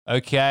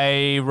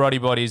Okay, Roddy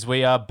Bodies,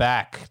 we are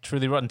back.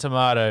 Truly Rotten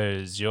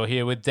Tomatoes. You're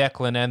here with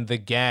Declan and the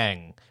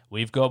gang.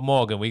 We've got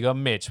Morgan, we got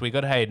Mitch, we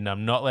got Hayden.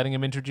 I'm not letting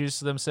them introduce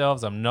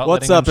themselves. I'm not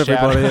What's letting up, them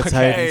shout. everybody? It's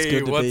Hayden. It's Hey, good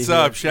to be what's here.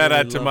 up? Shout Really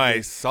out to love my it.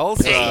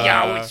 salsa. Hey,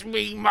 yo, it's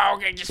me,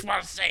 Morgan. Just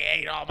want to say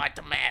hey to all my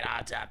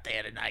tomatoes out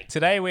there tonight.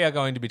 Today we are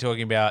going to be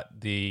talking about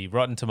the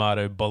Rotten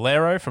Tomato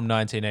Bolero from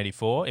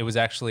 1984. It was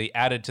actually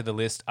added to the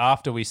list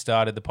after we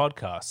started the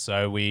podcast,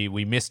 so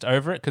we missed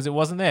over it because it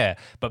wasn't there.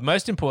 But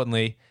most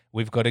importantly,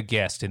 we've got a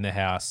guest in the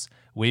house.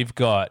 We've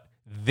got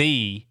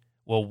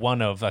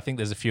one of, I think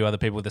there's a few other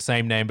people with the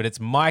same name, but it's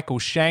Michael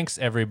Shanks,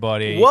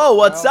 everybody. Whoa,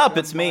 what's up?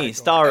 It's me,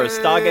 star of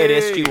Stargate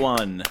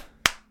SG-1.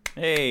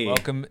 Hey.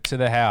 Welcome to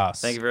the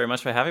house. Thank you very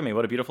much for having me.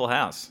 What a beautiful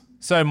house.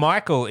 So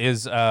Michael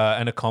is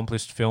an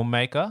accomplished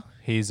filmmaker.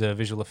 He's a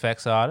visual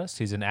effects artist.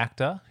 He's an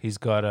actor. He's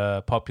got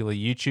a popular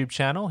YouTube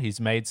channel. He's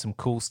made some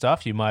cool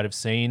stuff. You might have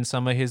seen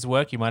some of his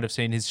work. You might have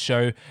seen his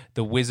show,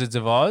 The Wizards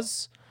of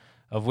Oz,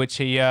 of which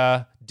he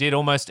did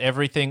almost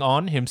everything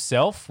on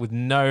himself with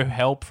no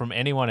help from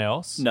anyone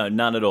else. No,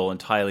 none at all.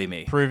 Entirely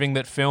me. Proving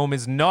that film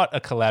is not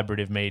a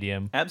collaborative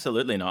medium.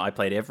 Absolutely not. I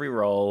played every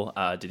role,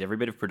 did every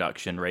bit of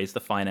production, raised the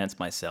finance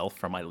myself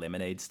from my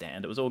lemonade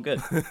stand. It was all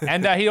good.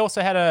 And he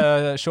also had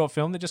a short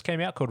film that just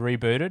came out called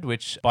Rebooted,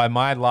 which by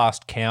my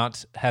last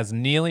count has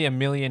nearly 1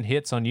 million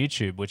hits on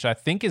YouTube, which I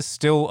think is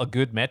still a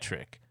good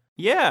metric.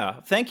 Yeah,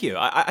 thank you.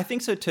 I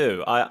think so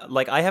too.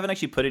 I haven't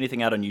actually put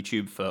anything out on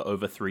YouTube for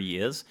over 3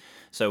 years.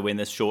 So when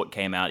this short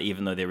came out,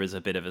 even though there is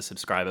a bit of a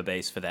subscriber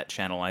base for that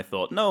channel, I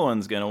thought, no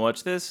one's going to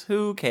watch this.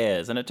 Who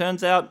cares? And it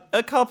turns out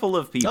a couple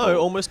of people. No,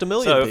 almost 1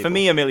 million So people. for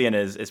me, 1 million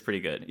is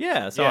pretty good.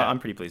 Yeah, so Yeah. I'm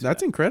pretty pleased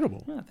That's with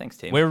incredible. that. Yeah, thanks,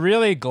 team. We're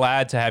really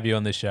glad to have you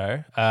on the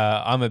show.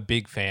 I'm a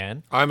big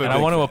fan. I'm a and I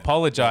big want to fan.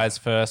 apologize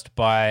first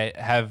by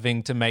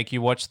having to make you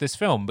watch this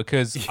film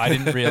because I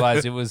didn't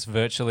realize it was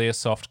virtually a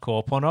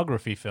softcore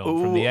pornography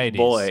film from the 80s.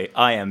 Boy,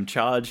 I am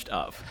charged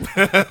up.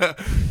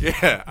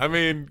 Yeah, I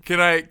mean, can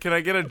I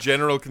get a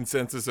general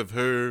consensus of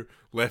who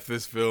left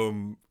this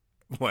film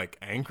like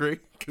angry?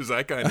 Because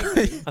I kind of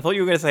I thought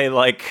you were going to say,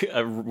 like,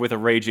 with a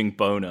raging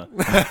boner.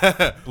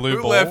 Blue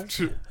who ball. left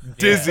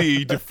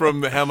dizzy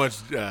from how much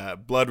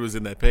blood was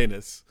in that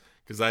penis.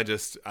 Because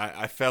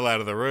I fell out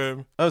of the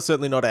room. I was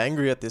certainly not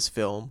angry at this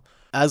film.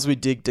 As we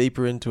dig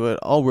deeper into it,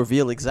 I'll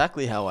reveal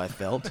exactly how I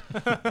felt.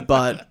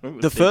 But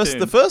the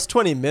stay first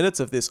 20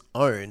 minutes of this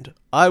owned,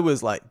 I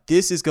was like,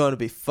 this is going to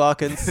be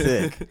fucking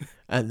sick.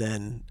 And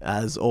then,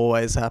 as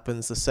always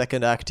happens, the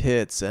second act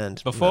hits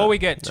and... Before we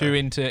get too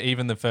into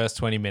even the first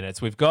 20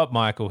 minutes, we've got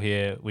Michael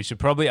here. We should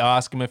probably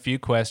ask him a few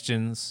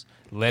questions,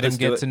 let him Let's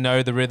do get it. to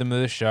know the rhythm of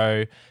the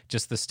show,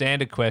 just the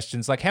standard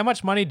questions. Like, how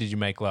much money did you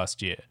make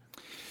last year?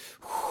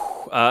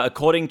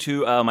 According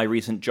to my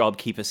recent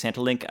JobKeeper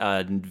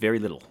Centrelink, very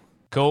little.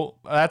 Cool.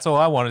 That's all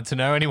I wanted to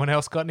know. Anyone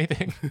else got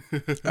anything?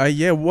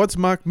 Yeah, what's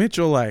Mark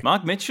Mitchell like?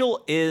 Mark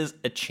Mitchell is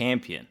a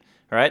champion.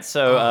 All right,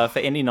 so for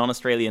any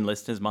non-Australian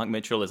listeners, Mark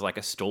Mitchell is like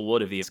a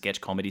stalwart of the sketch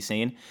comedy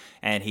scene,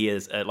 and he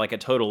is like a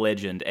total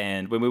legend.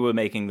 And when we were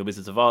making The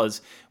Wizards of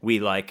Oz,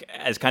 we like,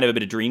 as kind of a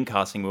bit of dream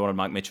casting, we wanted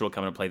Mark Mitchell to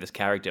come and play this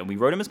character. And we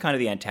wrote him as kind of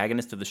the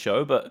antagonist of the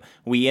show, but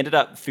we ended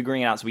up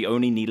figuring it out, so we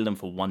only needed him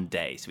for 1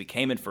 day. So we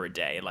came in for a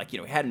day, like,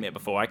 we hadn't met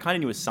before. I kind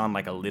of knew his son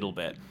like a little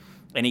bit.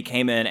 And he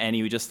came in and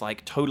he just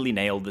like totally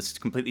nailed this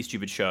completely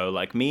stupid show.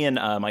 Like me and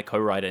my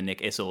co-writer Nick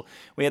Issel,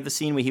 we had the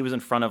scene where he was in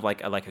front of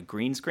like a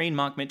green screen,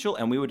 Mark Mitchell,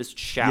 and we were just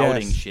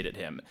shouting Yes. shit at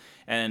him.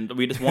 And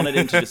we just wanted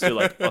him to just do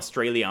like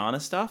Australiana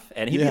stuff.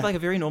 And he'd be Yeah. like a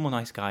very normal,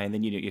 nice guy. And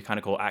then you kind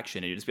of call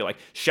action and you'd just be like,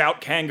 shout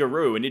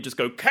kangaroo. And he'd just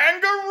go,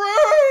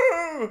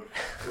 kangaroo!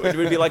 It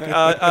would be like,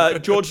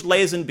 George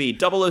Lazenby,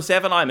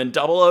 007, I'm in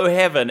 00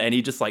 heaven. And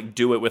he'd just like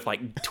do it with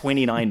like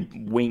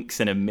 29 winks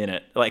in a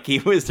minute. Like he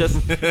was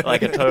just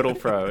like a total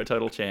pro, a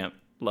total champ.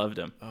 Loved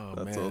him. Oh,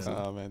 That's man. awesome.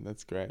 Oh man,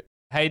 that's great.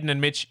 Hayden and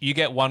Mitch, you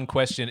get one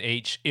question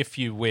each if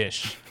you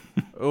wish.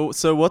 Oh,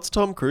 so what's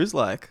Tom Cruise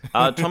like?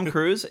 Tom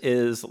Cruise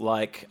is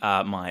like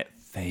my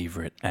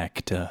favorite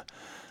actor.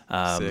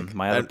 Sick.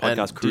 My other And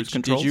podcast, Cruise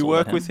Control. Did you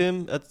work with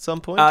him at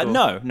some point?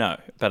 No,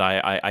 but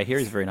I hear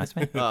he's a very nice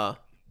man.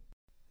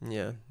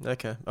 Yeah,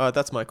 okay.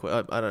 That's my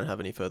I don't have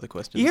any further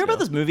questions. You hear now. about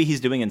this movie he's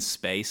doing in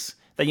space?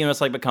 That,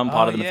 it's like become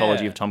part Oh, of the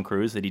mythology yeah. of Tom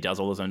Cruise, that he does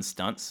all his own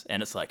stunts.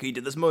 And it's like, he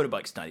did this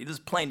motorbike stunt, he did this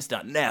plane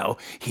stunt, now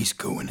he's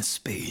going to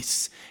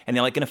space. And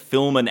they're like going to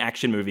film an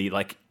action movie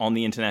like on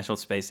the International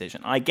Space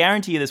Station. I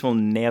guarantee you this will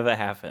never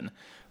happen,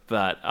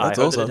 but That's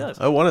I hope awesome. that it does.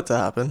 I want it to It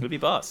happen. would be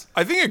boss.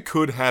 I think it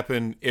could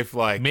happen if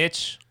like...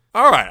 Mitch,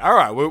 All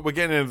right. We're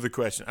getting into the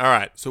question. All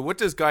right. So what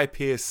does Guy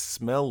Pearce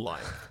smell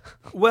like?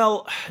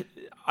 Well,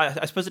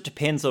 I suppose it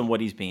depends on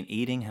what he's been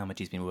eating, how much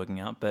he's been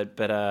working out, but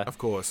Of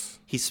course.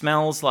 he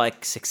smells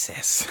like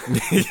success.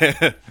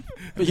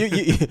 But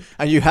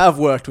you have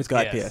worked with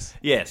Guy Yes. Pearce.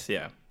 Yes,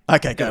 yeah.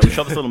 Okay, Yeah, good. we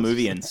shot this little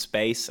movie in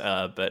space,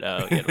 but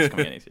yeah, it was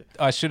coming out next year.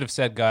 I should have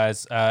said,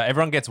 guys,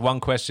 everyone gets one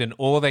question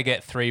or they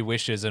get 3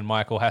 wishes and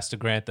Michael has to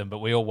grant them, but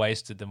we all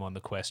wasted them on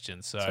the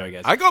question. So Sorry,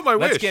 guys. I got my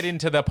let's wish. get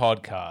into the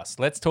podcast.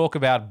 Let's talk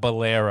about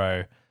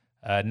Bolero,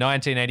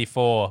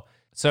 1984.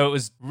 So it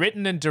was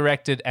written and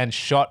directed and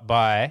shot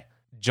by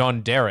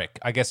John Derek.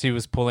 I guess he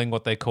was pulling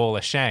what they call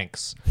a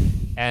Shanks.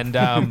 And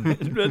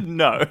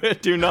No,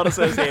 do not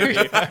associate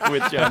me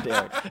with John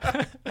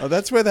Derek. Oh,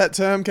 that's where that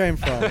term came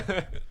from.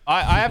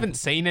 I haven't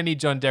seen any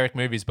John Derek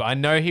movies, but I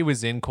know he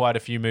was in quite a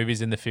few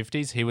movies in the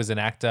 50s. He was an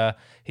actor.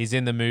 He's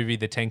in the movie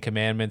The Ten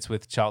Commandments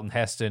with Charlton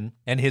Heston.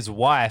 And his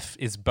wife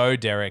is Bo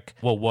Derek,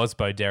 well, was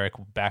Bo Derek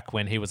back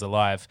when he was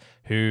alive,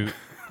 who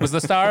was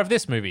the star of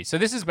this movie. So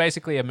this is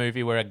basically a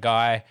movie where a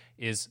guy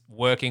is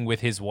working with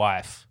his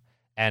wife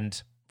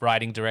and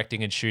writing,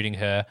 directing, and shooting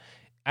her.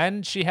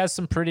 And she has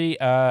some pretty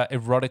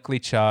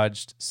erotically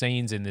charged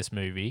scenes in this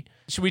movie.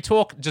 Should we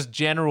talk just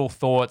general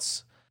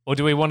thoughts, or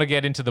do we want to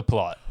get into the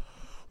plot?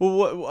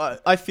 Well,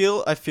 I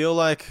feel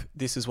like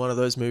this is one of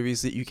those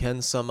movies that you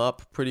can sum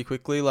up pretty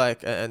quickly,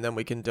 like, and then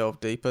we can delve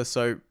deeper.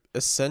 So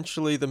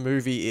essentially, the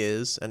movie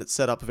is, and it's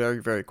set up very,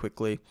 very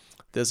quickly.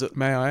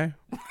 May I?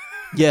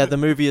 Yeah, the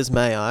movie is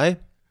May I?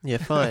 Yeah,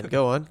 fine.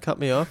 Go on. Cut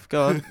me off.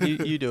 Go on.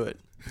 You do it.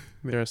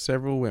 There are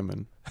several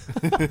women.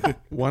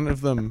 One of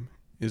them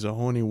is a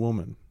horny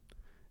woman,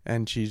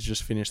 and she's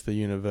just finished the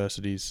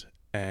universities,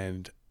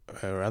 and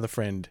her other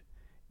friend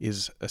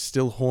is a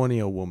still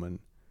hornier woman.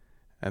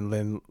 And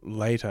then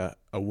later,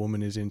 a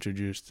woman is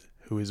introduced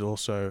who is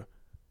also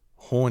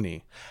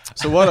horny.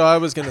 So what I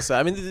was going to say,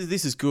 I mean,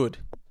 this is good.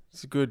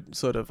 It's a good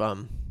sort of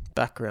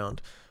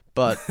background.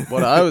 But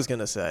what I was going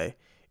to say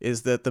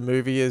is that the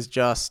movie is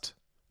just,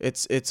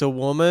 it's a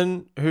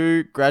woman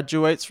who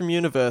graduates from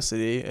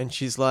university, and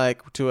she's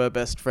like, to her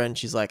best friend,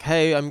 she's like,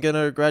 hey, I'm going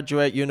to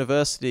graduate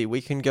university. We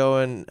can go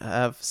and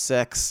have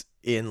sex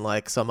in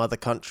like some other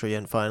country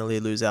and finally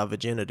lose our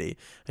virginity.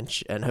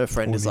 And her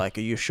friend is like,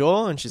 are you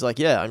sure? And she's like,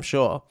 yeah, I'm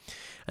sure.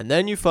 And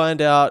then you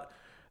find out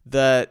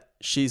that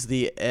she's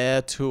the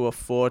heir to a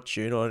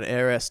fortune, or an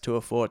heiress to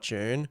a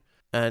fortune,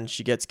 and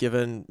she gets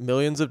given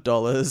millions of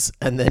dollars.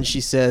 And then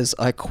she says,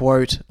 I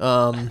quote,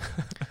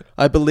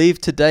 I believe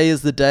today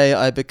is the day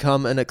I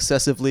become an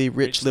excessively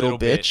rich little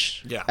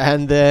bitch. Yeah.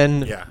 And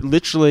then Yeah.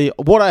 literally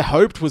what I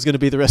hoped was going to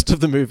be the rest of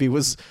the movie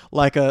was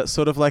like a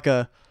sort of like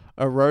a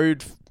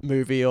road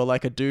movie, or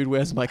like a Dude,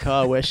 Where's My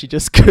Car, where she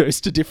just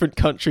goes to different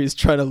countries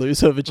trying to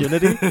lose her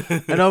virginity.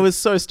 And I was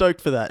so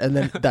stoked for that. And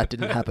then that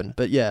didn't happen.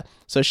 But yeah,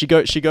 so she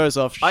goes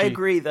off. I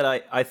agree that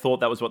I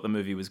thought that was what the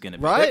movie was going to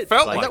be. Right? It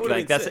felt Like, like would've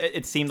like been that's sick.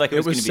 it seemed like it It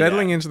was was going to be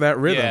settling that. into that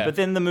rhythm. Yeah. But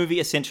then the movie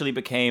essentially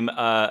became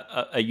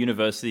a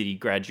university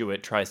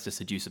graduate tries to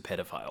seduce a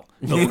pedophile.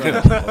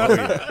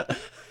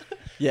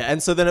 Yeah,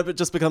 and so then it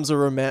just becomes a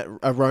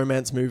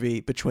romance movie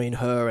between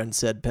her and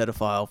said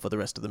pedophile for the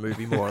rest of the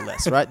movie, more or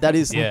less, right? That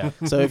is, Yeah.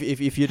 So if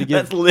you're to give,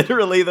 That's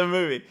literally the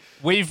movie.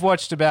 We've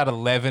watched about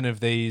 11 of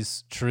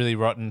these truly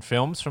rotten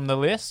films from the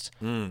list.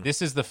 This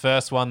is the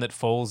first one that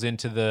falls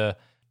into the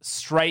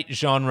straight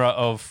genre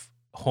of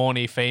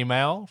horny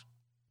female.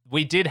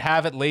 We did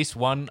have at least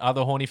one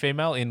other horny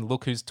female in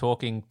Look Who's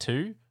Talking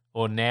 2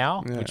 or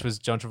Now, which was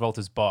John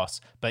Travolta's boss.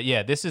 But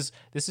yeah, this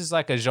is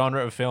like a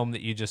genre of film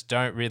that you just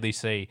don't really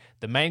see.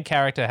 The main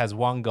character has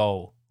one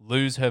goal: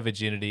 lose her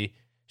virginity.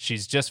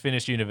 She's just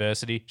finished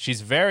university.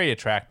 She's very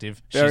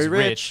attractive. Very She's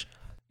rich.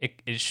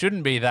 It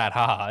shouldn't be that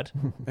hard.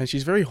 And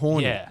she's very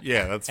horny. Yeah.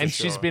 Yeah, that's for And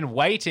sure. she's been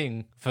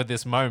waiting for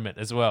this moment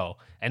as well.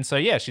 And so,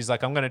 yeah, she's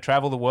like, I'm going to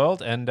travel the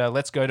world and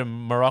let's go to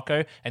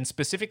Morocco. And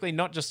specifically,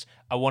 not just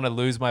I want to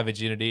lose my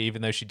virginity,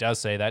 even though she does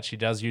say that. She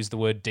does use the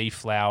word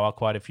deflower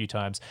quite a few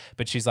times.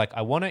 But she's like,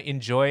 I want to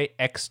enjoy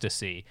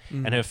ecstasy.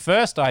 And her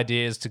first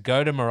idea is to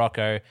go to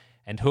Morocco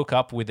and hook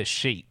up with a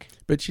sheik.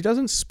 But she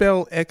doesn't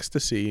spell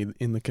ecstasy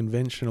in the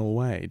conventional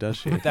way, does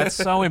she? That's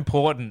so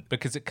important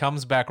because it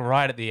comes back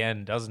right at the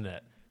end, doesn't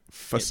it?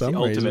 For It's the some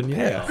ultimate reason,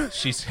 yeah. payoff.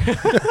 She's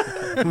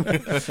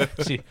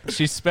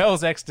she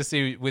spells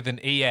ecstasy with an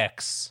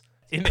EX.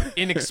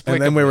 Inexplicably.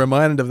 And then we're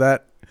reminded of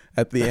that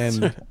at the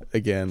end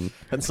again.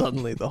 and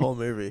suddenly the whole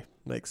movie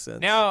makes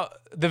sense. Now,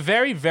 the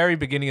very, very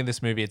beginning of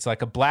this movie, it's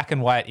like a black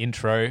and white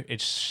intro.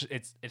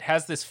 It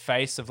has this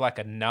face of like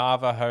a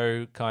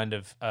Navajo kind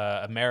of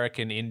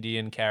American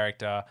Indian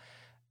character,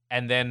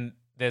 and then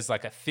there's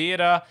like a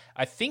theater.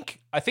 I think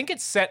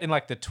it's set in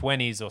like the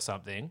 20s or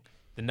something,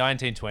 the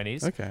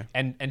 1920s. Okay.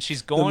 And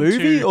she's the gone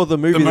movie to or the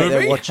movie that they're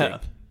movie? watching?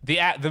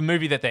 the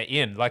movie that they're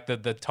in, like the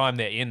time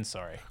they're in.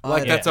 Sorry.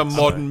 like Yeah. that's a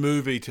modern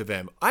movie to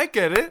them. I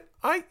get it.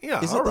 Is it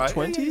all the right.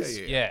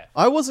 20s? Yeah.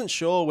 I wasn't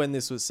sure when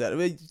this was set. I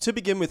mean, to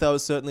begin with, I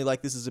was certainly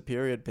like, this is a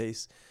period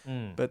piece.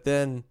 But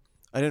then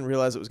I didn't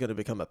realize it was going to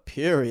become a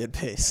period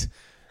piece.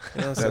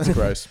 You know, That's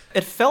gross.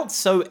 It felt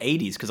so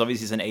 80s because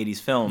obviously it's an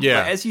 80s film. Yeah.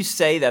 Like, as you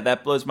say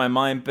that blows my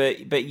mind.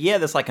 But yeah,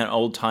 there's like an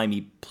old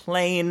timey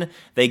plane.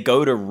 They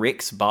go to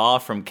Rick's bar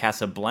from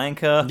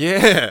Casablanca.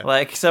 Yeah.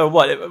 Like, so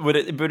what? Would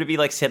it be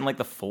like set in like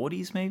the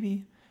 40s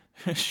maybe?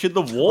 Should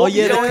the war oh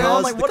yeah, be the going on?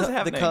 cars. Like, what is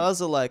happening? The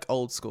cars are like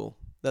old school.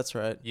 That's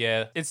right.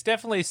 Yeah. It's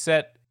definitely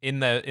set in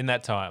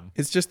that time.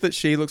 It's just that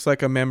she looks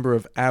like a member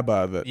of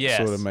ABBA that Yes.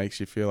 sort of makes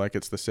you feel like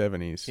it's the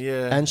 70s.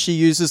 Yeah. And she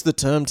uses the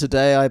term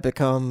 "today I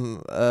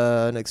become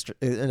an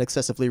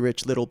excessively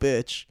rich little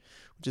bitch,"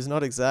 which is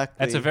not exactly.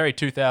 That's a very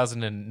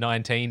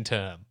 2019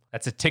 term.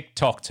 That's a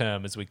TikTok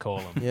term, as we call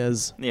them.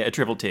 Yes. Yeah, a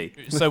triple T.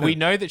 So we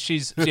know that she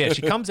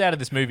comes out of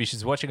this movie,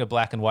 she's watching a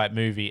black and white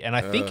movie, and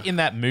I think in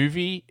that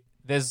movie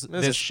there's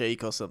a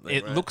sheik or something.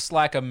 it right? looks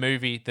like a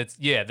movie that's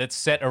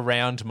set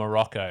around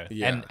Morocco.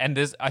 Yeah.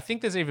 And I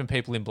think there's even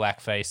people in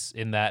blackface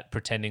in that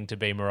pretending to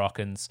be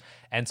Moroccans.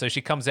 And so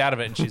she comes out of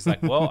it and she's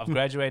like, well, I've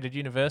graduated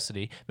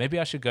university. Maybe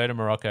I should go to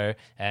Morocco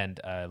and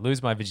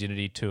lose my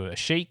virginity to a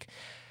sheik.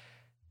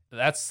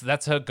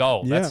 That's her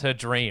goal. Yeah. That's her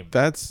dream.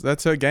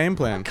 That's her game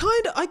plan.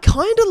 I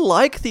kind of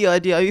like the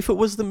idea. If it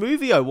was the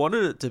movie I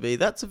wanted it to be,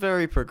 that's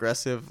very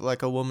progressive.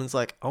 Like a woman's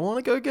like, I want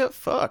to go get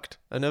fucked.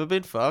 I've never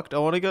been fucked. I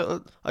want to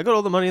go. I got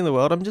all the money in the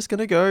world. I'm just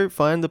gonna go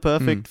find the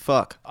perfect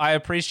fuck. I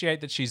appreciate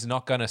that she's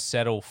not going to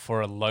settle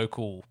for a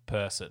local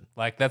person.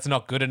 Like, that's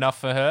not good enough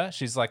for her.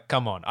 She's like,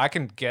 come on, I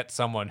can get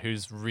someone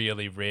who's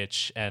really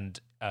rich and,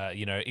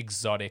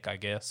 exotic, I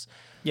guess.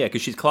 Yeah,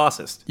 because she's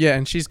classist. Yeah,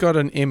 and she's got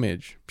an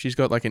image. She's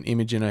got like an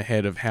image in her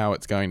head of how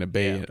it's going to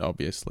be, Yeah.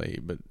 obviously.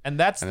 And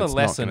that's the it's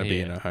lesson not going to be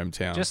here. in her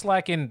hometown. Just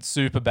like in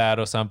Superbad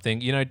or something,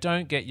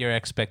 don't get your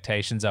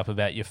expectations up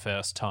about your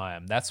first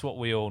time. That's what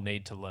we all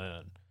need to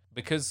learn.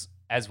 Because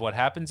as what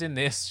happens in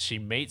this, she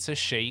meets a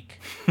sheik.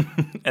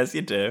 As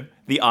you do.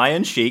 The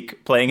Iron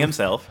Sheik playing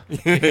himself.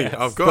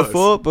 Of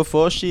course.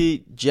 Before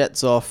she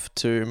jets off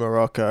to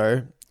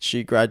Morocco,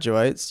 she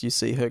graduates. You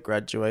see her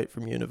graduate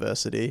from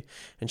university,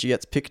 and she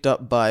gets picked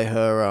up by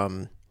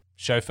her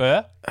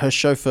Chauffeur?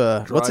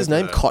 chauffeur. What's his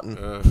name? Driver.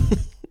 Cotton.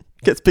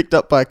 Gets picked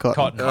up by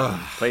Cotton. Cotton.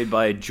 Played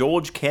by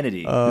George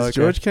Kennedy. Is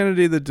George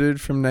Kennedy the dude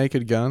from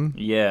Naked Gun?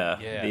 Yeah.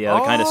 Yeah.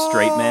 The kind of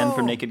straight man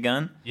from Naked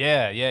Gun.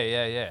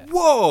 Yeah.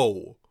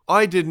 Whoa!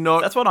 I did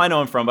not. That's what I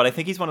know him from, but I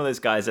think he's one of those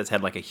guys that's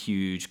had like a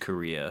huge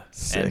career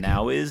Sick. and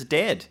now is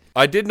dead.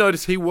 I did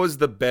notice he was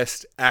the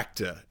best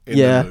actor in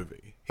Yeah. the movie.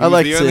 He I was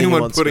liked the seeing only him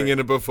one on putting screen. in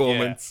a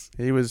performance.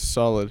 He was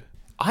solid.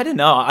 I don't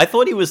know. I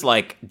thought he was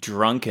like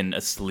drunk and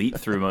asleep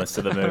through most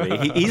of the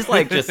movie. He's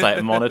like just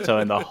like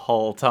monotone the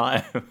whole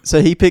time.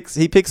 So he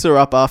picks her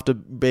up after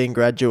being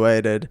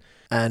graduated,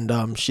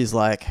 and she's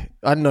like,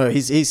 I don't know,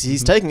 he's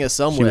taking her She was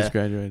somewhere.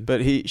 graduated.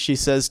 But she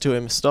says to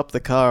him, "Stop the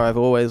car! I've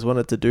always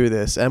wanted to do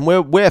this." And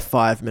we're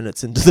 5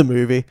 minutes into the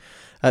movie.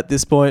 At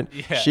this point,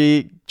 Yeah.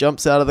 she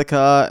jumps out of the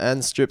car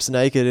and strips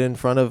naked in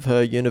front of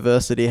her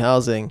university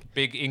housing.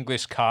 Big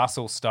English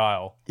castle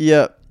style.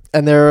 Yeah,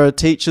 and there are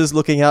teachers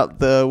looking out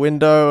the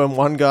window, and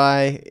one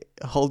guy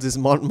holds his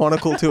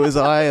monocle to his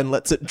eye and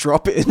lets it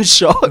drop in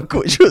shock,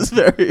 which was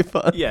very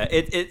fun. Yeah,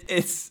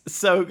 it's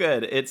so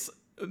good. It's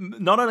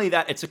not only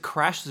that, it's a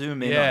crash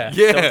zoom in. Yeah.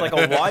 So it's like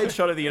a wide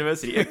shot of the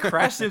university. It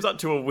crash zooms up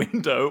to a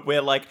window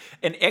where like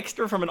an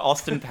extra from an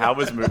Austin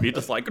Powers movie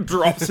just like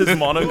drops his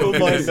monocle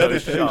because he's so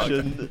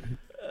shocked.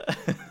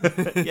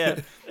 Yeah,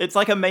 it's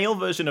like a male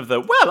version of the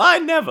 "Well, I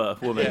never"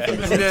 woman.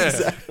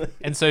 Yeah.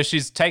 And so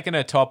she's taken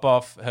her top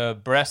off. Her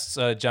breasts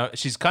are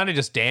she's kind of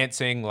just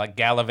dancing, like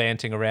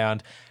gallivanting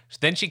around.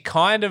 Then she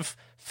kind of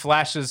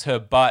flashes her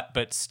butt,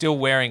 but still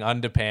wearing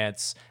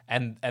underpants.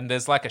 And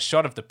there's like a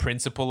shot of the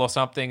principal or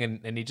something,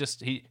 and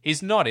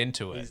he's not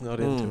into it. He's not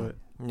into it.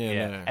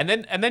 Yeah. No.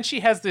 And then she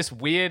has this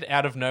weird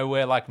out of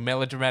nowhere like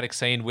melodramatic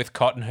scene with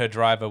Cotton, her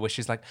driver, where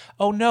she's like,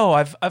 "Oh no,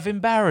 I've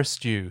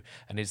embarrassed you."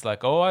 And he's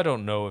like, "Oh, I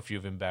don't know if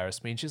you've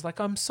embarrassed me." And she's like,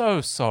 "I'm so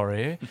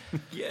sorry."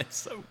 Yeah, it's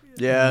so weird.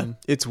 Yeah,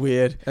 it's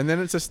weird. And then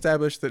it's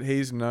established that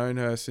he's known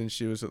her since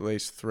she was at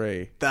least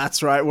 3.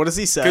 That's right. What does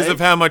he say? Because of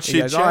how much He she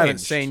goes, I haven't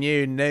changed. seen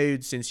you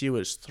nude since you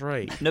was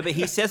 3. No, but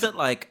he says it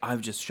like, "I'm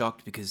just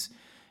shocked because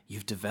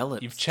you've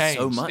developed You've so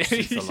changed." much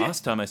since the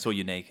last time I saw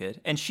you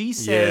naked." And she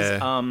says,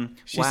 Yeah.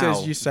 She wow,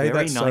 says, "You say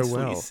very that so nicely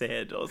well."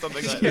 said," or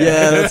something like that.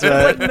 Yeah, that's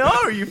right. Like,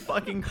 no, you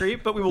fucking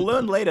creep. But we will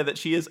learn later that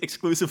she is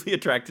exclusively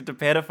attracted to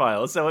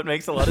pedophiles, so it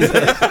makes a lot of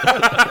sense.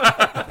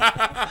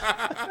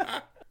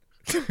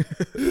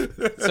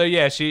 So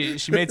yeah, she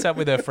meets up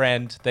with her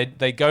friend.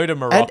 They go to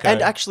Morocco.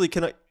 And actually,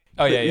 can I?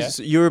 Oh, yeah.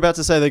 You were about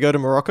to say they go to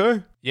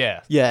Morocco?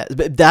 Yeah. Yeah,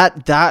 but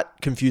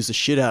that confused the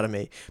shit out of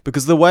me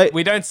because the way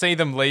We don't see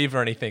them leave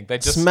or anything. They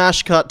just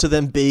smash cut to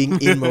them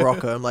being in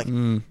Morocco. I'm like,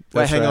 wait,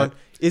 that's hang right. on.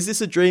 Is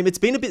this a dream? It's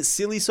been a bit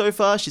silly so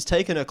far. She's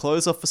taken her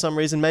clothes off for some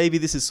reason. Maybe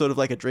this is sort of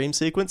like a dream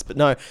sequence, but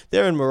no,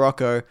 they're in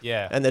Morocco.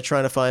 Yeah. And they're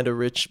trying to find a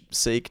rich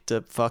Sikh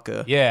to fuck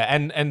her. Yeah,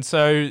 and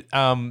so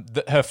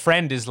her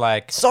friend is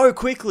like, So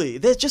quickly.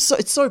 They're just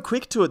it's so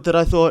quick to it that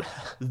I thought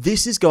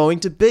this is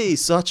going to be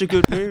such a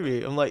good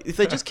movie. I'm like, if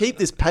they just keep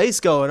this pace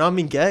going, I'm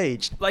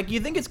engaged. Like, you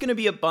think it's going to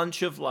be a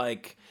bunch of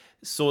like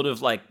sort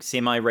of like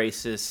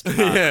semi-racist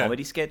Yeah.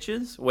 comedy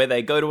sketches where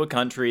they go to a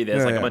country,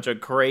 there's like yeah. a bunch of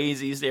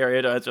crazy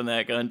stereotypes from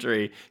that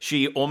country.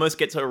 She almost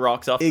gets her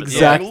rocks off.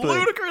 Exactly. But something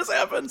ludicrous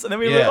happens, and then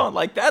we Yeah. move on.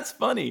 Like, that's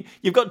funny.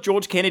 You've got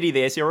George Kennedy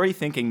there, so you're already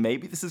thinking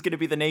maybe this is going to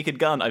be the Naked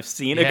Gun. I've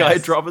seen a guy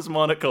Yes. drop his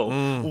monocle.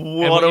 and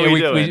What are we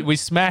doing? We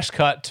smash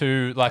cut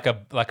to like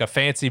a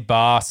fancy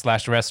bar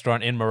 /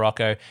 restaurant in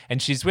Morocco,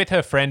 and she's with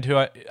her friend who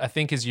I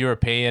think is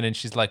European, and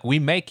she's like, "We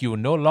make you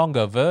no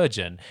longer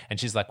virgin," and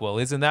she's like, "Well,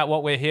 isn't that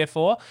what we're here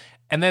for?"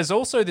 And there's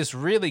also this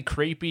really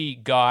creepy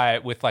guy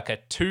with like a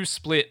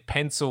 2-split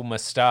pencil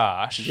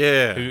mustache.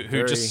 Yeah, Who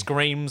very- just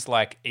screams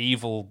like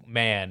evil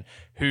man.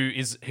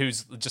 Who's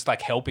just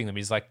like helping them.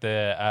 He's like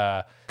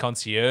the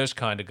concierge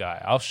kind of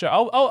guy.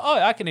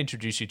 I can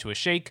introduce you to a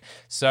sheik.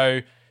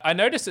 So I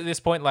noticed at this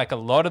point, like a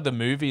lot of the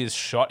movie is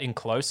shot in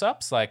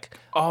close-ups. Like,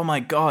 Oh my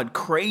god,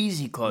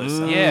 crazy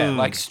close-ups. Yeah,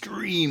 like-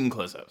 extreme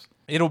close-ups.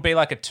 it'll be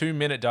like a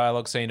 2-minute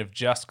dialogue scene of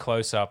just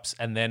close-ups,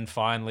 and then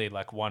finally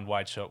like one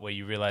wide shot where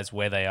you realize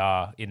where they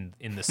are in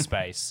the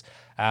space.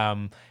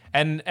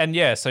 And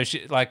yeah, so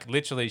she like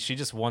literally she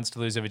just wants to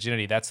lose her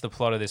virginity. That's the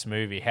plot of this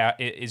movie. How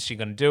is she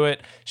going to do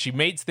it? She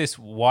meets this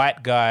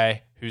white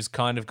guy who's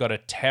kind of got a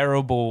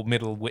terrible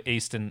Middle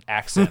Eastern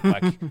accent.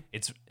 Like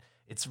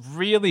it's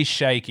really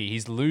shaky.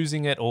 He's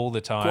losing it all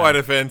the time. Quite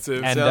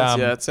offensive. And,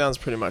 It sounds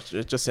pretty much.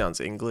 It just sounds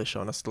English,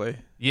 honestly.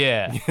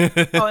 Yeah.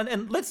 Oh,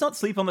 and let's not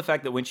sleep on the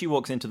fact that when she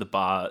walks into the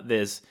bar,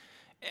 there's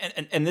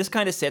and this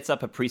kind of sets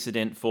up a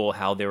precedent for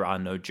how there are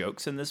no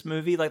jokes in this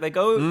movie. Like they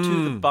go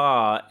to the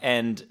bar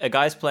and a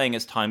guy's playing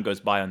as time goes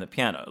by on the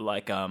piano,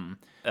 like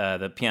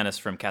the pianist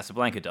from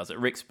Casablanca does at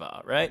Rick's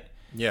bar, right?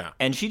 Yeah.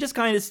 And she just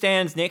kind of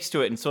stands next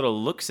to it and sort of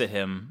looks at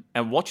him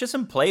and watches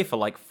him play for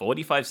like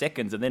 45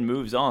 seconds and then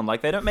moves on.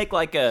 Like they don't make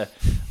like a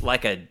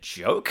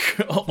joke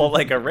or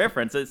like a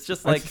reference. It's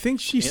just like I think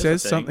she here's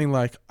says the thing. something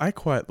like, "I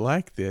quite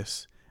like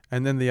this,"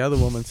 and then the other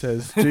woman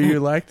says, "Do you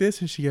like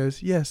this?" And she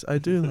goes, "Yes, I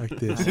do like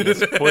this."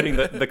 Quoting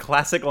the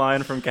classic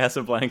line from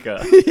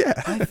Casablanca. Yeah,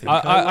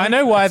 I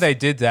know why they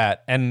did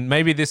that, and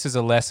maybe this is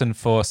a lesson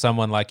for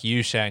someone like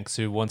you, Shanks,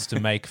 who wants to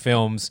make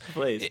films.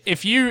 Please.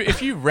 If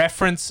you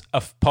reference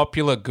a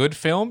popular good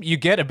film, you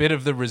get a bit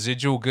of the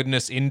residual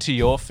goodness into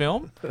your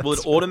film. Well,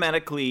 it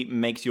automatically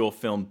makes your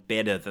film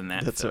better than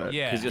that That's film. right.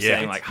 Yeah. Because you're Yeah.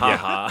 saying like,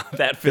 haha,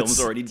 that film's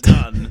already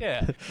done.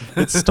 Yeah,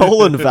 It's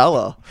stolen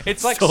valor.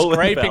 it's like Stolen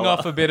scraping valor.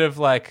 off a bit of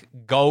like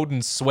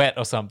golden sweat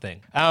or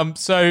something.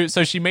 So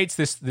she meets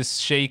this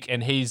sheik,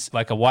 and he's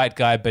like a white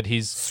guy, but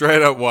he's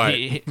Straight up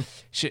white.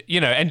 she,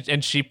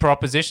 and she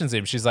propositions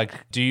him. She's like,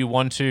 "Do you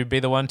want to be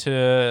the one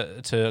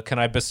to? Can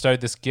I bestow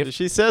this gift?"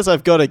 She says,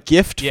 "I've got a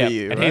gift Yeah, for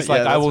you," and right? he's like,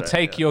 Yeah, "I that's will right,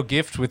 take yeah. your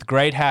gift with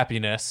great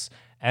happiness."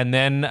 And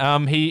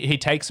then he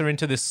takes her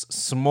into this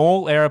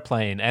small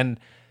airplane. And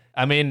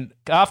I mean,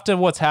 after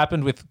what's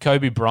happened with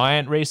Kobe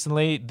Bryant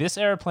recently, this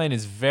airplane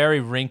is very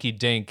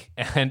rinky-dink,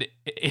 and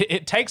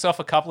it takes off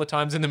a couple of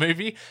times in the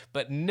movie,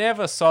 but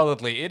never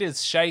solidly. It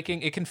is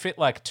shaking. It can fit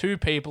like 2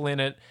 people in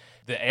it.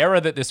 The era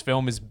that this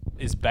film is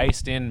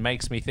based in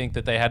makes me think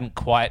that they hadn't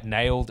quite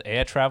nailed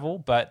air travel,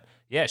 but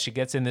yeah, she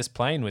gets in this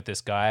plane with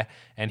this guy,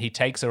 and he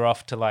takes her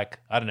off to like,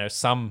 I don't know,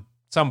 some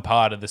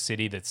part of the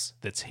city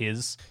that's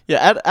his.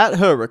 Yeah, at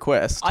her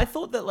request. I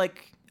thought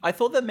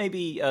that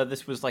maybe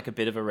this was like a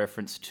bit of a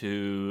reference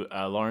to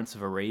Lawrence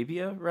of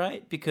Arabia,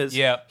 right? Because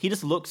Yeah. he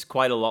just looks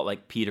quite a lot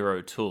like Peter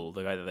O'Toole,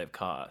 the guy that they've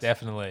cast.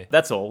 Definitely.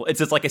 That's all. It's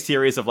just like a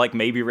series of like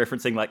maybe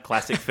referencing like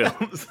classic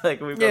films.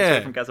 Like we've gone Yeah.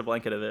 straight from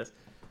Casablanca to this.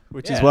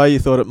 Which is why you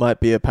thought it might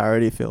be a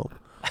parody film.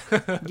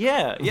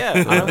 Yeah.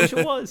 I wish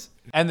it was.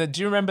 And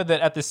do you remember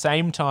that at the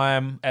same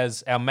time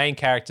as our main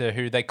character,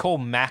 who they call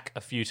Mac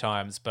a few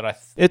times, but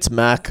It's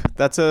Mac.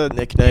 That's a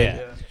nickname.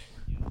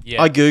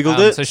 yeah. I googled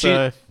it. So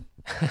So,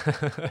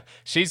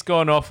 she's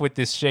gone off with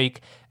this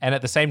sheik, and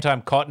at the same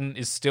time, Cotton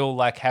is still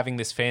like having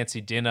this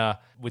fancy dinner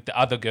with the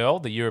other girl,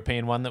 the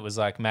European one that was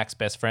like Mac's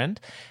best friend.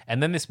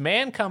 And then this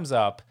man comes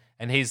up,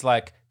 and he's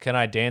like, "Can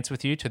I dance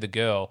with you?" to the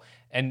girl.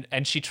 And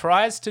she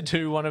tries to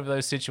do one of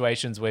those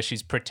situations where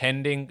she's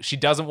pretending she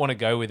doesn't want to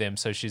go with him.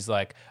 So she's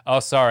like,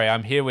 "Oh, sorry,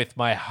 I'm here with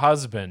my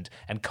husband."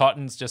 And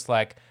Cotton's just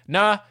like,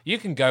 "Nah, you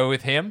can go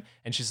with him."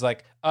 And she's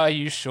like, "Are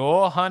you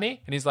sure,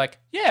 honey?" And he's like,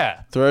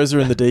 "Yeah." throws her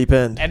in the deep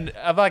end. And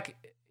I'm like,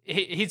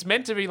 he's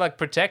meant to be like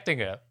protecting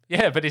her.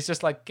 Yeah, but he's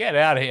just like, "Get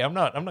out of here. I'm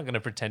not going to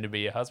pretend to be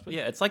your husband."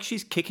 Yeah, it's like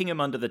she's kicking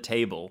him under the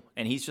table,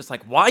 and he's just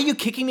like, "Why are you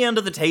kicking me under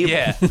the table?"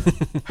 Yeah.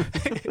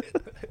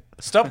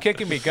 Stop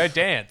kicking me. Go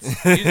dance.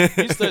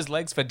 Use those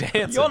legs for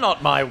dancing. You're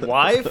not my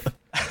wife.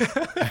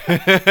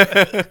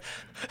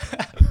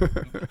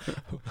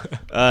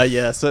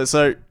 Yeah.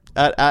 So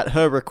at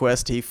her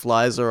request, he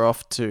flies her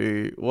off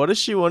to. What does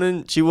she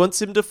want? She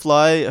wants him to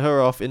fly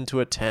her off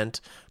into a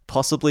tent,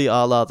 possibly a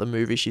la the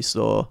movie she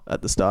saw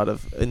at the start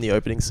of in the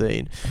opening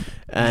scene,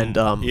 and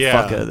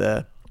Yeah. fuck her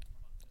there.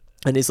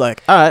 And he's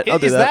like, "All right, I'll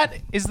do that."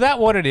 Is that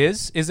what it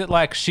is? Is it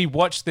like she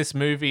watched this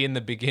movie in the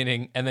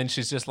beginning and then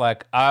she's just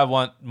like, "I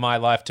want my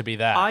life to be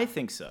that." I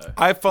think so.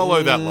 I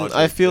follow that logic.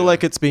 I feel yeah.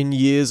 like it's been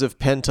years of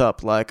pent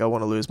up, like I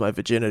want to lose my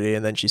virginity,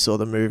 and then she saw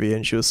the movie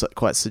and she was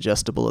quite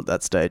suggestible at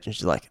that stage, and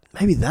she's like,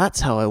 maybe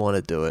that's how I want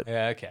to do it.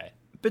 Yeah, okay.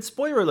 But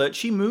spoiler alert,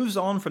 she moves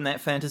on from that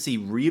fantasy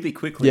really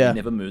quickly Yeah. and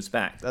never moves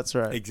back. That's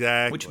right.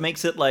 Exactly. Which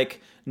makes it like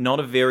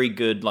not a very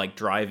good like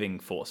driving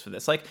force for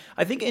this. Like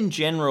I think in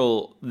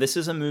general, this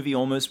is a movie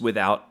almost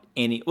without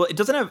any. Well, it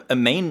doesn't have a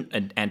main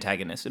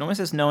antagonist. It almost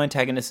has no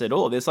antagonist at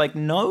all. There's like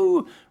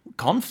no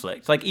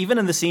conflict. Like even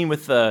in the scene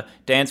with the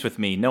dance with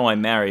me. No,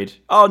 I'm married.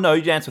 Oh no,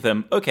 you dance with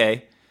him.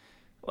 Okay.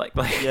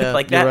 Yeah,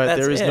 like you're that. right.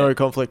 That's There is it. no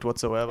conflict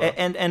whatsoever.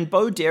 And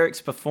Bo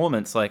Derek's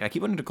performance, like I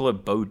keep wanting to call her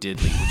Bo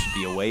Diddley, which would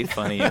be a way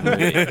funnier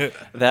movie.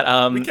 That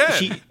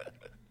can.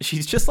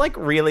 she's just like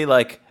really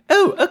like,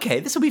 oh, okay,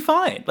 this will be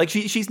fine. Like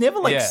she's never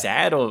like Yeah.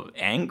 sad or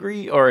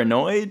angry or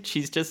annoyed.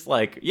 She's just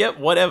like, yep,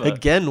 whatever.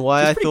 Again,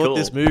 why She's I pretty thought cool.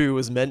 this movie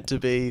was meant to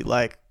be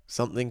like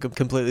something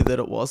completely that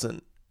it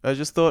wasn't. I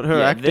just thought her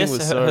Yeah, acting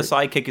was her so.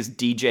 sidekick is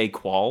DJ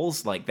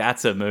Qualls. Like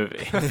that's a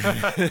movie.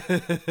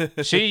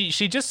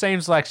 She just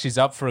seems like she's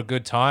up for a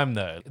good time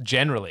though.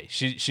 Generally,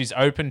 she's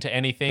open to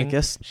anything. I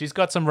guess- she's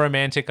got some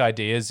romantic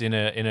ideas in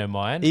her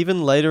mind.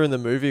 Even later in the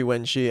movie,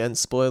 when she, and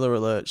spoiler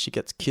alert, she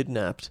gets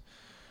kidnapped.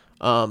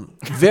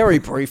 Very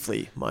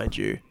briefly, mind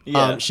you.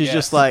 Yeah, she's yeah.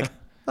 just like,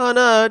 oh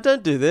no,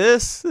 don't do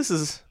this. This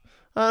is.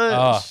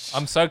 Oh,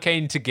 I'm so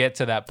keen to get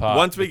to that part.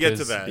 Once we get to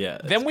because that. Yeah.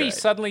 Then we great.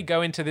 suddenly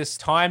go into this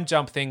time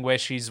jump thing where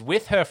she's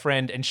with her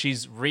friend and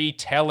she's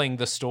retelling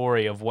the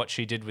story of what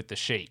she did with the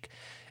Sheik.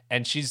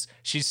 And she's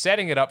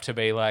setting it up to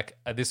be like,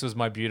 this was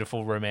my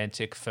beautiful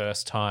romantic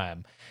first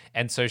time.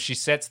 And so she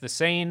sets the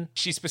scene.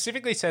 She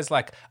specifically says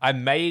like, I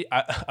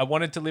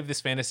wanted to live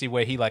this fantasy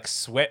where he like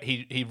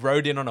he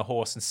rode in on a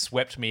horse and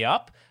swept me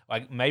up.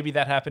 Like maybe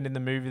that happened in the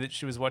movie that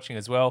she was watching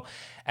as well.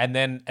 And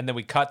then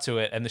we cut to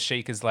it and the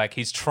Sheik is like,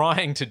 he's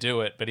trying to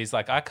do it, but he's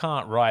like, I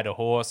can't ride a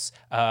horse.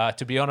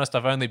 To be honest,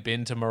 I've only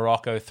been to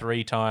Morocco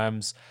 3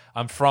 times.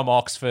 I'm from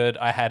Oxford.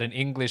 I had an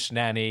English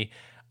nanny.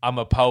 I'm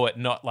a poet,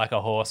 not like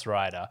a horse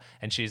rider.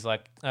 And she's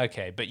like,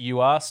 okay, but you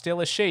are still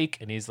a Sheik.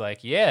 And he's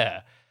like,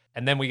 yeah.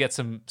 And then we get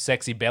some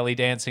sexy belly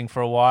dancing for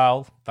a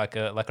while. Like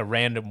a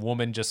random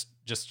woman just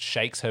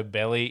shakes her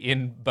belly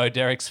in Bo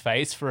Derek's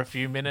face for a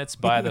few minutes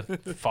by the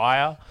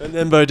fire. And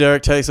then Bo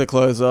Derek takes her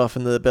clothes off,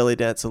 and the belly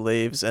dancer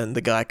leaves, and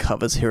the guy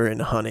covers her in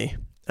honey,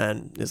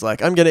 and is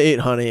like, "I'm gonna eat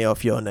honey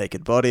off your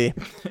naked body."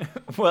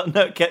 Well,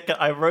 no,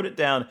 I wrote it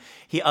down.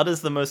 He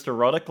utters the most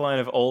erotic line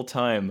of all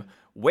time.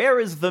 Where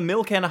is the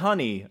milk and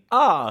honey?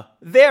 Ah,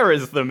 there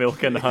is the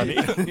milk and honey.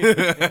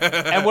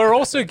 And we're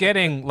also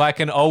getting like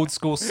an old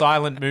school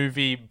silent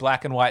movie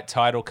black and white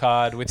title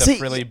card with a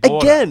frilly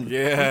border. again,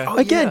 Yeah.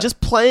 again, yeah.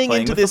 just playing into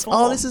with the this. Oh,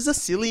 form. this is a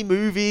silly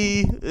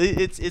movie.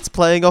 It's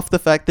playing off the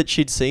fact that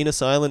she'd seen a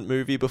silent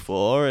movie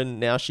before, and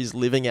now she's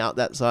living out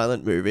that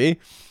silent movie,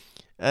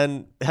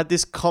 and had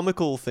this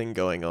comical thing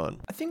going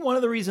on. I think one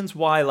of the reasons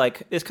why,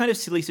 like, there's kind of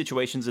silly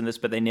situations in this,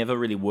 but they never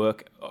really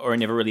work or are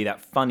never really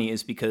that funny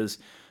is because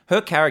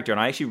her character, and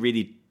I actually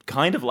really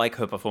kind of like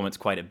her performance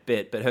quite a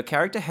bit, but her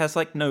character has,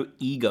 like, no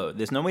ego.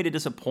 There's no way to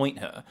disappoint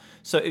her.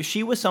 So if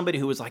she was somebody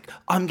who was like,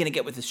 I'm going to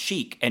get with this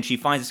Sheik, and she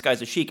finds this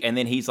guy's a Sheik, and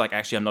then he's like,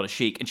 actually, I'm not a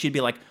Sheik, and she'd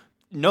be like,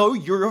 no,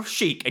 you're a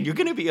Sheik, and you're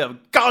going to be a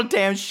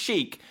goddamn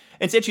Sheik.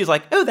 Instead, she's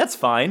like, oh, that's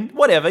fine.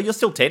 Whatever. You're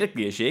still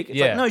technically a Sheik. It's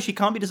Yeah. like, no, she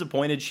can't be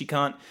disappointed. She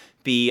can't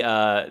be,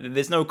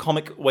 there's no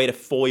comic way to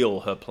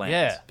foil her plans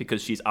Yeah.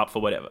 because she's up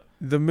for whatever.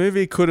 The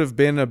movie could have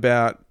been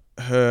about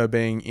her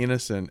being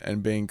innocent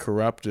and being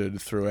corrupted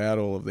throughout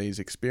all of these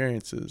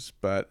experiences,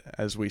 but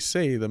as we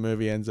see, the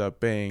movie ends up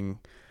being,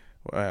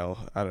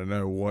 well, I don't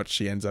know what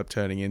she ends up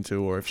turning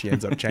into or if she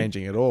ends up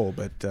changing at all,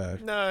 but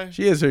No.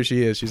 she is who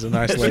she is. She's a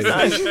nice lady.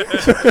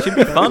 She'd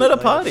be fun at a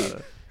party.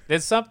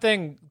 There's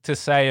something to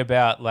say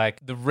about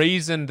like the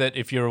reason that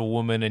if you're a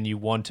woman and you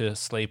want to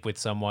sleep with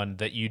someone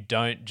that you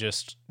don't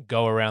just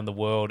go around the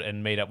world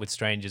and meet up with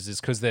strangers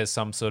is because there's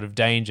some sort of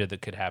danger that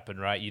could happen,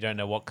 right? You don't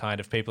know what kind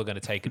of people are going to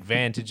take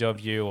advantage of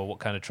you or what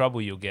kind of trouble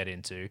you'll get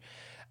into.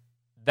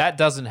 That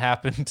doesn't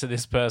happen to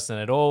this person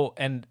at all.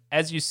 And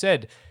as you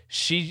said,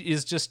 she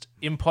is just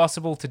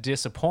impossible to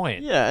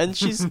disappoint. Yeah, and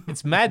she's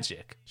It's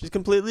magic. she's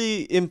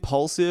completely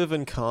impulsive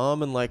and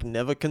calm and like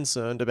never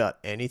concerned about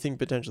anything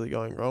potentially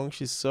going wrong.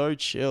 She's so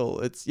chill.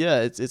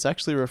 It's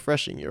actually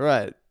refreshing. You're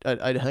right.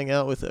 I'd hang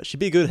out with her. She'd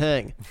be a good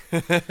hang.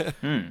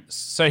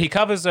 So he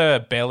covers her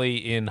belly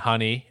in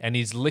honey and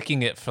he's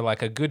licking it for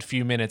like a good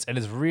few minutes and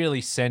it's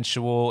really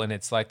sensual and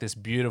it's like this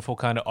beautiful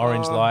kind of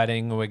orange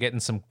lighting and we're getting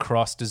some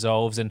cross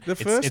dissolves and The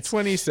first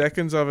 20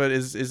 seconds of it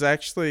is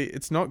actually,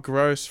 it's not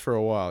gross for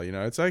a while, you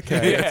know. It's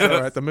okay. It's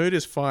all right. The mood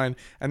is fine.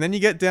 And then you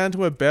get down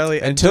to her belly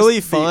and Until he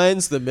just the-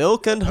 finds the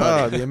milk and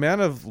honey. the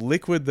amount of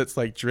liquid that's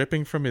like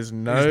dripping from his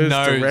nose,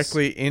 nose.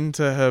 directly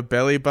into her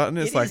belly button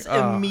is It like is you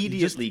just-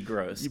 immediately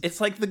gross. It's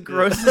like the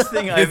grossest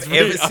thing I've ever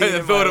really- seen I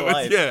in thought my it was-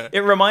 life. yeah. It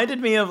reminded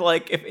me of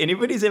like if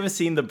anybody's ever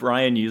seen the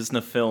Brian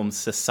Usna film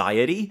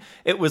Society,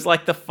 it was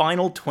like the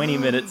final 20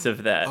 minutes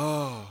of that.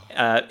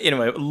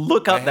 Anyway,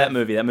 look up that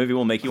movie. That movie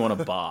will make you want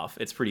to barf.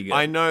 It's pretty good.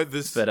 I know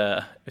this.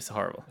 But it's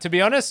horrible. To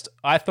be honest,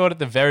 I thought at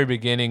the very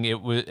beginning he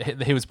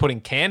was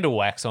putting candle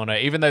wax on her,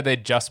 even though they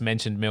just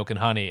mentioned milk and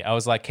honey. I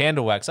was like,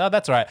 candle wax, oh,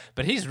 that's all right.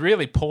 But he's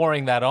really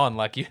pouring that on.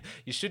 Like you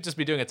should just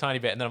be doing a tiny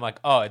bit. And then I'm like,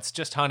 oh, it's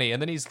just honey.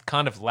 And then he's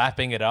kind of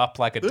lapping it up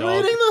like a dog.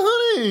 the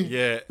honey.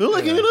 Yeah. They're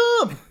licking it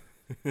up.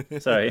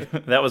 Sorry,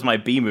 that was my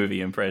B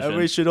movie impression. And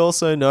we should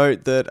also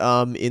note that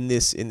in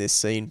this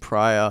scene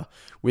prior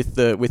with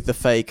the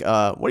fake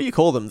what do you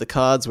call them? The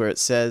cards where it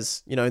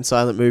says, you know, in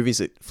silent movies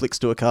it flicks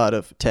to a card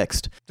of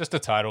text. Just a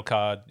title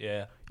card,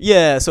 yeah.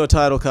 Yeah, so a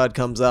title card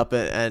comes up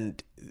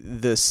and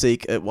the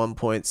Sikh at one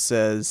point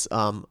says,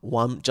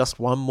 just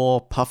one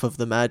more puff of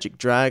the magic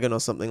dragon or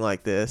something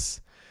like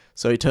this.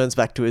 So he turns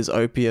back to his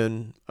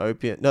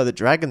the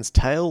dragon's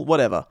tail,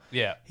 whatever.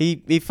 Yeah.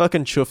 He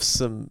fucking chuffs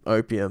some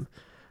opium.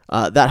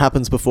 That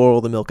happens before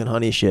all the milk and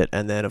honey shit.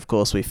 And then, of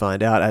course, we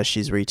find out as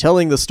she's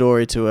retelling the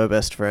story to her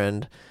best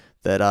friend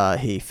that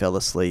he fell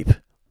asleep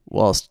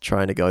whilst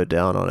trying to go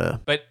down on her.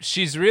 But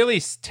she's really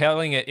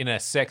telling it in a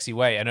sexy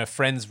way, and her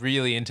friend's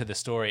really into the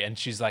story, and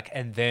she's like,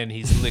 and then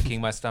he's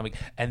licking my stomach,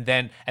 and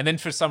then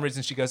for some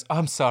reason she goes,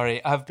 I'm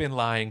sorry, I've been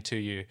lying to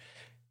you.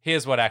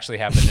 Here's what actually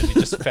happened, and he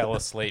just fell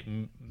asleep.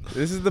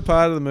 This is the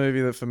part of the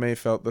movie that for me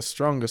felt the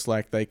strongest,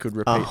 like they could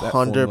repeat that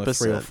formula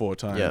 3 or 4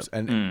 times. Yep.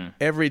 And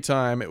every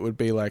time it would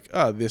be like,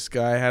 oh, this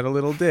guy had a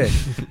little dick.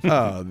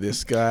 Oh,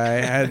 this guy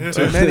had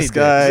too many dicks.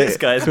 This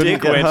guy's couldn't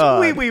dick get went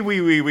hard. wee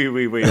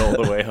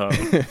all the way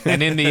home.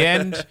 And in the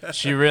end,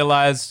 she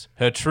realized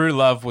her true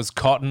love was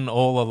Cotton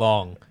all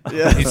along.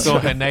 Yeah. He saw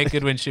her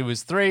naked when she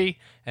was 3,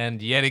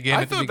 and yet again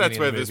I at the thought beginning that's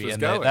where of the this movie. was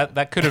And going.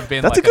 that could have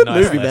been That's like a good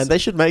nice movie, man. lesson. They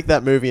should make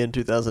that movie in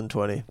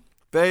 2020.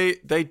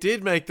 They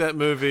did make that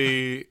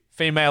movie.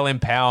 Female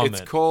empowerment.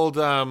 It's called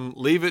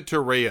Leave It to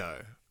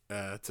Rio.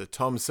 It's a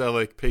Tom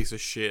Selleck piece of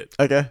shit.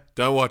 Okay.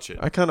 Don't watch it.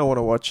 I kind of want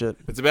to watch it.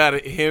 It's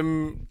about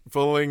him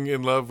falling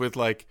in love with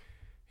like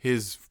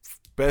his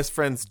best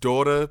friend's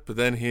daughter, but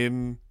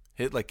then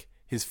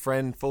his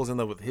friend falls in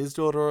love with his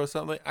daughter or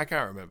something. I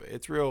can't remember.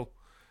 It's real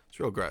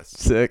gross.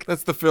 Sick.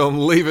 That's the film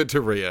Leave It to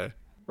Rio.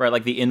 Right,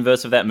 like the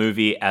inverse of that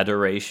movie,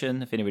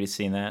 Adoration, if anybody's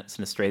seen that. It's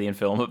an Australian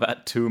film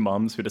about 2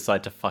 mums who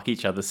decide to fuck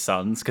each other's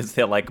sons because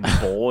they're like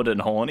bored and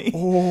horny.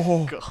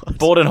 Oh, God.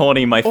 Bored and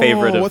horny, my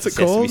favorite of what's the it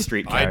Sesame called?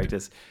 Street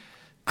characters.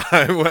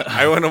 I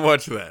want to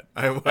watch that.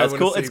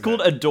 It's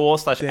called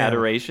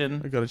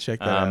Adore/Adoration. I gotta check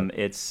that out.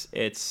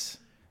 It's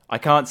I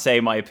can't say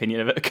my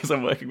opinion of it because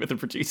I'm working with the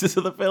producers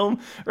of the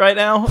film right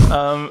now.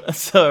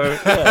 So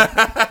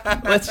yeah.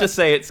 Let's just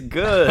say it's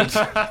good.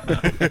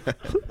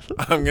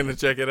 I'm gonna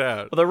check it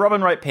out. Although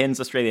Robin Wright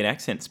Penn's Australian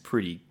accent's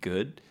pretty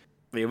good.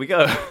 Here we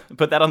go.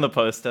 Put that on the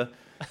poster.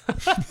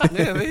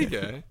 Yeah, there you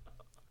go.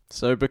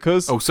 So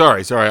because... Oh,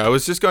 sorry. I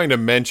was just going to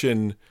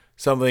mention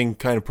something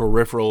kind of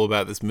peripheral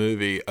about this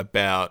movie,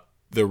 about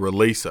the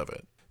release of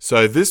it.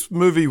 So this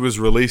movie was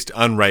released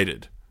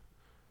unrated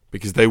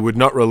because they would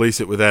not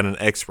release it without an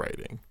X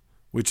rating,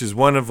 which is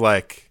one of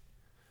like,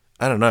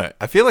 I don't know.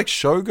 I feel like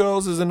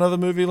Showgirls is another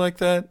movie like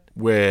that,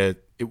 where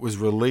it was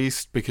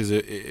released because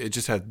it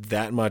just had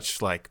that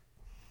much like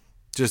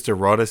just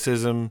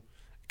eroticism,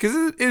 because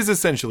it is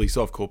essentially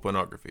softcore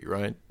pornography,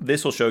 right?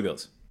 This or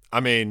Showgirls? I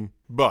mean,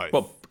 both.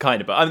 Well,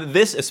 kind of. But I mean,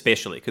 this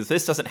especially, because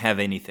this doesn't have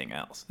anything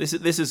else. This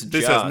has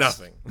just,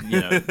 nothing.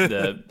 You know,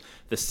 the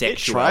It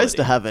sexuality. tries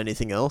to have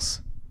anything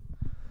else.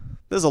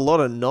 There's a lot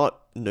of not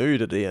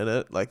nudity in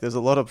it. Like, there's a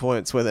lot of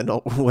points where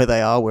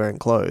they are wearing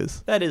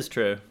clothes. That is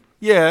true.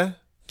 Yeah,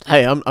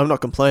 Hey, I'm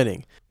not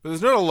complaining. but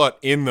there's not a lot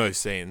in those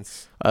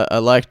scenes. I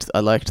liked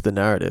the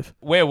narrative.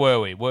 Where were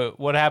we?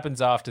 What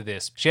happens after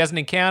this? She has an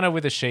encounter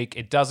with a sheik.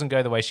 It doesn't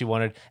go the way she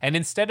wanted. And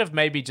instead of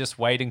maybe just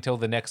waiting till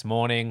the next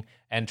morning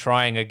and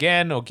trying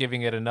again or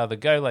giving it another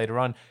go later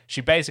on,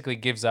 she basically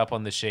gives up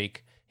on the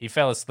sheik. He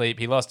fell asleep.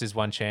 He lost his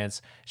one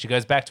chance. She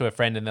goes back to her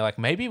friend and they're like,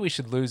 maybe we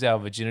should lose our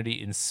virginity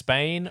in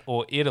Spain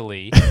or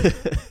Italy.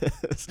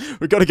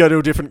 We've got to go to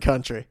a different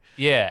country.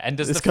 Yeah. And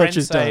does This the friend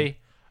country's say... done.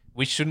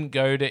 We shouldn't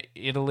go to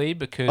Italy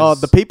because... Oh,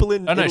 the people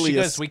in Oh, no, Italy she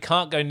are... goes, we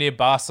can't go near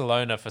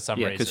Barcelona for some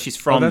Yeah, reason. because she's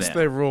Oh, from that's there.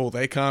 their rule.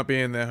 They can't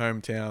be in their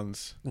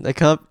hometowns. They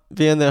can't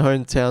be in their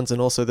hometowns, and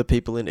also the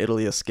people in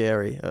Italy are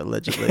scary,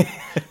 allegedly.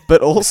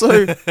 But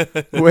also,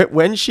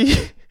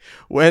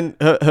 when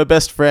her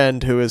best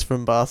friend, who is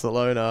from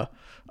Barcelona,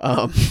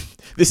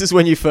 this is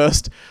when you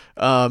first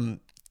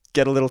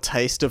get a little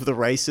taste of the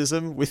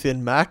racism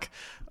within Mac.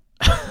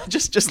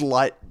 just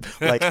light,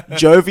 like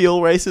jovial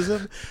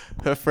racism.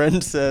 Her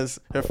friend says,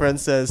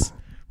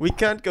 "We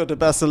can't go to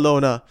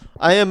Barcelona.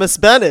 I am a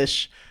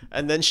Spanish."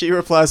 And then she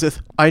replies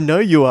with, "I know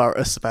you are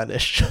a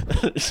Spanish."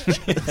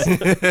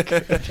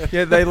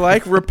 Yeah, they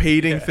like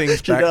repeating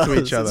things She back to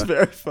does. each other. It's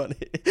very funny.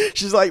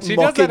 She's like She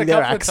does that mocking a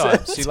their couple of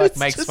accent. times. She, like, It's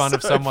makes just fun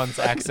of so someone's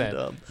fucking accent.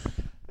 dumb.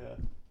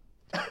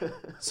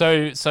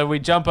 So we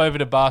jump over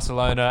to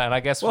Barcelona, and I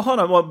guess Well, hold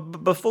on. Well,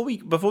 before we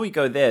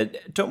go there,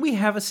 don't we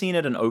have a scene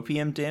at an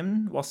opium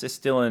den whilst they're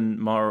still in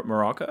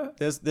Morocco?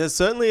 There's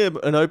certainly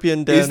an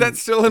opium den. Is that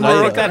still in I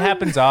Morocco? think that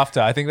happens after.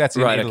 I think that's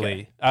in Right,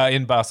 Italy,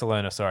 in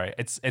Barcelona. Sorry,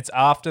 it's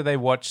after they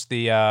watch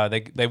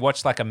the they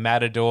watch like a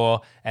matador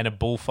and a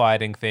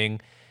bullfighting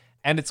thing,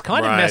 and it's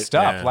kind of Right, messed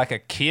up. yeah. Like a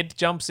kid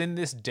jumps in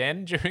this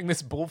den during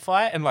this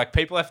bullfight, and like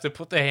people have to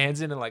put their hands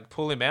in and like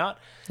pull him out.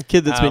 A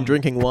kid that's been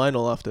drinking wine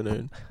all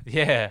afternoon.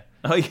 Yeah.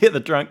 Oh yeah, the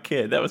drunk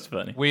kid. That was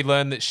funny. We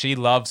learn that she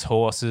loves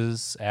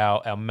horses.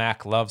 Our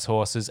Mac loves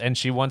horses, and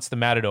she wants the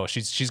matador.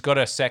 She's got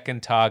her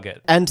second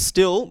target. And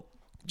still,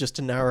 just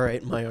to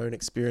narrate my own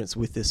experience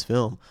with this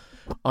film,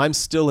 I'm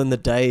still in the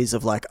days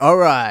of like, all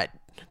right,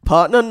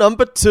 partner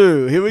number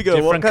 2. Here we go.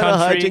 Different What kind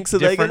country, of hijinks are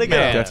they going to different get?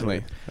 man. Definitely.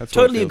 That's what it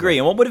Totally feels agree. like.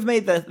 And what would have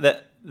made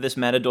that this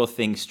Matador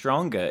thing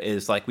stronger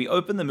is like we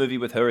open the movie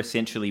with her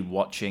essentially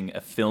watching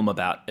a film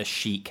about a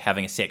sheik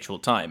having a sexual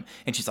time,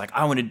 and she's like,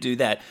 I want to do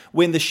that.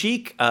 When the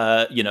sheik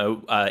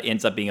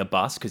ends up being a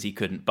bust because he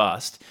couldn't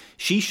bust,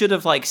 she should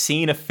have like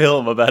seen a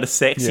film about a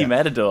sexy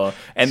Matador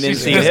and then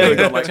She's seen just him and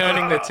gone like,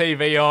 turning the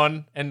TV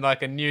on and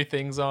like a new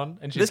thing's on,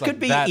 and she's this like, could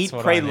be "That's Eat,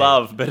 what Pray, I need."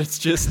 Love, but it's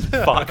just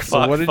fuck.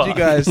 So what did you fuck.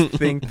 guys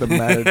think the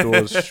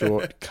Matador's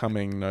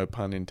shortcoming, no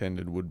pun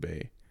intended, would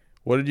be?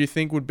 What did you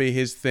think would be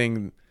his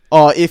thing?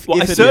 Oh, Well, I if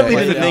it certainly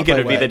played didn't think out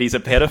it'd that be way. that he's a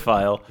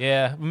pedophile.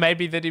 Yeah,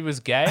 maybe that he was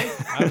gay.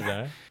 I don't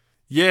know.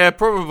 Yeah,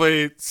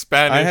 probably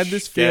Spanish. I had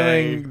this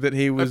gay. feeling that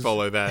he I was.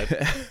 follow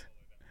that.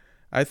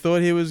 I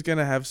thought he was going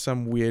to have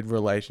some weird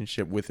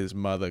relationship with his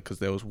mother because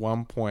there was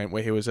one point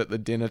where he was at the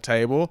dinner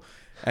table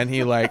and he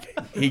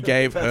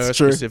gave her That's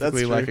true,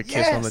 specifically that's like true. a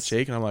kiss on the Yes!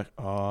 cheek, and I'm like,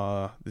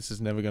 oh, this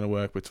is never going to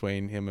work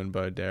between him and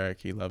Bo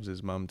Derek. He loves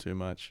his mum too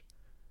much.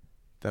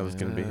 That was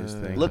going to be his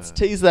thing. Let's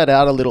tease that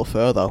out a little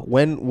further.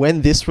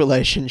 When this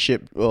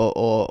relationship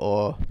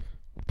or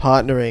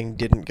partnering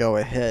didn't go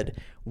ahead,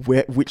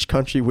 which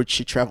country would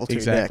she travel to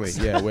Exactly. next?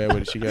 Yeah, where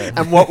would she go?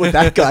 And what would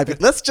that guy be?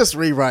 Let's just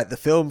rewrite the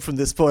film from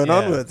this point Yeah.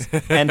 onwards.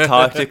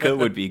 Antarctica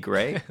would be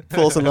great.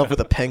 Falls in love with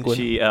a penguin.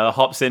 She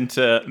hops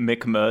into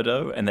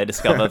McMurdo and they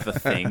discover the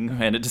thing,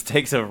 and it just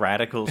takes a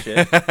radical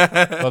shift.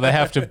 Well, they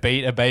have to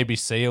beat a baby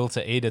seal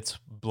to eat its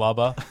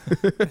blubber.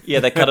 Yeah,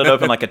 they cut it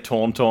open like a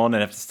tauntaun and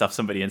have to stuff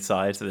somebody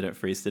inside so they don't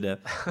freeze to death.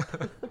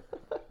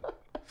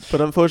 But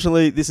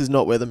unfortunately, this is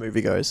not where the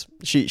movie goes.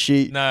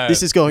 No.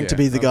 This is going to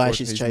be the guy unfortunately,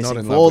 she's he's not chasing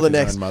in for love all the with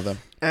his next own mother.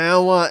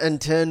 hour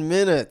and 10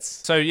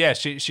 minutes. So yeah,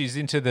 she's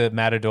into the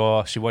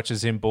Matador. She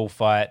watches him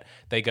bullfight.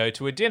 They go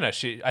to a dinner.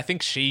 I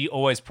think she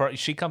always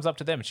she comes up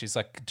to them and she's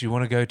like, "Do you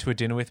want to go to a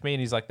dinner with me?" And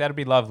he's like, "That'd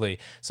be lovely."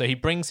 So he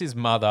brings his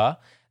mother.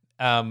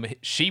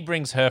 She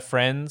brings her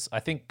friends. I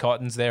think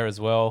Cotton's there as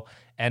well.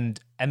 And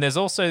there's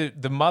also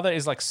the mother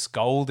is like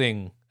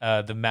scolding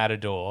the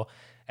Matador.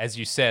 As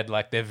you said,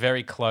 like they're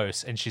very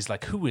close, and she's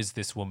like, "Who is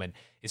this woman?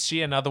 Is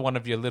she another one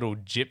of your little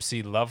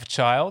gypsy love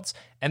childs?"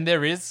 And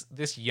there is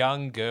this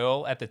young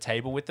girl at the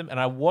table with them, and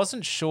I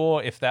wasn't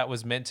sure if that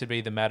was meant to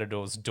be the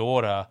Matador's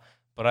daughter,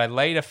 but I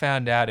later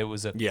found out it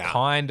was a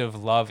kind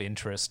of love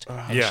interest,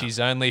 and Yeah. she's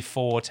only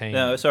 14.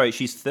 No, sorry,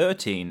 she's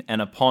 13,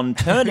 and upon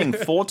turning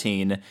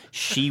 14,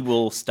 she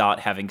will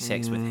start having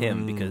sex with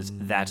him because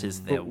that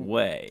is their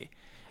way.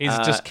 He's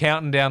just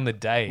counting down the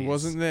days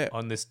Wasn't there-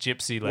 on this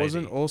gypsy lady.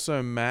 Wasn't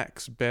also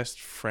Mac's best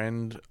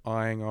friend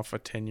eyeing off a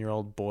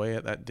 10-year-old boy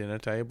at that dinner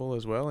table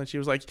as well? And she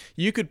was like,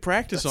 you could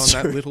practice on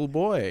that little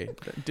boy.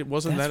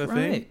 Wasn't that a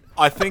thing?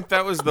 I think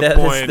that was the That's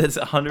point.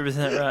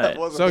 100%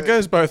 right. So it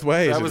goes both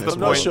ways. That in was this the I'm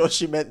not one. point. sure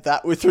she meant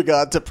that with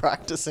regard to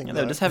practicing. Yeah, they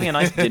were though. just having a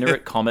nice dinner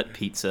at Comet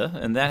Pizza,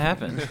 and that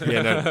happened.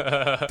 Yeah,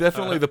 no,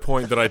 definitely the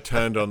point that I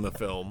turned on the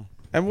film.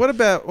 And what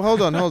about...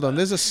 Hold on.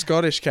 There's a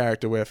Scottish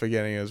character we're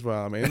forgetting as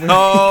well. I mean...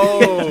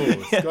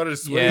 Oh,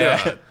 Scottish Yeah.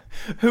 sweetheart.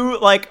 Who,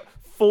 like,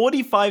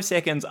 45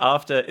 seconds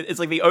after, it's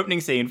like the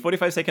opening scene,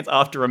 45 seconds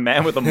after a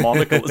man with a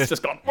monocle has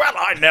just gone, well,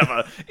 I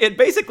never. It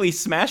basically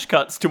smash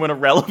cuts to an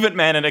irrelevant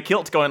man in a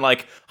kilt going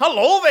like,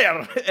 hello there.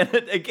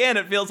 And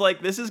it feels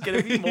like this is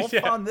going to be more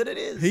fun than it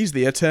is. He's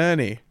the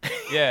attorney.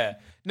 Yeah.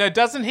 No,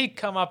 doesn't he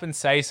come up and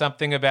say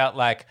something about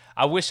like,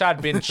 "I wish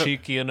I'd been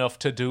cheeky enough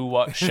to do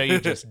what she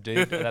just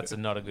did"? That's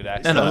not a good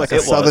accent. No, like it a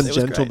was. southern It was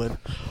great. gentleman.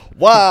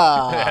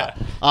 Wow.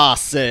 I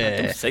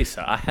say. Say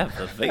so. I have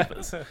the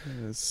vapors.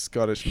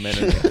 Scottish men.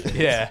 in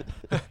Yeah,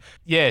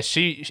 yeah.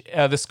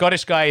 The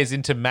Scottish guy is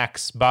into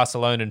Max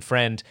Barcelonan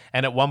friend,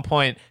 and at one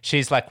point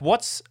she's like,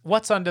 "What's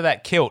under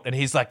that kilt?" And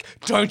he's like,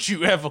 "Don't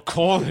you ever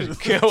call it a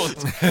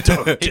kilt."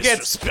 Don't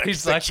disrespect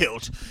he's the like,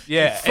 kilt.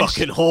 Yeah, and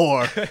Fucking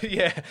whore.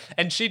 yeah,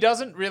 and she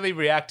doesn't really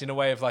react in a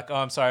way of like, "Oh,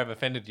 I'm sorry, I've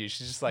offended you."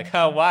 She's just like,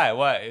 "Oh, why?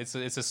 What? It's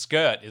a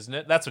skirt, isn't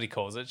it?" That's what he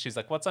calls it. She's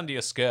like, "What's under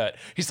your skirt?"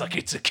 He's like,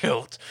 "It's a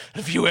kilt.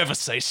 If you ever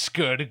say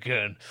skirt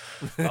again,"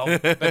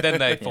 but then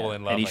they fall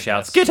in love. And he I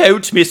shouts, guess. get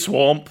out, me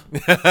swamp.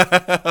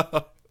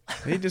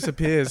 He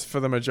disappears for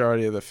the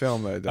majority of the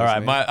film, though, doesn't All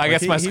right, he? I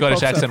guess my Scottish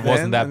pops up accent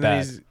wasn't that then,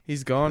 and then bad.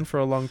 He's gone for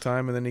a long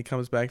time, and then he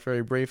comes back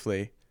very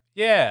briefly.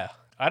 Yeah,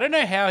 I don't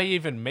know how he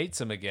even meets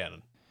him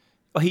again.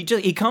 Well,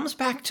 he comes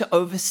back to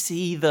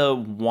oversee the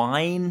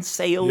wine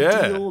sale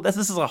Yeah. deal. This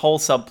is a whole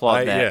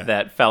subplot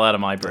that fell out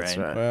of my brain. That's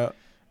right. Well,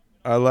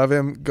 I love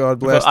him. God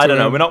bless. But I don't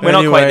to know. him. We're not quite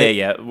Anyway, there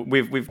yet.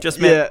 We've just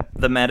met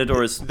the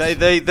Matador's. They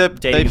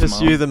Dating his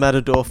pursue mom. the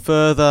Matador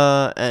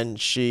further, and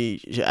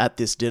she at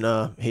this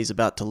dinner, he's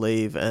about to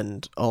leave,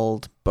 and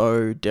old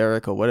Bo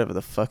Derek or whatever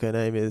the fuck her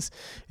name is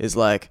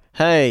like,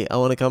 "Hey, I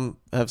want to come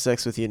have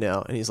sex with you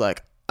now," and he's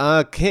like,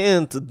 "I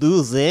can't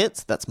do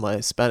that." That's my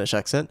Spanish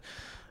accent.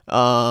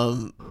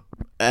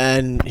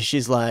 And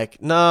she's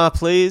like, "Nah,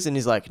 please," and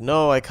he's like,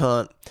 "No, I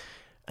can't."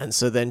 And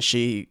so then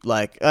she,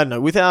 like, I don't know,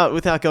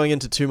 without going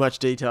into too much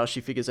detail, she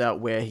figures out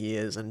where he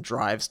is and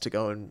drives to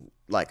go and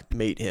like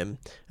meet him,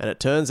 and it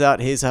turns out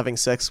he's having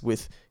sex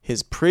with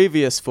his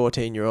previous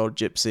 14-year-old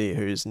gypsy,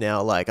 who's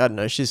now like, I don't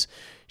know, she's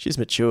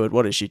matured.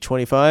 What is she,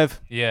 25?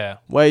 Yeah.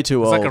 Way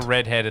too It's old. like a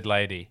red-headed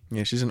lady.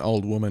 Yeah, she's an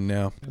old woman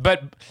now.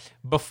 But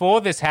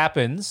before this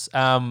happens,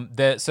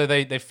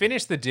 they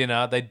finish the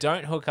dinner. They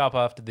don't hook up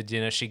after the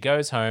dinner. She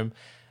goes home.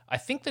 I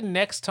think the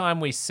next time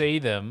we see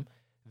them,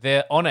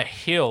 they're on a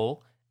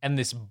hill and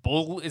this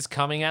bull is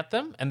coming at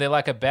them and they're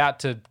like about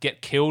to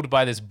get killed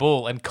by this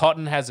bull, and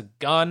Cotton has a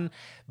gun,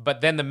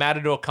 but then the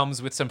matador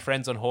comes with some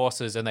friends on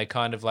horses and they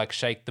kind of like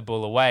shake the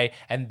bull away,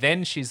 and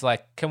then she's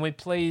like, can we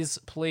please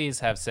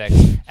have sex?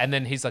 And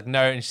then he's like,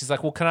 no, and she's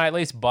like, well, can I at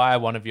least buy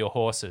one of your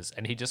horses?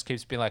 And he just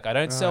keeps being like, I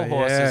don't sell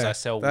horses, I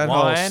sell That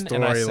whole wine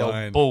and I sell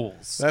storyline.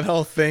 bulls. That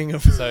whole thing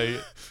of So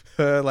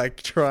her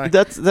like trying.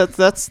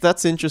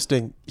 That's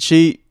interesting.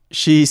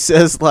 She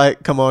says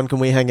like, come on, can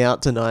we hang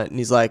out tonight? And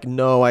he's like,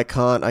 no, I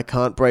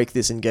can't break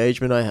this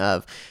engagement I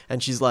have.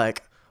 And she's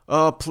like,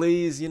 oh,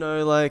 please,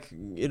 like,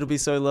 it'll be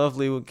so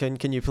lovely.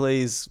 Can you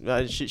please?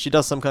 She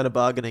does some kind of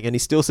bargaining, and he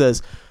still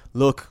says,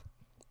 look,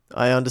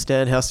 I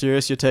understand how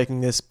serious you're taking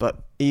this,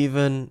 but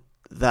even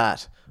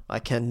that, I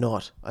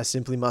cannot. I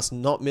simply must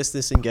not miss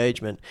this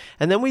engagement.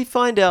 And then we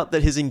find out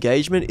that his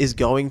engagement is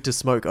going to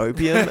smoke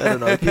opium at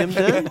an opium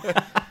den.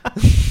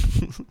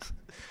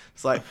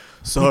 It's like,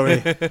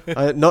 sorry,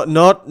 not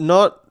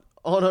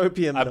on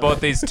opium. I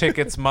bought these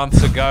tickets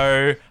months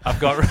ago. I've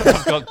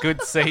got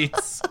good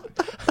seats.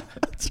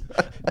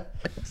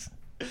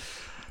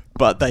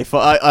 But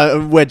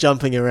we're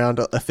jumping around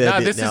a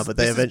fair bit now. But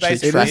they eventually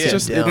track him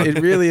down.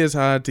 It really is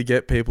hard to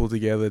get people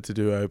together to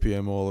do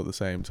opium all at the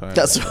same time.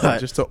 That's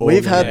right. Just to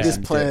We've had organize this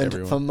and get planned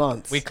everyone. for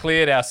months. We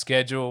cleared our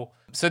schedule.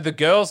 So the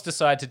girls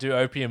decide to do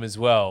opium as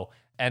well.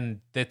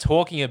 And they're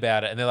talking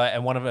about it, and they're like,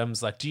 and one of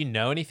them's like, do you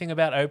know anything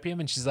about opium?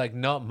 And she's like,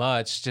 not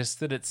much, just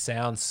that it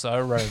sounds so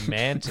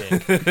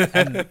romantic.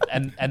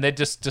 and they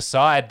just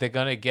decide they're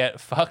gonna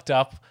get fucked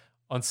up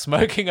on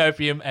smoking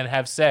opium and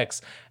have sex.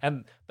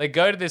 And they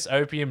go to this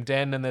opium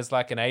den, and there's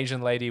like an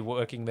Asian lady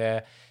working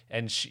there,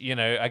 and she,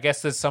 I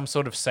guess there's some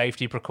sort of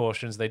safety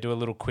precautions. They do a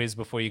little quiz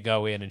before you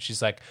go in, and she's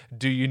like,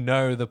 do you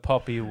know the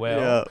poppy well?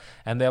 Yeah.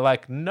 And they're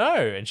like, no.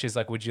 And she's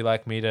like, would you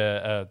like me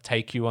to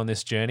take you on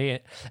this journey?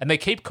 And they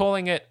keep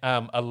calling it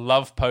a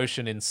love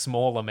potion in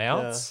small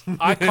amounts. Yeah.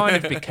 I kind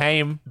of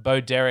became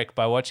Bo Derek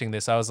by watching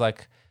this. I was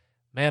like,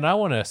 man, I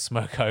want to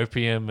smoke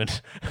opium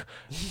and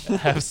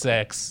have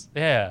sex.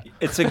 Yeah.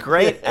 It's a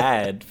great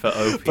ad for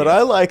opium. But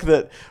I like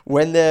that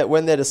when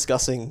they're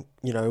discussing,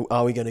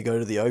 are we going to go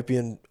to the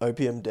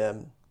opium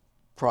den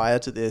prior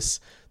to this,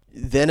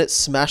 then it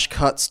smash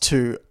cuts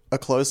to a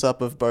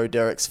close-up of Bo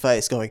Derek's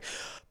face going,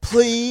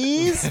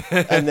 please?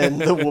 And then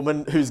the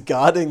woman who's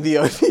guarding the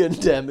opium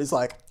den is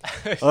like,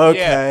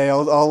 okay, yeah.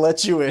 I'll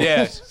let you in.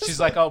 Yeah, she's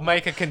like, I'll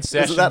make a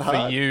concession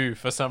for you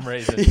for some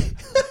reason.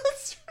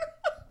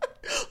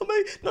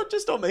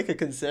 I'll make a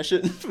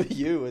concession for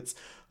you. It's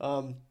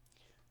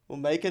we'll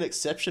make an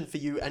exception for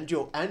you and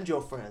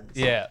your friends.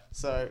 Yeah.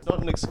 So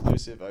not an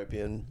exclusive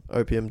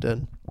opium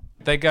den.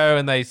 They go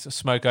and they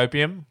smoke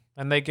opium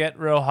and they get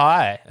real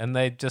high and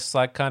they just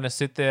like kind of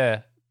sit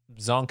there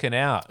zonking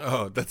out.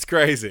 Oh, that's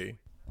crazy.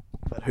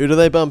 But who do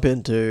they bump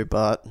into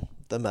but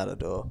the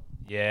Matador?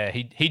 Yeah,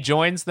 he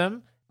joins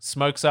them,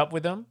 smokes up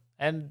with them,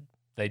 and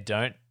they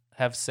don't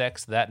have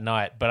sex that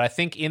night. But I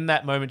think in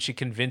that moment she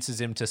convinces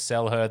him to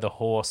sell her the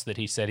horse that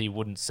he said he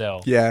wouldn't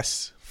sell.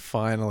 Yes,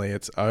 finally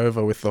it's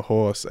over with the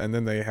horse, and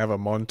then they have a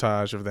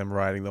montage of them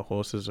riding the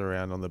horses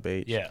around on the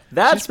beach. Yeah.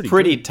 That's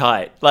pretty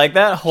tight. Like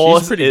that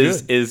horse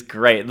is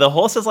great. The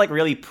horse is like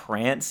really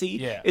prancy.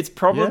 Yeah. It's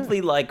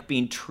probably like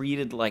being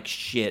treated like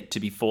shit to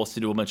be forced to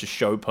do a bunch of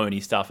show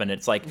pony stuff, and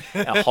it's like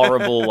a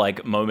horrible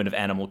like moment of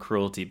animal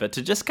cruelty. But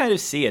to just kind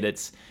of see it,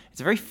 it's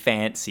a very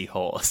fancy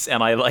horse,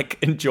 and I like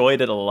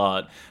enjoyed it a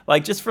lot.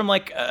 Like just from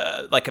like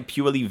a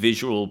purely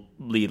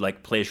visually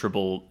like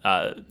pleasurable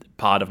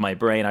part of my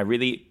brain, I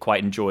really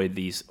quite enjoyed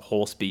these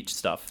horse beach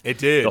stuff. It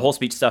did. The horse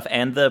beach stuff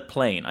and the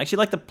plane. I actually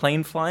like the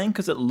plane flying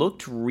because it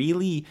looked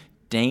really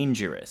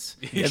dangerous.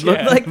 It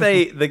looked like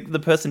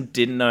the person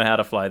didn't know how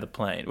to fly the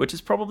plane, which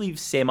is probably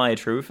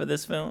semi-true for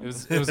this film.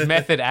 It was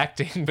method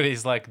acting, but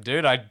he's like,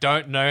 dude, I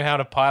don't know how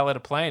to pilot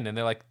a plane. And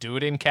they're like, do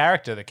it in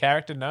character. The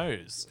character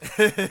knows.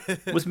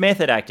 It was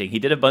method acting. He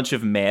did a bunch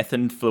of meth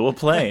and flew a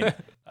plane.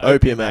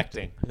 Opium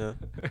acting. Yeah.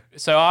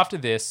 So after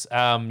this,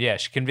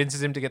 she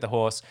convinces him to get the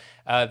horse.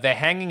 They're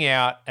hanging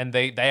out, and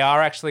they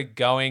are actually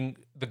going.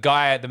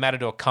 The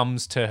Matador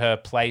comes to her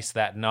place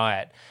that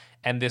night,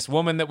 and this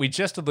woman that we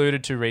just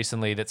alluded to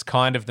recently, that's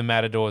kind of the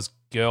Matador's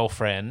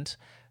girlfriend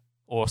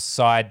or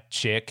side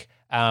chick.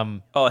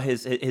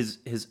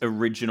 His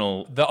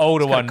original, the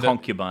older one,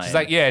 concubine.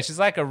 She's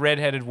like a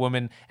redheaded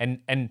woman,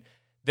 and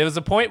There was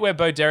a point where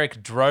Bo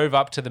Derek drove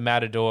up to the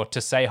Matador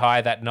to say hi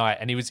that night,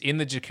 and he was in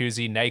the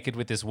jacuzzi naked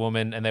with this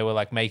woman, and they were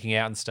like making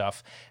out and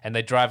stuff. And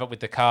they drive up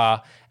with the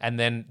car, and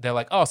then they're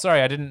like, "Oh,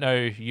 sorry, I didn't know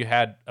you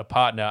had a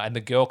partner." And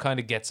the girl kind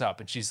of gets up,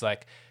 and she's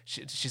like,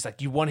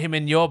 "You want him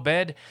in your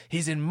bed?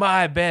 He's in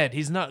my bed.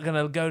 He's not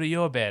gonna go to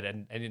your bed."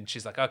 And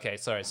she's like, "Okay,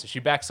 sorry." So she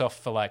backs off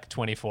for like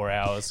 24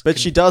 hours. But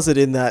she does it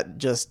in that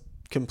just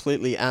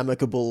completely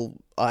amicable,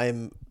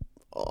 I'm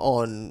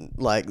on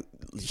like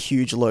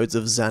huge loads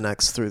of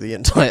Xanax through the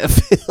entire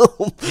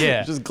film.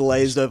 Yeah. Just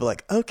glazed over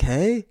like,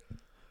 okay,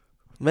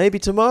 maybe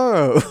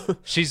tomorrow.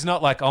 She's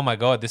not like, "Oh my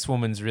God, this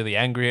woman's really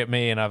angry at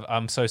me and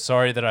I'm so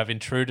sorry that I've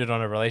intruded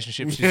on a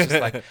relationship." She's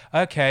just like,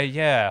 "Okay,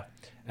 yeah."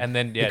 And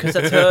then, yeah. Because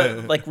that's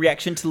her like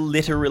reaction to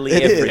literally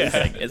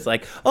everything. It's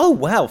like, "Oh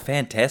wow,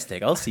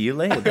 fantastic! I'll see you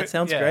later. That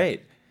sounds Yeah.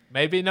 great."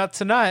 Maybe not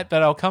tonight,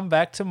 but I'll come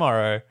back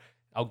tomorrow.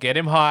 I'll get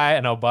him high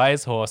and I'll buy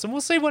his horse and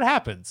we'll see what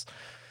happens.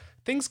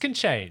 Things can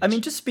change. I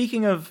mean, just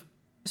speaking of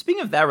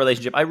that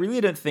relationship, I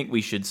really don't think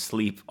we should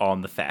sleep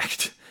on the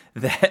fact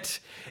that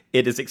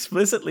it is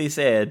explicitly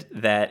said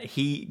that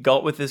he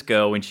got with this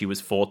girl when she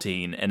was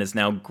 14 and is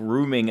now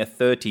grooming a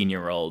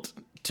 13-year-old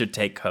to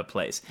take her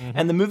place.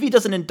 And the movie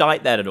doesn't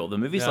indict that at all. The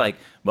movie's like,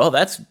 well,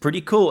 that's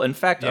pretty cool. In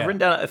fact, I've written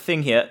down a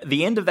thing here.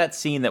 The end of that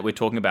scene that we're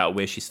talking about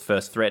where she's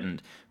first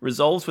threatened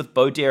resolves with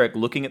Bo Derek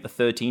looking at the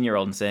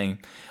 13-year-old and saying,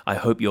 "I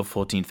hope your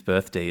 14th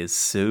birthday is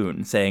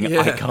soon," saying,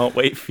 "I can't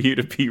wait for you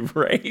to be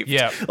raped."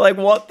 Yeah. Like,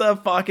 what the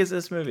fuck is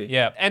this movie?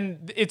 Yeah,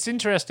 and it's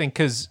interesting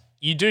because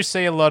you do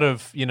see a lot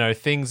of,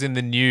 things in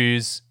the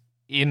news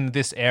in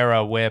this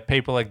era where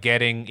people are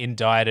getting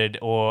indicted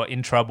or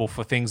in trouble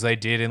for things they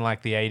did in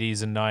like the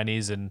 80s and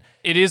 90s, and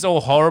it is all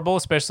horrible,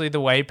 especially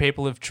the way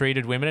people have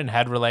treated women and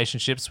had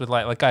relationships with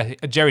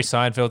Jerry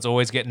Seinfeld's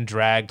always getting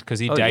dragged because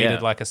he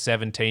dated like a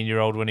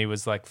 17-year-old when he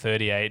was like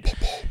 38.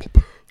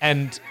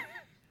 And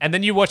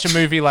then you watch a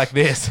movie like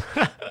this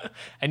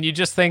and you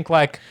just think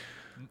like,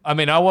 I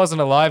mean, I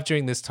wasn't alive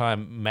during this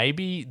time.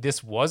 Maybe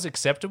this was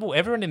acceptable.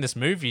 Everyone in this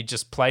movie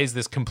just plays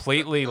this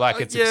completely like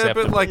it's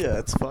acceptable. But like, Yeah,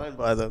 it's fine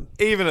by them.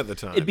 even at the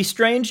time, It'd be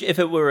strange if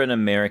it were an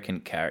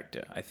American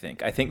character, I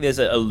think. I think there's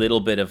a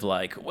little bit of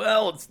like,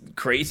 well, it's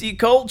crazy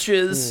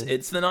cultures.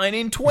 It's the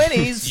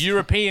 1920s.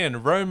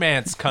 European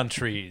romance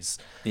countries.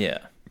 Yeah.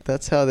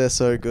 That's how they're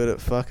so good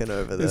at fucking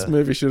over there. This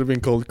movie should have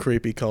been called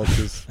Creepy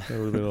Cultures. That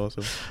would have been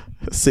awesome.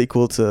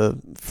 Sequel to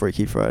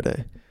Freaky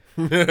Friday.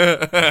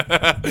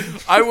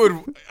 I would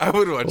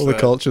watch All that. the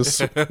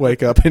cultures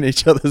wake up in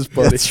each other's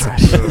bodies.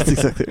 That's right. That's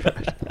exactly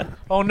right.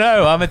 Oh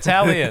no, I'm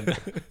Italian.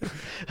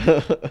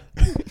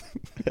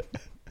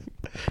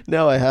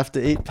 Now I have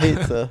to eat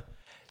pizza.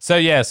 So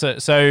yeah,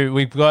 so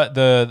we've got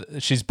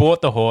she's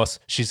bought the horse.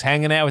 She's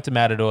hanging out with the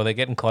Matador. They're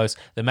getting close.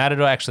 The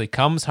Matador actually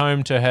comes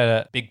home to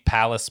her big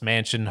palace,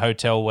 mansion,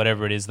 hotel,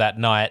 whatever it is that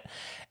night.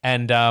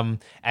 And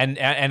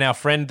our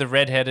friend, the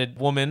redheaded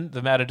woman,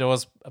 the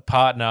Matador's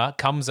partner,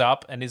 comes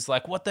up and is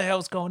like, "What the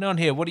hell's going on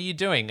here? What are you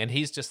doing?" And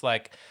he's just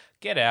like,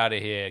 get out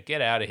of here.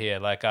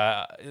 Like,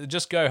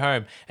 just go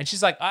home. And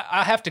she's like,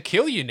 I have to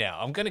kill you now.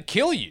 I'm going to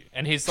kill you.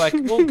 And he's like,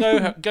 well,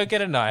 go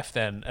get a knife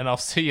then, and I'll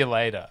see you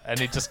later. And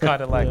he just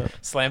kind of like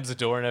slams the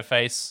door in her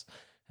face.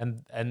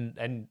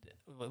 And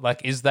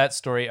like, is that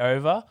story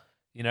over?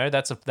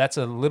 That's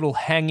a little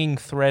hanging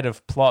thread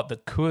of plot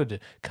that could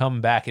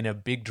come back in a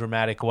big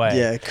dramatic way.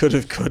 Yeah, it could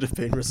have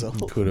been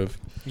resolved. Could have.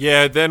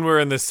 Yeah, then we're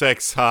in the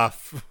sex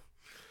half.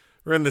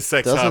 We're in the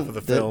sex half of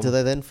the film. Do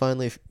they then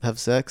finally have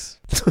sex?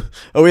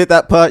 Are we at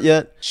that part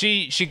yet?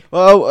 She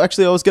Oh,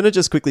 actually, I was going to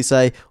just quickly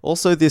say,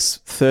 also this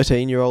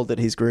 13-year-old that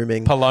he's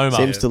grooming Paloma.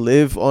 seems to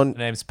live on... Her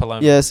name's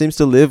Paloma. Yeah, seems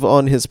to live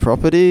on his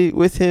property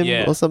with him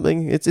Yeah. or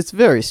something. It's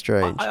very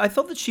strange. I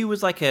thought that she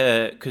was like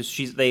because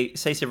they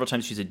say several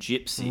times she's a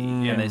gypsy,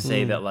 and they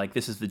say that like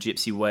this is the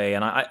gypsy way,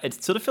 and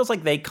it sort of feels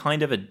like they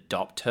kind of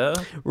adopt her.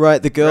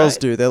 Right, the girls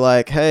Right. do. They're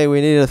like, hey,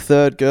 we need a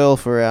third girl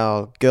for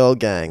our girl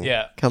gang.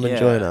 Yeah. Come and Yeah.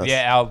 join us.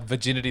 Yeah, our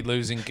virginity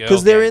losing girl.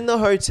 Because they're gang. in the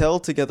hotel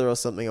together or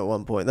something at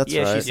one point. That's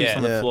Yeah, right. she sits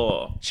on the Yeah.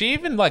 floor. She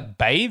even like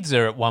bathes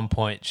her at one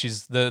point.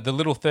 She's the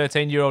little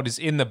 13-year-old is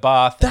in the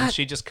bath and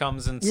she just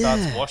comes and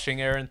starts Yeah. washing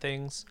her and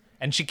things.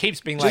 And she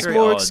keeps being Just like, very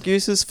more odd.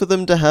 excuses for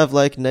them to have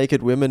like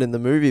naked women in the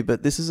movie,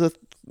 but this is I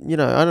don't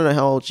know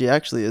how old she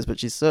actually is, but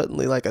she's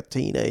certainly like a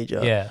teenager.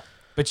 yeah.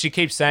 But she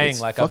keeps saying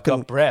It's like, I've fucking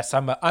got breasts.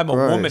 I'm a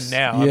gross. woman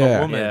now. I'm Yeah.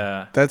 a woman.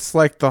 Yeah. That's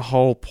like the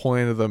whole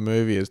point of the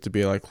movie is to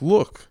be like,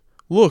 look,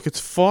 it's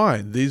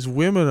fine. These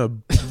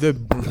women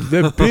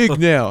they're big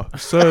now,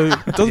 so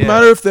it doesn't Yeah.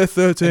 matter if they're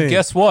 13. And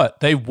guess what?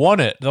 They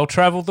want it. They'll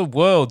travel the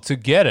world to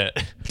get it.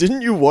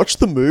 Didn't you watch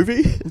the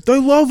movie? They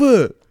love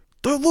it.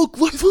 They look,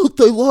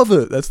 they love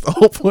it. That's the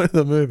whole point of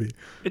the movie.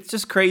 It's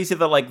just crazy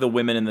that like the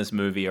women in this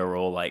movie are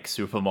all like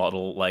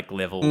supermodel like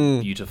level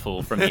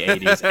beautiful from the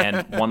 80s,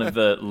 and one of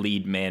the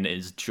lead men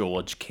is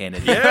George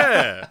Kennedy.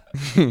 Yeah.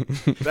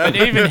 And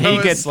even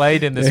he gets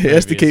laid in this He movie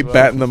has to as keep well.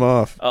 batting them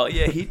off. Oh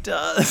yeah, he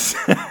does.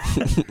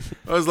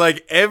 I was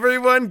like,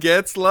 everyone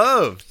gets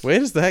loved. Where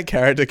does that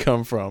character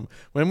come from?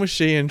 When was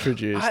she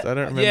introduced? I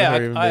don't remember her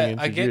even being introduced.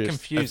 I get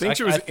confused. I think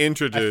she was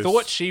introduced. I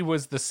thought she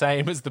was the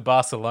same as the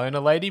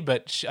Barcelona lady,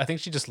 but I think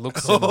she just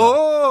looks similar.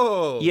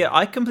 Oh, Yeah,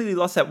 I completely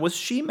lost that. Was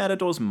she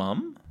Matador's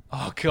mum?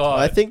 Oh, God.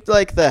 I think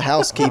like the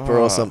housekeeper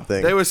or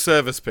something. they were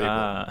service people.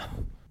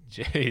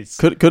 Jeez.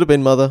 Could have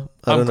been mother.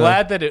 I I'm don't know.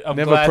 glad that it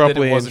Never wasn't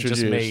properly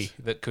just me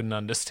introduced. that couldn't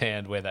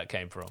understand where that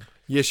came from.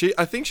 yeah,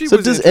 I think she So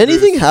was does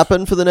introduced- anything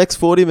happen for the next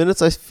 40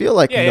 minutes? I feel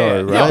like Yeah, no, yeah,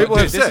 right? yeah. People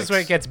Dude, have this sex. is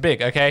where it gets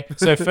big. Okay,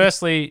 so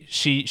firstly,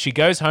 she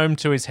goes home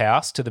to his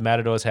house, to the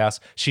Matador's house.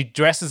 She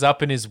dresses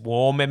up in his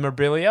war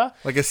memorabilia.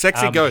 Like a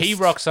sexy ghost. He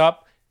rocks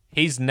up.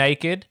 He's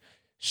naked.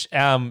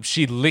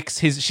 She licks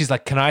his. She's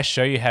like, "Can I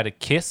show you how to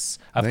kiss?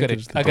 I got Naked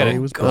as the a day kiss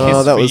was for born.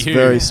 Oh, that was you.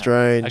 very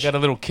strange. I got a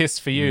little kiss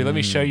for you. Let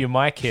me show you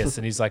my kiss."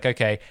 And he's like,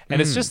 "Okay." And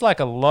it's just like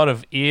a lot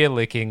of ear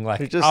licking, He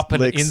like just up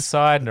and licks.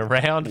 inside and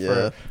around.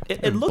 Yeah.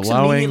 It looks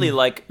blowing. immediately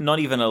like not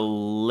even a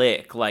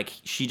lick. Like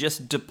she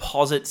just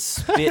deposits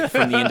spit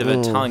from the end of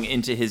her tongue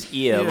into his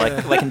ear,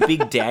 like in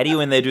Big Daddy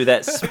when they do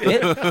that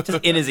spit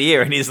just in his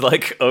ear, and he's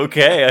like,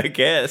 "Okay, I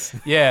guess."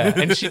 Yeah,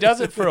 and she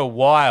does it for a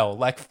while,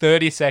 like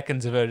 30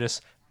 seconds of her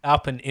just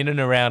up and in and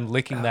around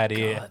licking that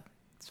ear.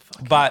 It's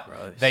fucking But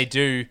gross. they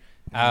do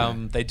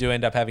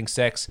end up having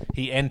sex.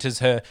 He enters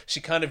her.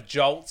 She kind of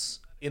jolts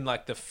in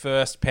like the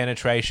first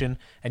penetration,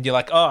 and you're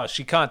like, oh,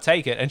 she can't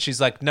take it. And she's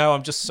like, no,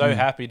 I'm just so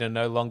happy to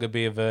no longer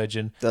be a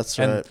virgin. That's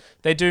and right.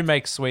 they do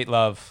make sweet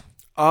love.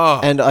 Oh,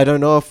 And I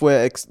don't know if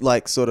we're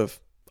like sort of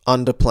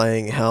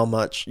underplaying how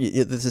much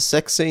the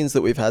sex scenes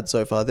that we've had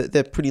so far.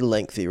 They're pretty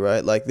lengthy,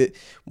 right? Like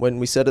when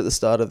we said at the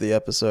start of the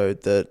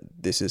episode that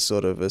this is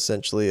sort of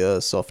essentially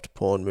a soft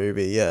porn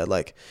movie. Yeah,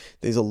 like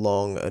these are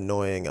long,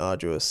 annoying,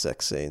 arduous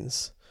sex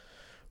scenes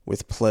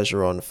with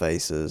pleasure on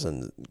faces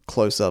and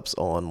close-ups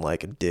on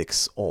like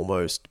dicks,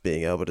 almost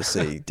being able to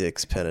see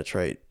dicks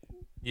penetrate.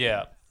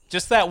 Yeah.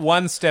 Just that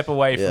one step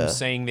away Yeah. from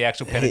seeing the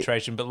actual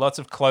penetration, but lots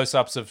of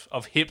close-ups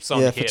of hips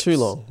on Yeah, hips. for too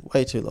long,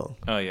 way too long.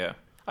 Oh yeah.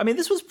 I mean,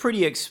 this was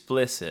pretty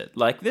explicit.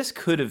 Like this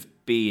could have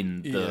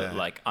been the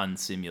like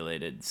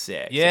unsimulated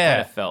sex. Yeah. It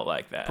kind of felt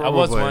like that. I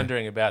was Probably.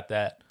 wondering about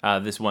that.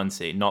 This one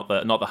scene, not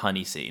the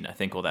honey scene. I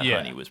think all that Yeah.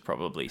 honey was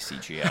probably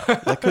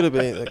CGI. That could have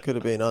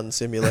been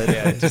unsimulated.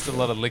 Yeah, just a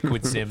lot of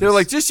liquid sims. they're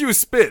like, just use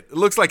spit. It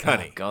looks like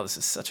honey. Oh God, this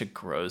is such a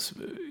gross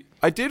movie.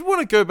 I did want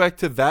to go back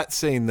to that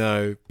scene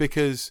though,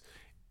 because,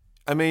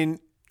 I mean,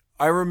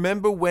 I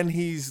remember when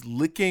he's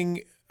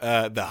licking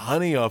the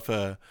honey off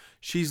her,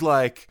 she's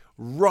like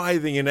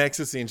writhing in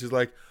ecstasy, and she's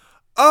like,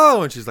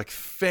 oh, and she's like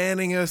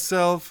fanning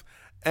herself,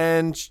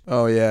 and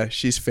Oh yeah,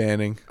 she's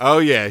fanning. oh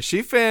yeah,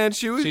 she's She's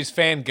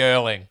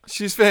fangirling.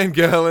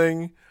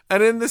 fangirling,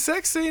 and in the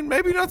sex scene,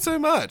 maybe not so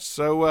much.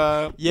 So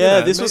Yeah, you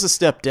know, this was a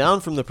step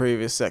down from the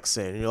previous sex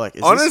scene. And you're like,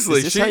 Honestly,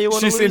 is this how you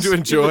want she seemed to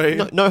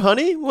enjoy- No,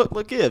 honey?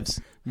 What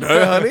gives?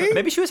 no honey.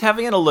 Maybe she was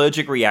having an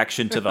allergic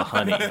reaction to the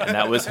honey, and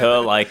that was her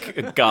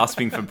like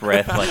gasping for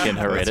breath, like in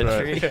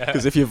Hereditary.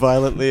 Because if you're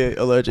violently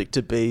allergic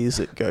to bees,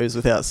 it goes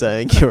without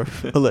saying you're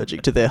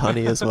allergic to their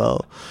honey as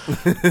well.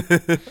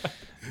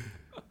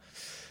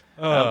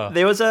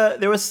 There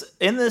was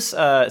in this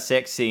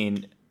sex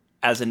scene,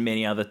 as in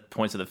many other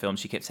points of the film,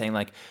 she kept saying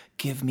like,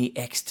 "Give me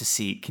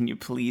ecstasy. Can you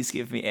please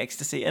give me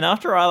ecstasy?" And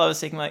after a while, I was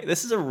thinking like,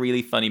 this is a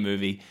really funny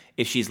movie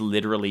if she's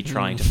literally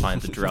trying to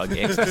find the drug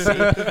ecstasy.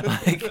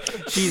 Like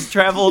she's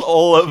traveled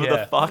all over Yeah.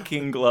 the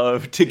fucking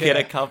globe to get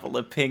a couple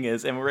of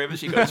pingers, and wherever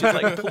she goes, she's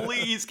like,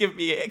 "Please give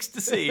me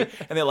ecstasy." And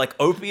they're like,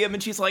 "Opium,"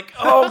 and she's like,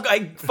 "Oh,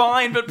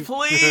 fine, but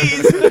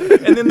please."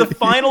 And then the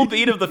final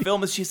beat of the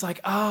film is she's like,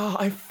 "Ah,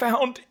 I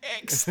found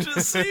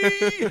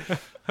ecstasy."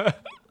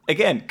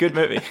 Again, good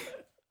movie.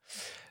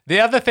 The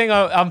other thing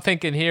I'm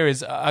thinking here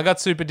is I got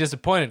super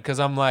disappointed because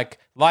I'm like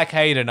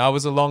Hayden, I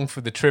was along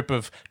for the trip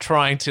of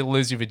trying to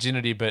lose your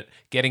virginity, but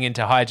getting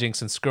into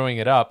hijinks and screwing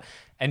it up.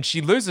 And she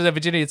loses her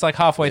virginity. It's like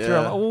halfway through.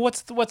 I'm Yeah. like, well,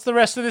 what's the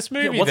rest of this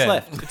movie what's then?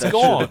 left? It's That should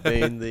gone. have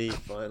been the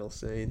final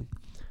scene.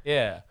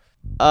 Yeah.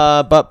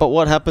 But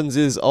what happens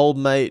is old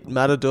mate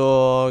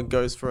Matador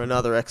goes for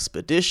another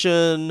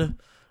expedition,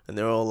 and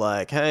they're all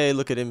like, "Hey,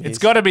 look at him." It's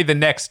got to be the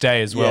next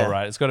day as well, Yeah.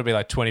 right? It's got to be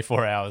like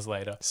 24 hours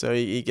later. So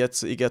he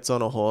gets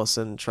on a horse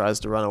and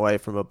tries to run away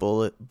from a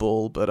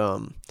bull, but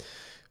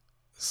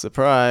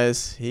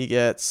surprise, he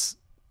gets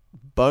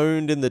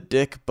boned in the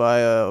dick by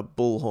a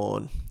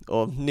bullhorn,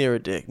 or near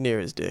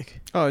his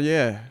dick. Oh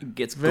yeah,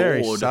 Gets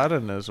very gored.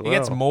 sudden as well. He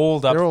gets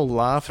mauled up They're all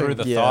laughing. through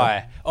the Yeah.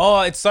 thigh.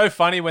 Oh, it's so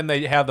funny when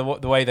the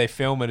way they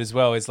film it as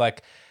well is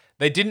like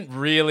they didn't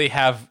really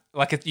have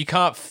like you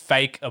can't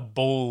fake a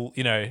bull.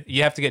 You know,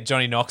 you have to get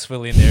Johnny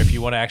Knoxville in there if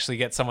you want to actually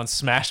get someone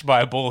smashed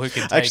by a bull who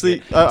can take Actually,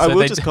 it. I So will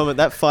they just d- comment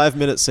that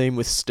 5-minute scene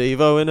with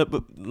Steve-O in it,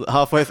 but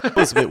halfway through it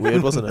was a bit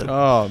weird, wasn't it?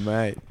 Oh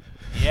mate,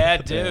 Yeah,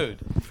 dude.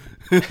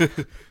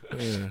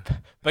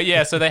 But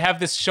yeah, so they have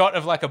this shot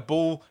of like a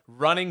bull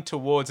running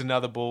towards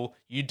another bull.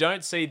 You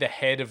don't see the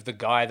head of the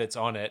guy that's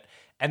on it.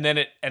 and then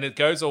it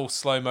goes all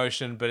slow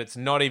motion, but it's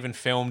not even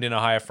filmed in a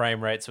higher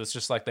frame rate, so it's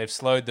just like they've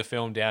slowed the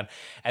film down,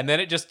 and then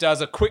it just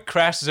does a quick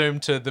crash zoom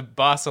to the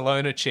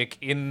Barcelona chick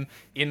in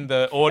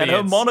the audience, And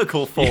her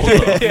monocle falls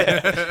off.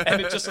 yeah.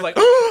 And it's just like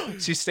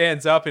she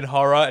stands up in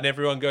horror, and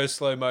everyone goes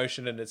slow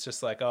motion, and it's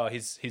just like, oh,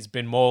 he's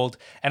been mauled,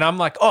 and I'm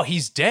like, oh,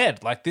 he's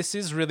dead. Like, this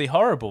is really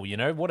horrible, you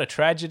know? What a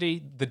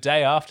tragedy. The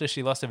day after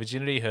she lost her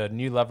virginity, her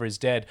new lover is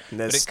dead. And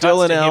there's But it still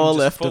cuts an to him hour just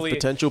left fully- of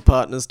potential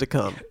partners to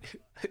come.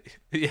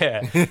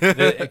 Yeah,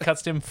 it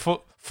cuts to him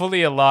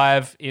fully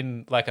alive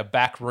in like a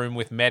back room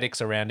with medics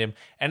around him,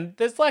 and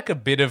there's like a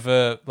bit of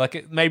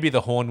maybe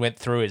the horn went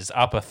through his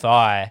upper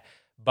thigh,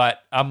 but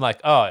I'm like,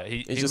 oh,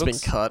 He's he just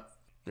looks, been cut.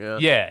 Yeah.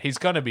 Yeah, he's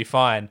gonna be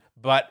fine,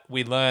 but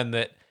we learn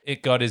that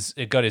it got his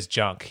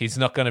junk. He's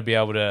not gonna be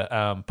able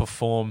to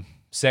perform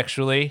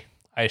sexually.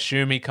 I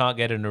assume he can't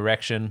get an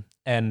erection.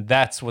 And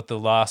that's what the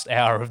last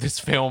hour of this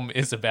film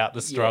is about,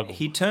 the struggle.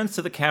 He turns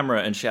to the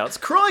camera and shouts,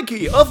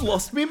 "Crikey, I've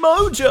lost me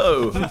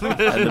mojo!"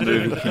 And the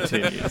movie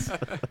continues.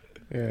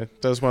 Yeah,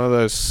 does one of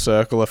those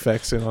circle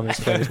effects in on his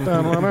face.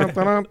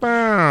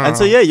 And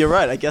so, yeah, you're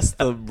right. I guess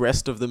the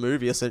rest of the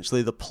movie,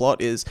 essentially, the plot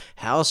is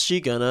how's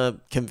she gonna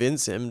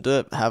convince him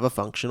to have a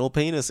functional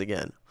penis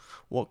again?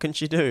 What can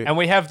she do? And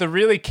we have the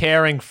really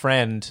caring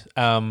friend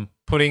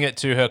putting it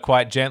to her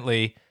quite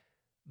gently,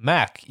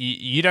 Mac,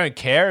 you don't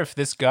care if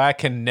this guy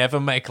can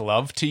never make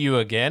love to you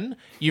again?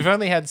 You've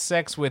only had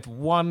sex with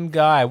one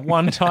guy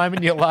one time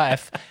in your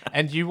life,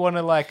 and you want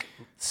to like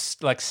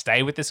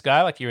stay with this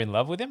guy like you're in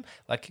love with him?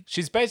 Like,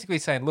 she's basically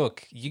saying,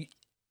 look, you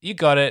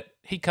got it.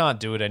 He can't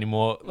do it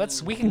anymore.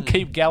 We can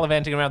keep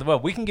gallivanting around the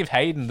world. We can give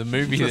Hayden the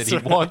movie that he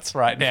wants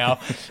right now.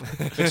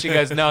 But she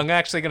goes, no, I'm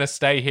actually going to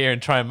stay here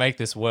and try and make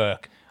this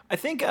work. I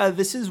think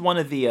this is one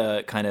of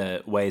the kind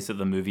of ways that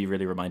the movie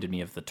really reminded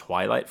me of the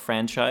Twilight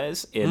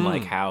franchise in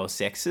like how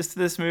sexist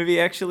this movie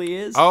actually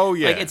is. Oh,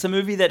 yeah. Like, it's a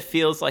movie that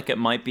feels like it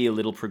might be a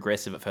little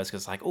progressive at first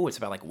because it's like, oh, it's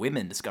about like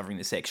women discovering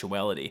their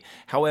sexuality.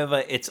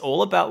 However, it's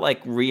all about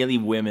like really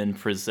women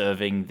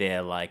preserving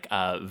their like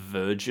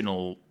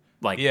virginal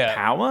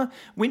power.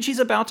 When she's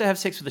about to have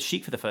sex with the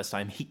Sheik for the first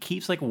time, he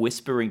keeps like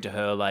whispering to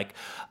her like,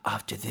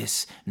 after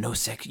this, no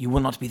sex, you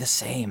will not be the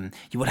same.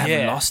 You will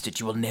have lost it.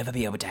 You will never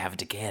be able to have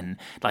it again.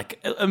 Like,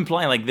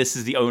 implying like this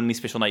is the only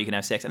special night you can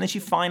have sex. And then she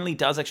finally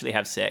does actually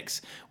have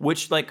sex,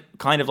 which like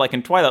kind of like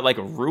in Twilight, like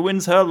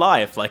ruins her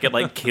life. Like it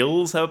like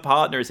kills her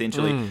partner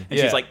essentially. And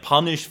she's like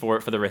punished for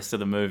it for the rest of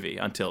the movie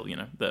until, you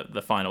know,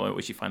 the final one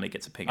where she finally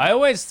gets a pig. I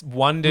always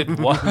wondered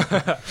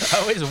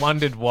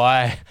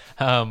why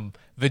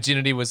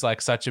virginity was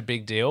like such a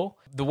big deal.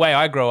 The way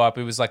I grow up,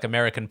 it was like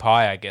American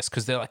Pie, I guess,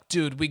 because they're like,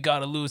 dude, we got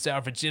to lose our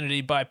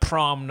virginity by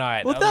prom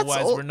night. Well, that's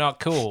otherwise we're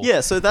not cool. Yeah,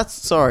 so that's,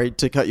 sorry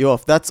to cut you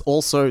off, that's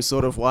also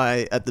sort of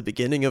why at the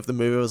beginning of the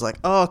movie I was like,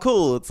 oh,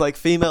 cool, it's like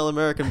female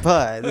American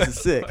Pie. This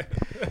is sick.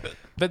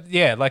 But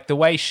yeah, like the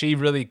way she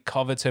really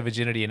covets her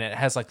virginity and it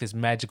has like this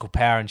magical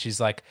power, and she's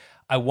like,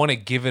 I want to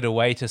give it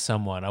away to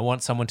someone. I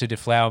want someone to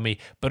deflower me.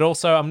 But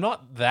also, I'm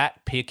not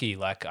that picky.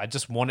 Like, I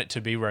just want it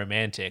to be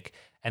romantic.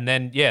 And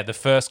then, yeah, the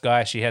first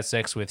guy she has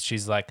sex with,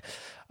 she's like,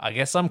 I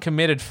guess I'm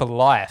committed for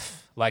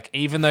life. Like,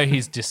 even though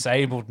he's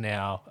disabled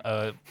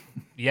now,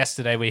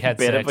 yesterday we had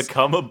better sex.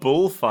 become a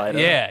bullfighter.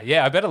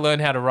 Yeah, I better learn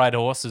how to ride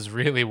horses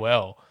really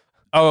well.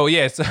 Oh,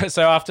 yeah,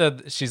 so after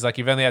she's like,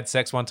 you've only had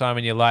sex one time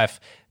in your life,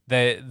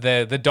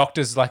 the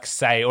doctors like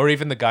say, or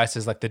even the guy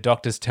says like, the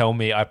doctors tell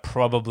me I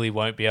probably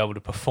won't be able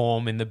to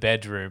perform in the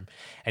bedroom.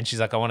 And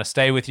she's like, I want to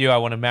stay with you. I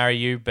want to marry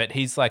you. But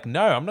he's like,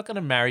 no, I'm not going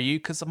to marry you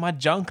because my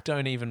junk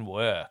don't even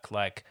work.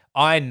 Like,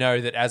 I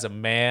know that as a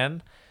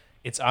man,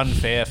 it's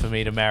unfair for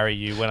me to marry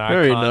you when I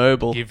Very can't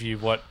noble. give you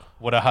what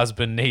a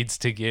husband needs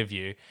to give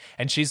you.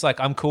 And she's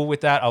like, I'm cool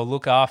with that. I'll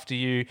look after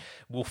you.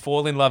 We'll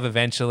fall in love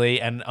eventually.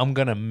 And I'm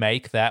going to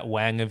make that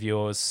wang of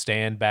yours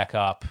stand back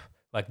up.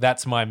 Like,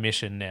 that's my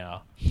mission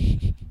now.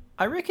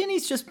 I reckon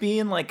he's just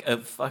being like a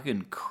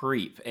fucking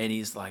creep, and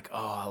he's like,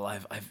 "Oh,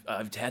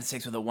 I've had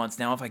sex with her once.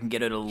 Now, if I can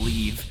get her to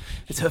leave,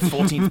 it's her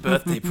 14th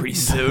birthday pretty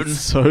soon."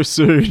 So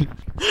soon.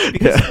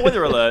 Because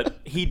spoiler alert,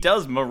 he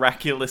does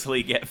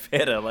miraculously get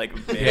better, like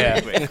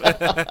very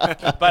quickly.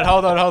 But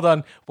hold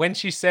on. When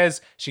she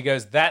says, she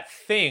goes, that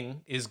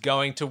thing is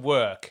going to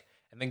work.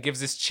 And then gives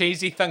this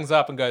cheesy thumbs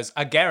up and goes,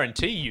 I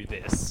guarantee you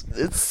this.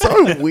 It's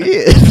so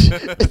weird.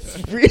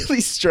 It's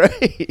really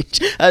strange.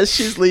 As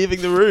she's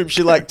leaving the room,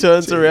 she like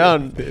turns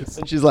around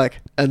and she's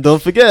like, and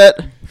don't forget,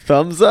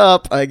 thumbs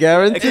up, I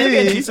guarantee.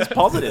 Again, she's just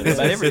positive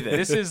about everything.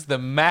 This is the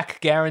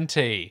Mac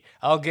guarantee.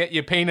 I'll get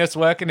your penis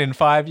working in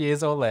 5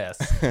 years or less.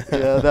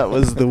 Yeah, that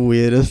was the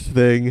weirdest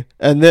thing.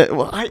 And then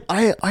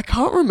I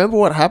can't remember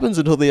what happens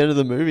until the end of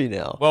the movie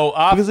now. Well,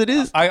 because it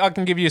is. I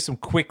can give you some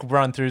quick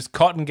run-throughs.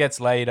 Cotton gets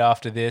laid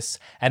after this,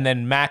 and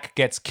then Mac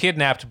gets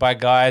kidnapped by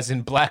guys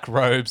in black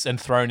robes and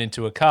thrown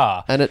into a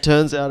car. And it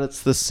turns out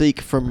it's the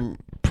Sikh from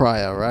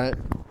Prior, right?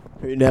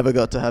 Who never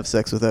got to have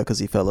sex with her because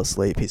he fell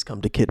asleep. He's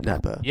come to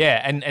kidnap her.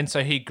 Yeah, and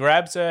so he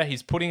grabs her,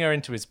 he's putting her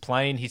into his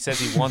plane, he says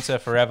he wants her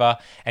forever,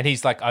 and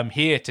he's like, I'm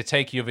here to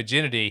take your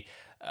virginity.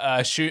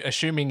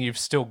 assuming you've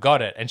still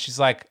got it. And she's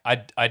like,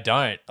 I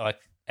don't. Like,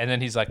 and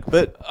then he's like,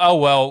 But- oh,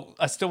 well,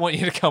 I still want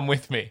you to come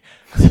with me.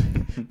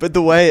 But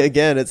the way,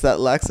 again, it's that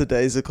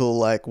lackadaisical,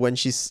 like when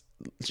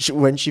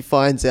when she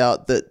finds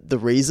out that the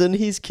reason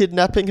he's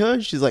kidnapping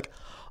her, she's like,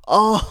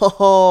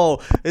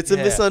 oh, it's a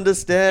Yeah.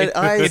 misunderstanding.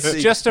 It's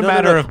see. just a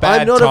matter of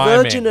bad I'm not timing.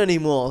 a virgin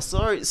anymore.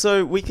 Sorry,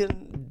 so we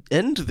can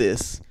end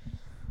this.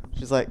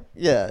 She's like,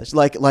 yeah, she's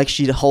like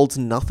she holds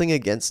nothing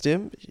against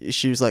him.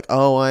 She was like,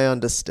 oh, I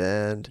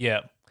understand.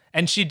 Yeah.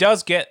 And she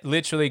does get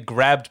literally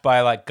grabbed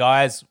by like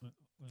guys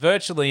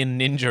virtually in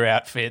ninja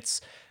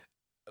outfits,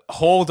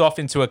 hauled off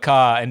into a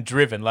car and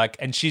driven. Like,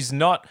 and she's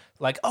not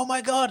like, oh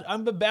my God,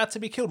 I'm about to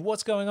be killed.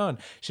 What's going on?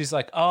 She's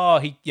like, oh,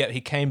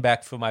 he came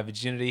back for my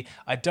virginity.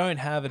 I don't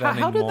have it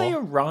anymore. How did they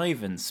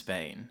arrive in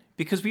Spain?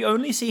 Because we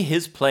only see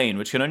his plane,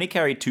 which can only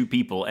carry 2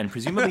 people, and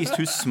presumably is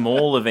too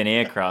small of an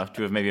aircraft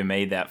to have maybe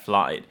made that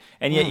flight.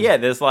 And yet, yeah,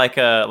 there's like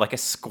a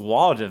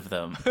squad of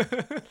them.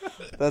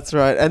 That's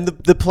right. And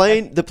the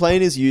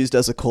plane is used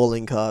as a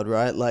calling card,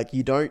 right? Like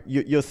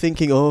you're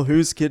thinking, oh,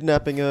 who's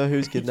kidnapping her?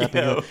 Who's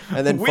kidnapping her?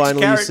 And then which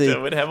finally you character see,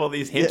 would have all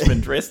these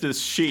henchmen dressed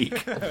as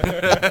chic?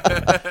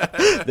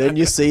 then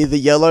you see the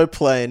yellow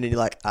plane, and you're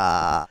like,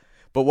 ah.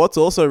 But what's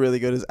also really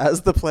good is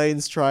as the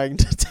plane's trying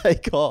to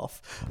take off,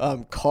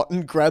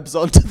 Cotton grabs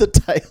onto the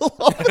tail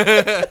of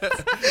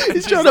it.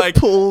 He's trying like- to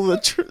pull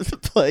the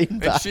plane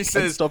back And she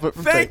says, stop it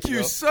from thank taking you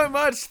off. so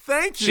much.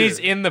 Thank you. She's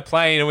in the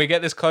plane and we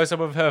get this close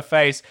up of her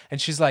face and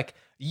she's like,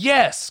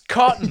 yes,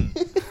 Cotton.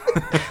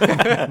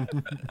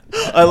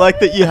 I like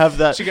that you have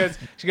that She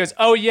goes,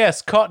 oh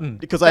yes, Cotton.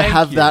 because I Thank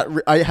have you." that.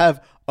 I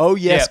have. Oh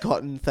yes, Yeah.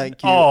 Cotton.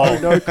 Thank you. Oh. Oh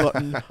no,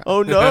 Cotton.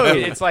 Oh no.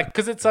 It's like,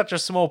 because it's such a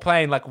small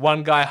plane, like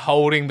one guy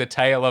holding the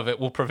tail of it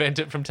will prevent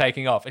it from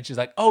taking off. And she's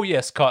like, oh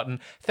yes, Cotton,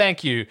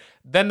 thank you.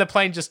 Then the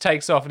plane just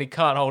takes off and he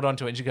can't hold on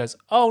to it. And she goes,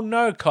 oh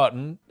no,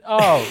 Cotton.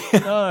 Oh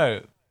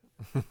no.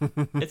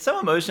 It's so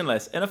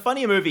emotionless. In a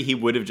funnier movie, he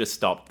would have just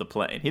stopped the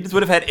plane. He just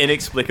would have had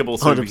inexplicable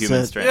superhuman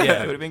 100%. strength.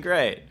 Yeah. It would have been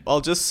great.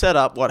 I'll just set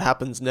up what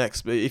happens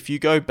next. But if you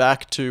go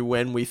back to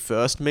when we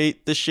first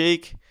meet the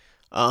Sheik,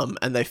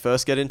 and they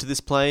first get into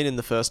this plane in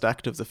the first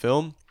act of the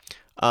film,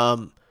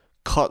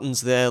 Cotton's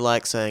there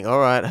like saying, all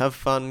right, have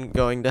fun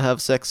going to have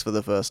sex for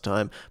the first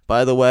time.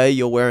 By the way,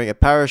 you're wearing a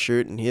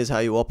parachute and here's how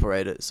you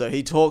operate it. So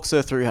he talks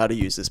her through how to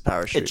use this A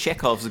parachute.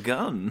 Chekhov's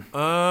gun.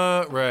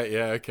 right,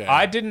 yeah, okay.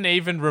 I didn't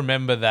even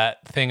remember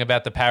that thing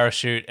about the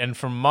parachute. And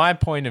from my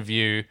point of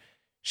view,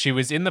 she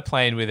was in the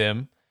plane with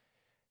him.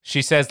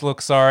 She says,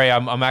 look, sorry,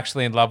 I'm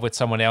actually in love with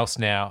someone else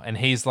now. And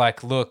he's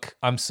like, look,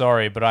 I'm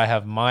sorry, but I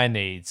have my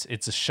needs.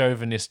 It's a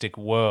chauvinistic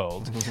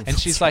world. And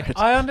she's like,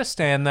 I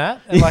understand that.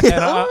 And like, and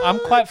I'm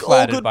quite All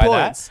flattered good by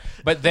points.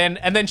 that. But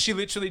then she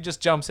literally just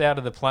jumps out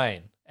of the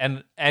plane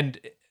and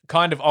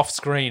kind of off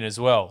screen as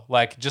well.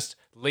 Like just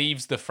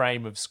leaves the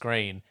frame of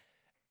screen.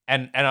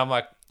 And I'm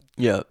like,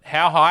 Yeah.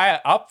 how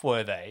high up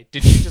were they?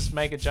 Did she just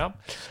make a jump?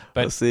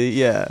 But See,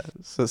 yeah.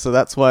 So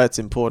that's why it's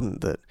important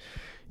that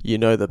you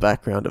know the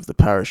background of the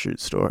parachute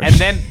story. and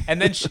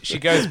then she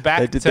goes They back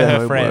did to their her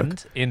homework.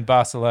 friend in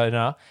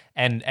Barcelona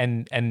and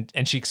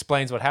she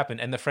explains what happened.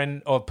 And the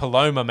friend, or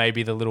Paloma,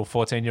 maybe the little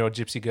 14-year-old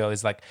gypsy girl,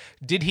 is like,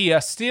 did he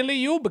steal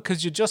you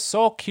because you're just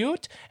so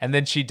cute? And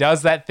then she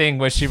does that thing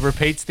where she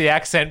repeats the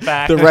accent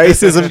back. The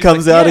racism She's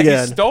comes like, out yeah,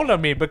 again. He stole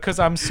me because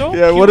I'm so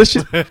Yeah, cute. what is she?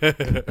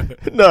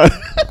 No.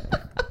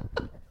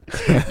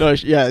 No,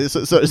 yeah,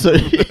 so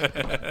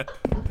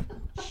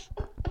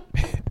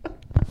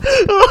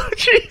oh,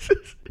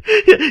 Jesus.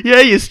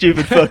 Yeah, you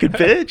stupid fucking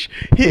bitch.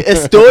 He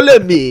stole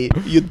me,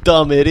 you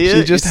dumb idiot.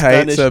 She just you hates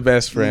Spanish her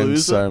best friend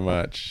loser. so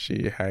much.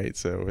 She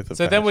hates her with a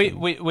So then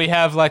passion. we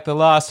have like the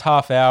last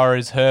half hour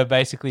is her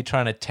basically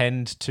trying to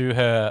tend to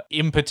her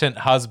impotent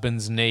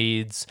husband's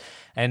needs,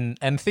 and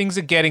things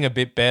are getting a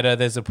bit better.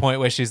 There's a point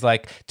where she's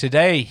like,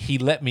 today he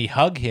let me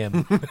hug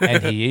him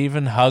and he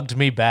even hugged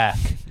me back.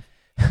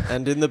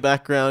 And in the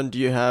background,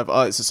 you have.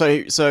 Oh, so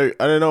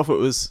I don't know if it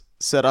was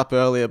set up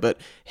earlier, but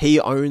he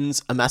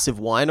owns a massive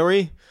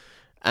winery,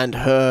 and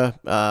her,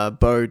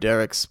 Bo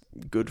Derek's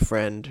good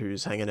friend,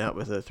 who's hanging out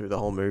with her through the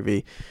whole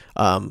movie,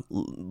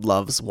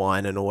 loves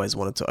wine and always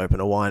wanted to open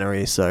a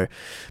winery. So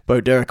Bo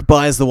Derek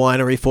buys the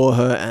winery for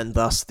her, and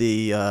thus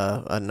the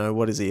I don't know,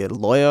 what is he, a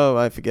lawyer?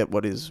 I forget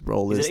what his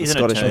role is. He's The an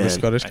Scottish attorney, man.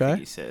 Scottish I think guy?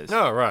 he says.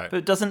 Oh, right.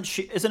 But doesn't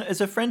she? Is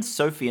her friend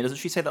Sophie? And doesn't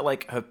she say that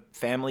like her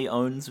family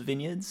owns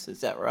vineyards?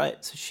 Is that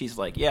right? So she's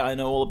like, yeah, I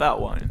know all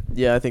about wine.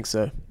 Yeah, I think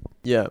so.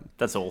 Yeah.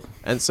 That's all.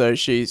 And so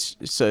his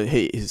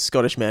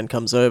Scottish man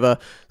comes over.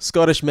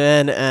 Scottish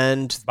man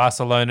and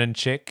Barcelonan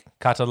chick,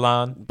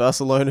 Catalan.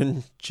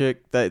 Barcelonan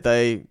chick,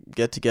 they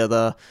get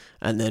together,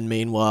 and then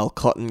meanwhile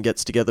Cotton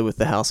gets together with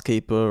the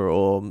housekeeper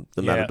or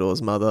the Yeah.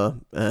 matador's mother,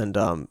 and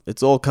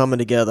it's all coming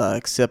together,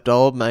 except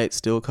old mate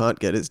still can't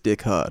get his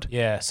dick hard.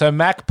 Yeah. So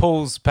Mac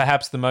pulls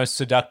perhaps the most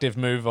seductive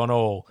move on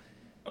all,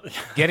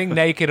 getting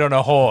naked on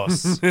a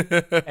horse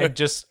and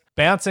just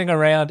bouncing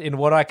around in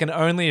what I can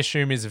only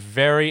assume is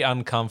very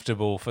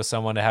uncomfortable for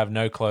someone to have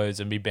no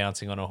clothes and be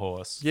bouncing on a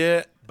horse.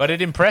 Yeah. But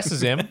it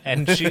impresses him,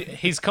 and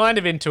he's kind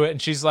of into it,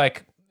 and she's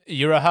like,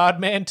 you're a hard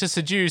man to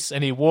seduce,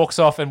 and he walks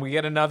off and we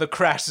get another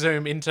crash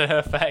zoom into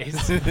her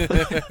face.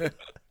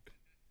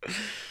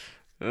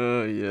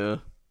 Oh, yeah.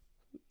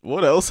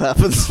 What else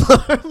happens?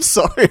 I'm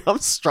sorry, I'm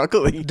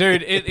struggling.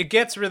 Dude, it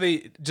gets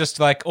really just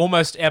like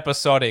almost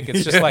episodic.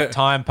 It's just like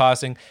time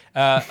passing.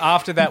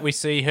 After that, we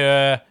see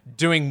her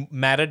doing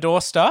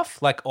matador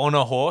stuff, like on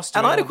a horse.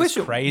 And I had a all this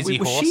question. Crazy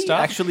Was horse she stuff.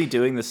 actually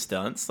doing the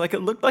stunts? Like, it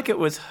looked like it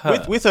was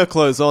her. With her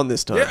clothes on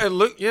this time.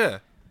 Yeah,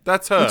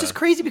 that's her. Which is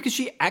crazy because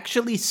she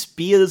actually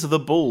spears the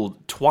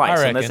bull twice,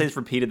 I unless reckon. they've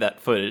repeated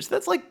that footage.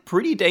 That's like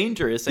pretty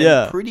dangerous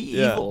and pretty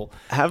evil.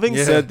 Having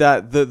said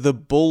that, the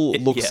bull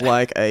looks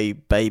like a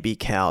baby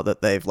cow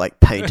that they've like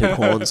painted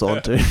horns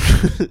onto.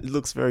 It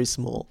looks very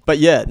small. But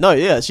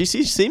she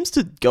seems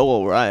to go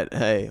all right,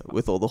 hey,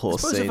 with all the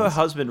horse Suppose scenes. if her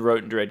husband wrote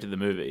and directed the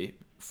movie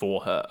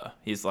for her,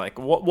 he's like,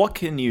 what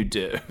can you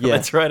do? Yeah.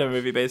 Let's write a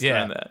movie based Yeah.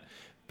 around that.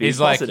 Be He's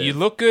positive. like, you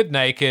look good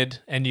naked,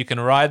 and you can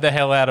ride the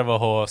hell out of a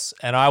horse,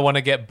 and I want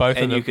to get both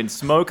of and them. you can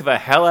smoke the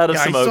hell out of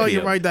Yeah, I some saw opium.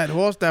 you ride that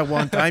horse that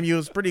one time. You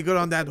was pretty good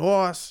on that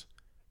horse.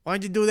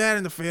 Why'd you do that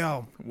in the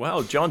film?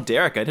 Wow, John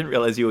Derek, I didn't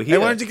realize you were Hey, here.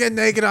 why don't you get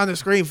naked on the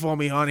screen for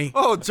me, honey?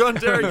 Oh, John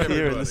Derek Here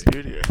in the everybody.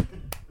 studio.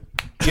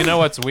 You know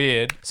what's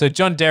weird? So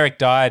John Derek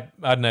died,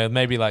 I don't know,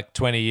 maybe like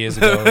 20 years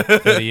ago, or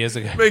 30 years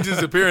ago. Makes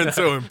his appearance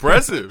so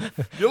impressive.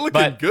 You're looking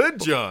But- good,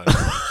 John.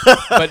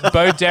 But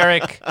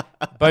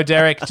Bo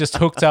Derek just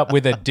hooked up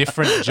with a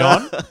different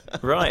John.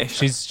 Right.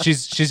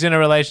 She's in a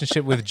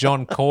relationship with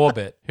John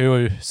Corbett,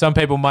 who some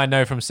people might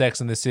know from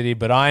Sex and the City,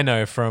 but I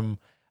know from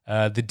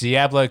the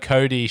Diablo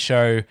Cody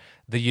show,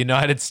 The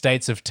United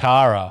States of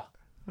Tara.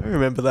 I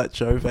remember that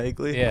show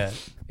vaguely.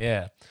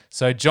 Yeah.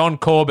 So John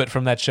Corbett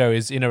from that show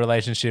is in a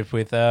relationship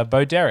with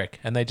Bo Derek,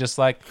 and they just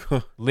like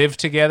live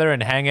together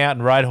and hang out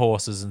and ride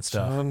horses and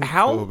stuff.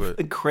 How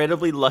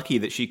incredibly lucky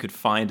that she could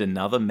find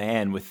another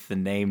man with the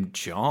name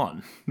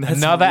John. That's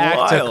Another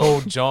actor wild.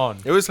 called John.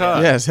 It was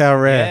her. Yes, how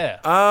rare. Yeah.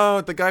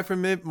 Oh, the guy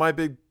from My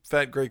Big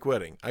Fat Greek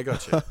Wedding. I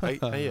got you.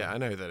 I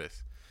know who that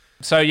is.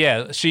 So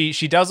yeah, she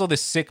does all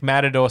this sick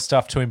matador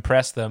stuff to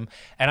impress them,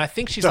 and I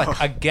think she's like,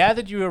 I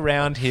gathered you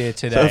around here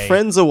So today. her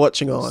friends are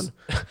watching on.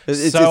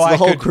 It's So I the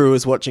whole could- crew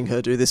is watching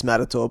her do this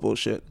Matador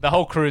bullshit. The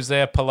whole crew's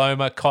there: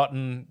 Paloma,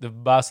 Cotton, the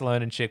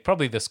Barcelonan chick,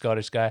 probably the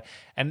Scottish guy,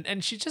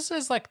 and she just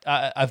says like,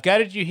 "I've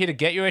gathered you here to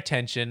get your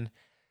attention,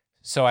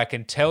 so I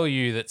can tell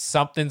you that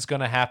something's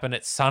going to happen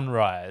at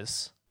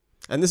sunrise."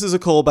 And this is a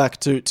callback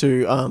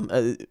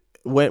to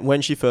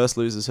when she first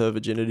loses her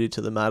virginity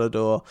to the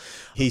Matador,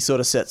 he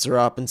sort of sets her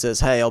up and says,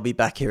 "Hey, I'll be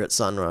back here at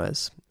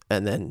sunrise,"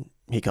 and then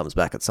he comes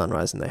back at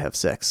sunrise and they have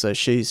sex. So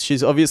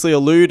she's obviously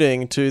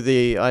alluding to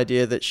the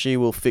idea that she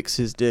will fix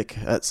his dick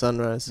at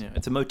sunrise. Yeah,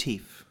 it's a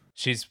motif.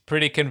 She's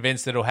pretty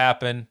convinced it'll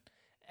happen.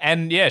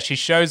 And yeah, she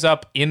shows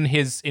up in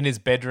his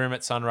bedroom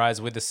at sunrise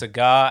with a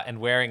cigar and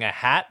wearing a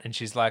hat, and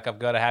she's like, "I've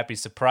got a happy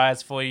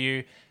surprise for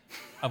you.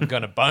 I'm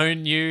gonna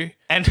bone you."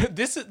 And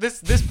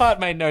this part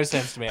made no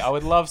sense to me. I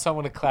would love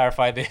someone to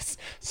clarify this.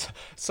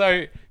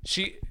 So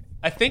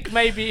I think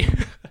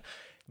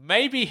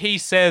maybe he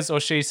says or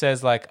she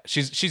says like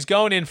she's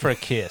going in for a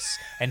kiss,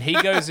 and he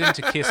goes in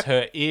to kiss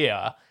her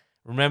ear.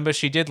 Remember,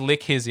 she did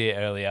lick his ear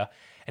earlier.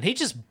 And he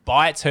just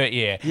bites her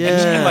ear, and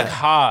she's like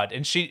hard,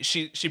 and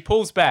she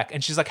pulls back,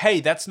 and she's like,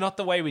 "Hey, that's not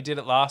the way we did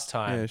it last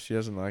time." Yeah, she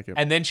doesn't like it.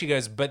 And then she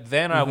goes, "But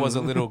then I was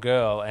a little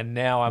girl, and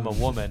now I'm a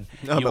woman.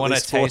 I'm You at want to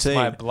least taste 14.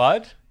 my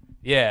blood?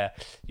 Yeah,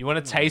 you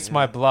want to taste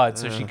my blood."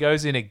 So she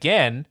goes in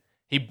again.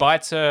 He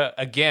bites her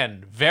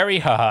again, very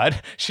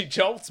hard. She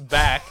jolts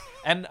back,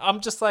 and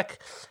I'm just like,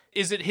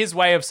 is it his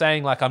way of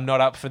saying like, I'm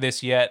not up for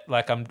this yet?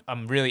 Like I'm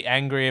really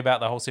angry about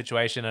the whole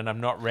situation, and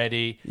I'm not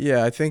ready.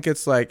 Yeah, I think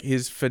it's like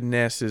his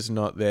finesse is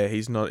not there.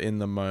 He's not in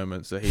the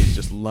moment, so he's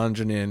just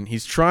lunging in.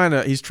 He's trying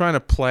to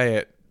play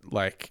it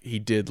like he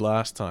did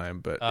last time,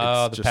 but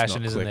Oh, it's the just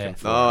passion not isn't clicking there.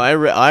 for Oh,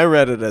 him. I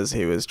read it as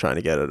he was trying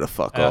to get her to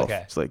fuck off.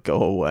 Okay. It's like,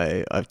 go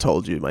away. I've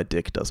told you my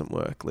dick doesn't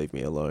work. Leave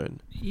me alone.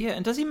 Yeah,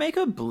 and does he make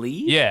her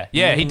bleed? Yeah,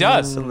 he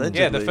does. Yeah, the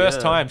allegedly, first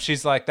yeah. time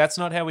she's like, "That's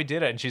not how we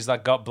did it," and she's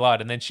like, "Got blood,"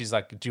 and then she's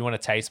like, "Do you want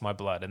to taste my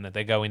blood?" And then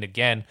they go in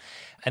again,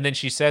 and then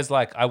she says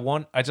like,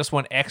 I just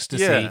want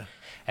ecstasy." Yeah.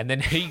 And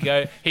then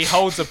he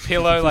holds a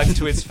pillow like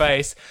to his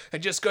face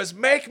and just goes,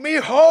 "Make me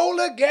whole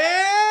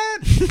again."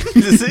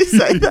 Does he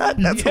say that?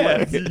 That's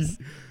Yeah. hilarious.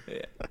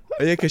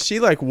 Oh, yeah, because she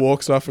like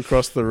walks off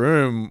across the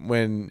room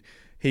when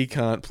he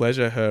can't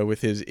pleasure her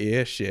with his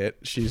ear shit.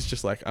 She's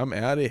just like, "I'm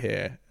out of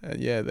here,"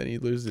 and yeah, then he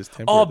loses his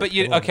temper. Oh, at the but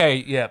you floor. okay?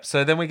 Yeah.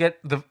 So then we get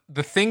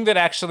the thing that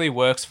actually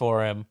works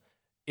for him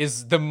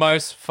is the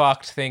most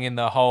fucked thing in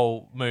the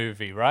whole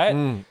movie, right?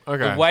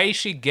 okay. The way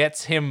she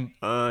gets him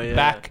Yeah.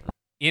 back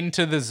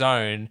into the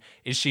zone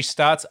is she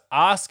starts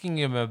asking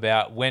him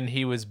about when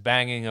he was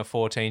banging a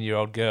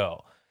 14-year-old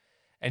girl.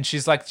 And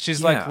she's like,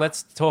 Yeah.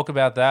 let's talk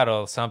about that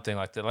or something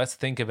like that. Let's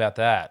think about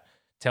that.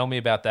 Tell me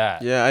about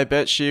that. Yeah, I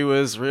bet she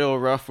was real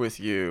rough with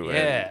you.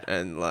 Yeah.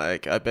 And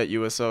like, I bet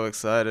you were so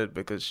excited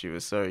because she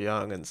was so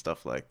young and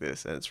stuff like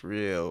this. And it's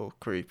real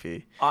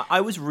creepy. I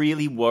was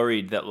really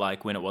worried that,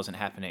 like, when it wasn't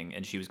happening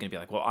and she was going to be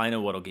like, well, I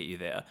know what'll get you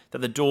there, that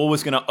the door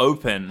was going to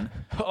open.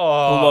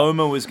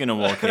 Paloma was going to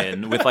walk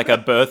in with, like, a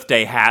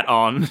birthday hat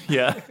on.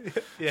 Yeah.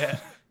 Yeah.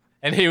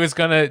 And he was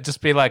going to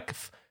just be like,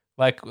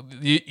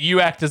 you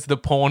act as the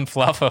porn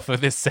fluffer for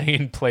this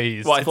scene,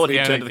 please. Well, I It's thought he'd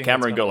only turn to the thing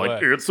camera and that's go, gonna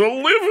like, work. it's a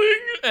living.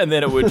 And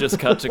then it would just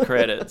cut to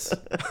credits.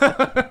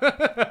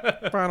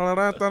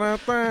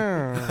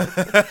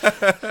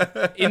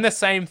 In the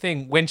same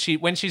thing, when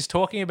she's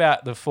talking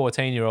about the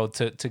 14-year-old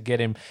to get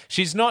him,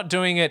 she's not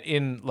doing it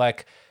in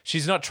like,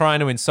 she's not trying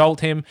to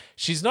insult him.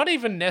 She's not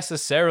even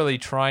necessarily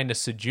trying to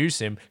seduce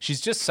him.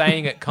 She's just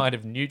saying it kind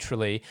of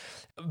neutrally.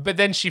 But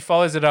then she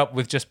follows it up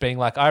with just being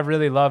like, I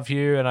really love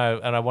you and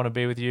I want to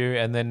be with you.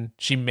 And then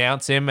she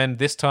mounts him and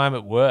this time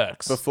it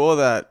works. Before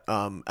that,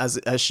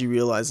 as she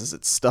realizes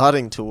it's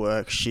starting to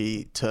work,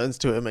 she turns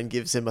to him and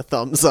gives him a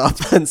thumbs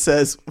up and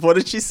says, what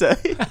did she say?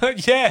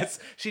 Yes,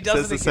 she does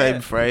Says it the same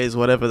again. phrase,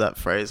 whatever that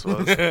phrase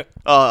was.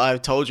 Oh, I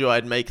told you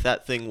I'd make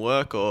that thing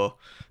work, or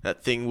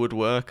that thing would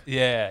work.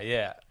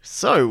 Yeah.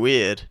 So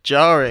weird.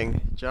 Jarring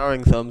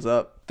thumbs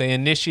up. They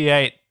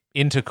initiate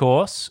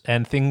intercourse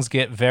and things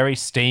get very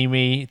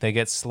steamy. They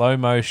get slow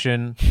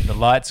motion. The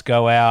lights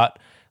go out.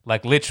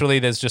 Like literally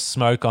there's just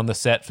smoke on the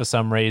set for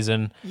some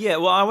reason. Yeah,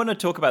 well, I want to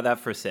talk about that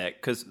for a sec,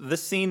 because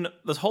this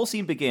whole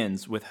scene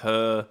begins with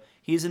her,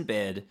 he's in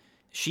bed,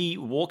 she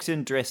walks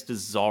in dressed as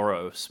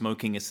Zorro,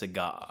 smoking a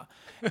cigar.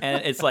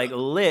 And it's like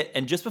lit,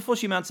 and just before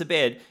she mounts to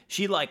bed,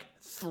 she like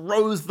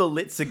throws the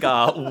lit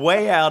cigar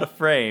way out of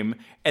frame,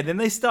 and then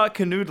they start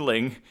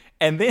canoodling,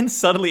 and then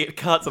suddenly it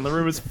cuts and the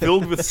room is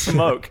filled with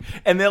smoke,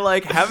 and they're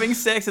like having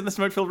sex in the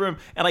smoke-filled room,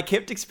 and I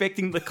kept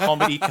expecting the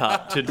comedy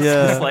cut to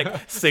just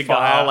like cigar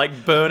Fire.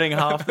 like burning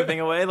half the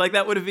thing away. Like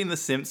that would have been the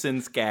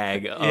Simpsons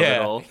gag of it Yeah.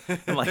 all.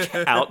 And like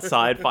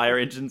outside fire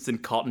engines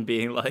and Cotton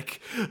being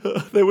like,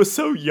 they were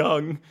so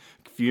young.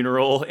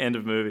 Funeral, end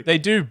of movie. They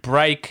do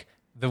break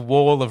the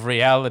wall of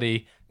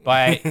reality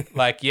by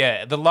like,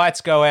 yeah, the lights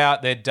go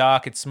out, they're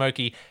dark, it's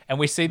smoky, and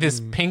we see this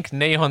pink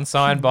neon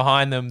sign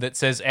behind them that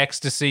says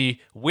ecstasy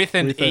with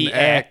an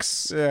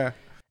EX. Yeah.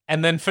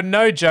 And then for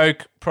no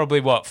joke,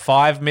 probably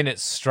 5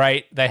 minutes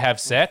straight they have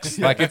sex.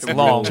 Like it's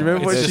long. Do you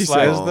remember It's what she just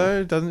like- says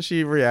though? Doesn't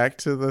she react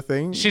to the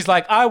thing? She's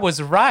like, I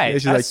was right. Yeah,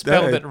 she's I like,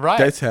 spelled "No, it right.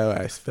 That's how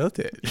I spelled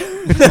it.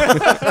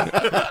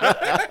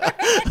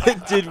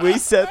 Did we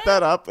set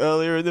that up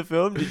earlier in the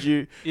film? Did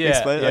you Yeah,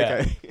 explain?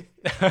 yeah.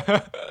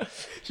 Okay.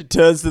 She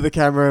turns to the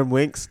camera and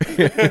winks.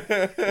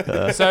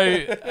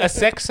 So a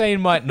sex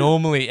scene might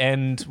normally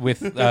end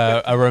with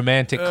a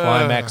romantic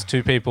climax,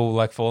 two people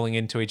like falling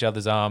into each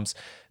other's arms.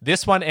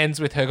 This one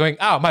ends with her going,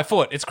 "Oh, my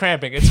foot! It's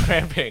cramping! It's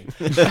cramping!"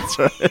 That's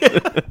right.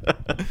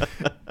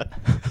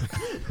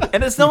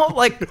 And it's not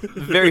like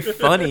very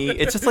funny.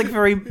 It's just like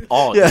very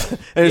odd. Yeah.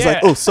 And he's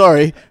like, Yeah. oh,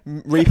 sorry.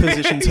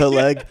 Repositions her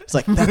leg. It's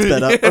like, that's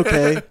better.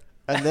 Okay.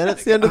 And then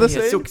it's the end of the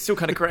Yeah, scene. still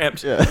kind of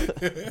cramped. Yeah.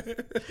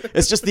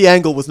 It's just the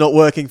angle was not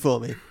working for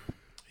me.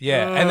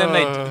 Yeah, and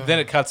then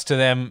it cuts to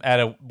them at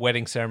a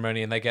wedding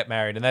ceremony and they get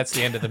married, and that's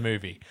the end of the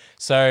movie.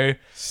 So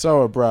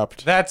So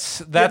abrupt.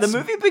 that's Yeah, the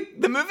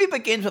movie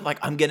begins with like,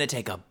 I'm gonna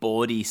take a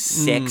bawdy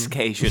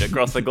sexcation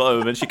across the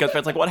globe, and she comes back,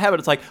 it's like, what happened?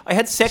 It's like, I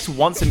had sex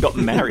once and got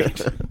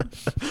married.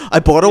 I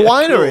bought a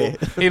winery.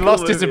 Cool. he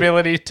lost his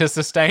ability to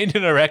sustain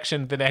an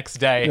erection the next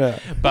day, Yeah.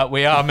 but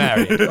we are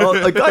married. Oh,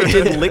 a guy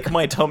did lick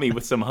my tummy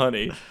with some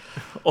honey.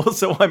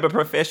 Also, I'm a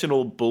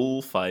professional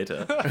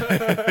bullfighter.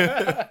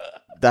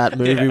 That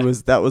movie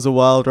was a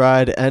wild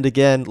ride. And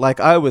again, like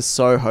I was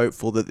so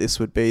hopeful that this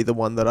would be the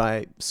one that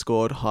I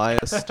scored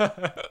highest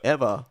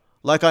ever.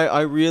 Like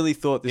I really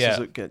thought this Yeah.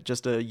 was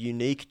just a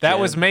unique That gem.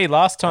 was me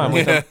last time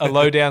with a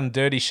low down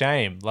dirty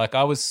shame. Like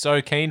I was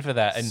so keen for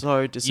that, and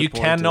So you disappointed.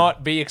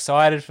 cannot be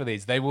excited for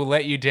these. They will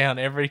let you down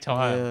every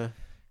time. Yeah.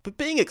 But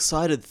being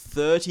excited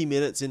 30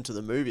 minutes into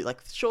the movie,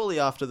 like surely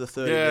after the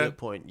 30-minute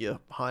point, you're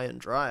high and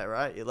dry,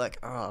 right? You're like,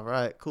 oh,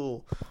 right,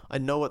 cool. I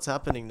know what's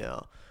happening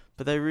now.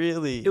 But they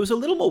really... It was a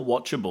little more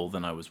watchable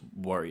than I was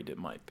worried it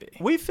might be.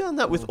 We found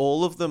that with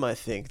all of them, I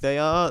think. They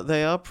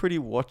are pretty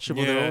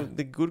watchable. Yeah.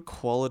 They're good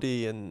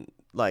quality and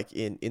like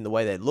in the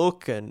way they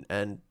look and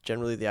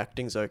generally the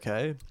acting's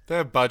okay. They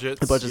have budgets.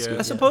 The budget's yeah. good.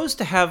 I suppose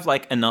to have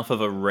like enough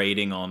of a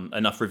rating on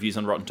enough reviews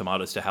on Rotten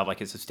Tomatoes to have like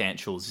a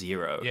substantial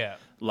 0. Yeah.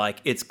 Like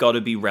it's got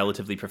to be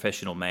relatively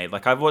professional made.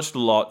 Like I've watched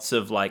lots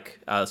of like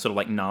sort of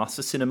like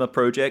NASA cinema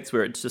projects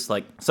where it's just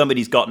like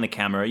somebody's gotten a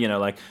camera, you know,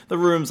 like The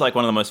Room's like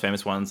one of the most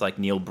famous ones, like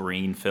Neil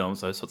Breen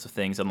films, those sorts of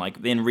things, and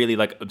like then really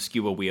like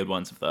obscure weird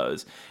ones of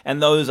those.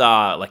 And those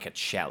are like a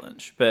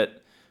challenge. But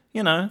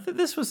you know,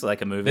 this was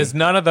like a movie. There's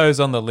none of those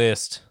on the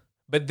list.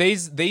 But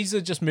these are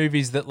just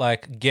movies that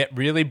like get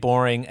really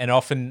boring, and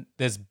often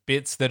there's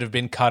bits that have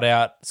been cut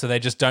out, so they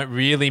just don't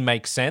really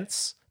make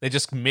sense. They're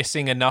just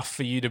missing enough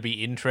for you to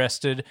be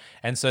interested,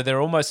 and so they're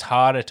almost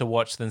harder to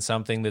watch than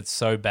something that's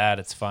so bad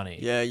it's funny.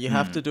 Yeah, you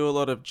have to do a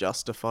lot of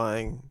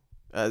justifying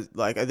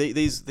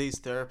These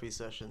therapy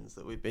sessions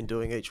that we've been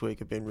doing each week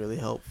have been really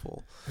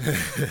helpful,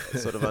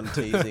 sort of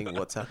unteasing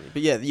what's happening.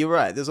 But yeah, you're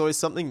right. There's always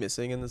something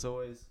missing, and there's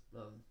always,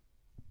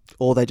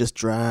 or they just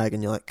drag,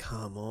 and you're like,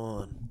 come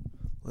on,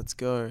 let's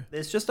go.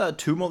 There's just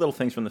two more little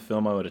things from the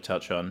film I want to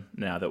touch on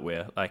now that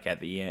we're like at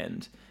the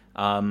end.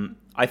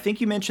 I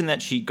think you mentioned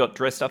that she got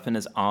dressed up in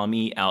his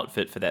army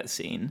outfit for that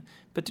scene.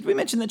 But did we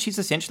mention that she's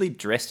essentially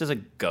dressed as a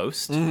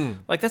ghost?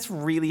 Like, that's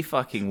really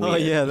fucking weird. Oh,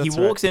 yeah, that's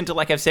he walks in to,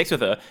 like, have sex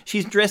with her.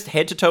 She's dressed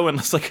head to toe in,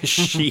 like, a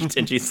sheet,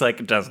 and she's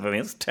like, does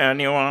this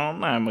turn you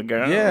on? I'm a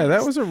ghost. Yeah,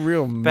 that was a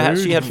real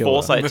Perhaps she had mood killer.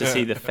 foresight to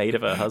see the fate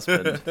of her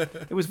husband.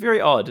 It was very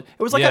odd. It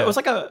was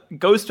like a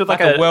ghost with,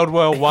 like a World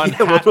War One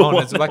hat World War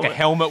on. It's like a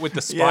helmet with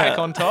the spike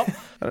on top.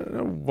 I don't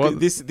know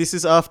what. This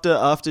is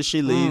after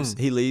she leaves.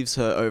 He leaves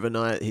her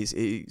overnight.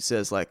 He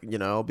says, like,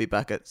 I'll be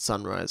back at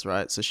sunrise,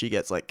 right? So she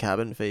gets, like,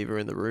 cabin fever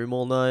in the room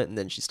all night, and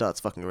then she starts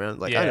fucking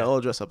around, like, I know,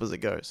 I'll dress up as a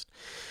ghost.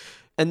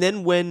 And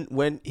then when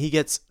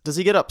does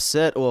he get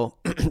upset or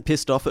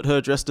pissed off at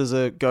her dressed as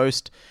a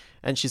ghost?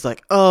 And she's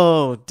like,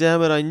 oh,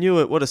 damn it, I knew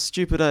it. What a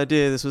stupid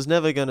idea. This was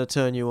never going to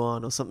turn you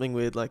on, or something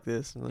weird like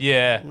this. Like,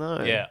 Yeah.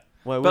 no. Yeah.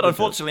 Why But wouldn't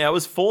unfortunately, I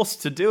was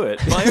forced to do it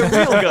by a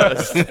real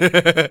ghost.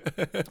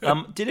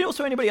 Did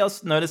anybody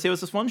else notice there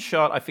was this one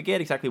shot? I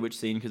forget exactly which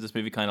scene because this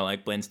movie kind of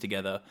like blends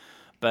together.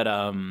 But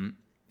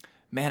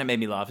man, it made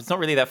me laugh. It's not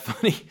really that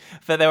funny.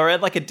 But they were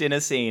at like a dinner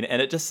scene,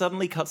 and it just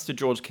suddenly cuts to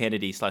George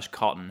Kennedy /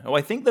 Cotton. Oh,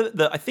 I think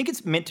I think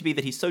it's meant to be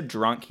that he's so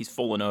drunk he's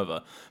fallen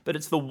over. But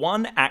it's the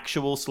one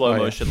actual slow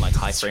motion, like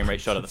high frame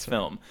rate shot of the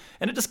film,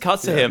 and it just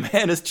cuts to him,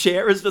 and his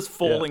chair is just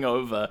falling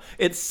over.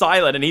 It's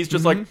silent, and he's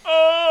just like,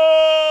 oh,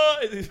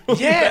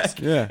 Yes!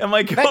 Yeah. And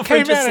my came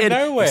girlfriend just out of said,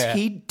 nowhere. "Is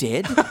he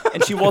dead?"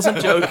 And she wasn't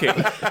joking.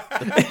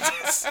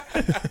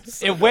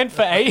 It went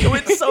for 8. It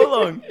went so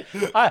long.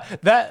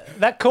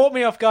 That caught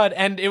me off guard,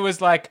 and it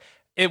was like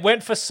it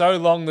went for so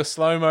long. The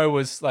slow mo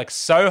was like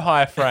so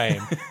high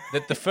frame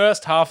that the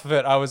first half of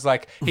it, I was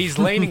like, he's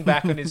leaning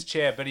back on his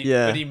chair, but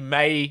he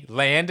may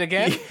land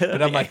again.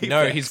 But I'm like,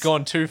 no, he's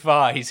gone too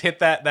far. He's hit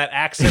that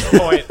access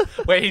point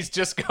where he's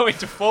just going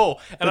to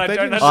fall, and I they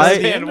don't didn't show the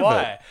understand end of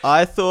why.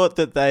 I thought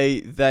that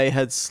they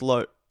had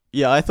slowed.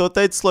 Yeah, I thought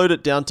they'd slowed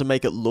it down to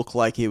make it look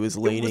like he was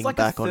It leaning was like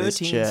back a on his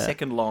chair.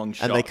 13-second long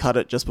shot. And they cut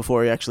it just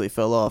before he actually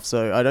fell off.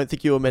 So I don't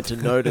think you were meant to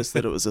notice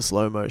that it was a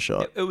slow-mo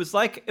shot. It was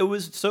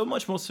so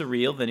much more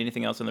surreal than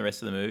anything else in the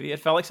rest of the movie. It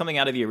felt like something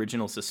out of the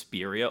original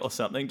Suspiria or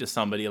something, just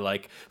somebody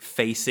like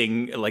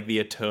facing like the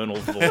eternal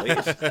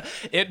void.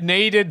 It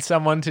needed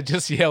someone to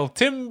just yell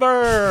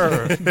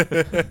timber.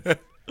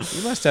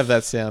 You must have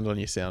that sound on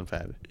your sound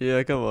pad.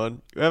 Yeah, come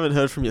on. We haven't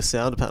heard from your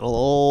sound panel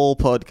all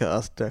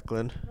podcast,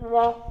 Declan. There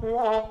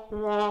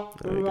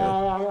we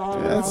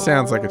go. Yeah, that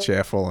sounds like a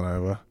chair falling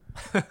over.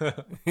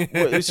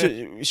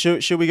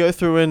 Should we go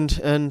through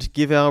and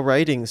give our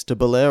ratings to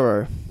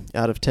Bolero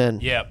out of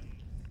 10? Yep.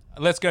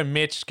 Let's go,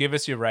 Mitch. Give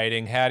us your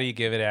rating. How do you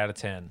give it out of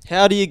 10?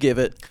 How do you give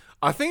it?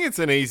 I think it's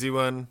an easy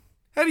one.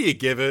 How do you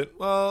give it?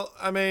 Well,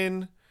 I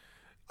mean,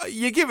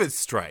 you give it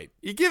straight.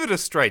 You give it a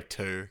straight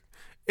 2.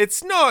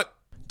 It's not...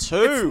 2.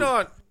 It's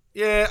not...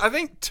 Yeah, I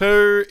think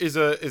 2 is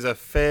a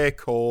fair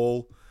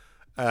call.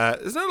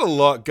 There's not a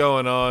lot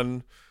going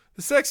on.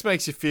 The sex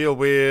makes you feel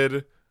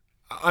weird.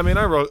 I mean,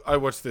 I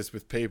watched this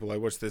with people. I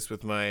watched this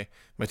with my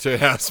 2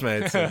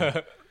 housemates.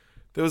 There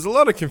was a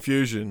lot of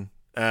confusion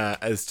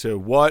as to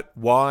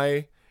why.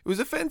 It was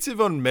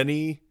offensive on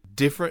many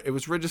different... It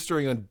was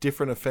registering on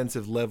different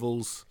offensive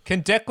levels.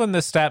 Can Declan the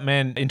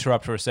Statman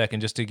interrupt for a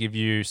second just to give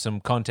you some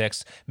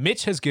context?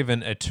 Mitch has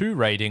given a 2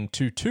 rating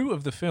to 2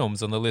 of the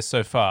films on the list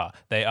so far.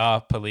 They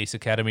are Police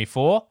Academy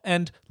 4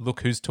 and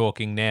Look Who's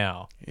Talking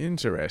Now.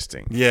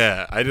 Interesting.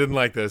 Yeah, I didn't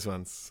like those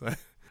ones.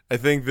 I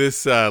think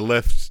this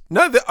left...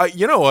 No,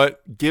 you know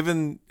what?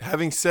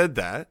 Having said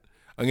that,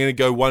 I'm going to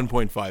go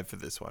 1.5 for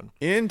this one.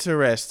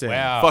 Interesting.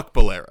 Wow. Fuck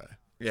Bolero.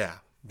 Yeah.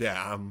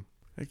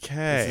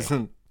 Okay.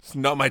 It's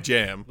not my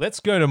jam. Let's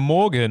go to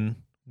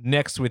Morgan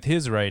next with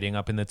his rating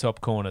up in the top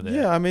corner there.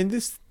 Yeah, I mean,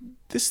 this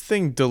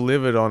thing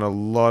delivered on a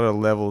lot of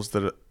levels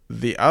that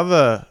the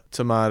other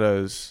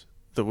tomatoes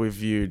that we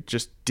viewed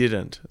just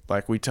didn't.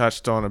 Like we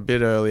touched on a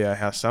bit earlier,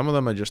 how some of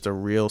them are just a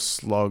real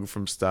slog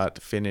from start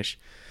to finish.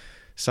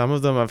 Some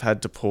of them I've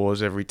had to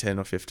pause every 10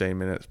 or 15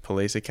 minutes,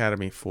 Police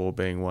Academy 4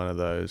 being one of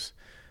those.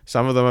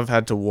 Some of them I've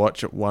had to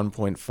watch at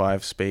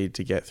 1.5 speed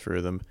to get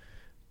through them.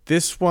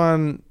 This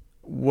one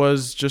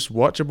was just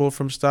watchable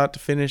from start to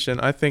finish, and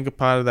I think a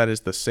part of that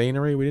is the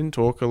scenery. We didn't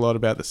talk a lot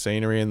about the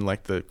scenery and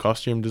like the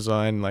costume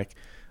design. Like,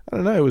 I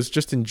don't know, it was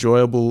just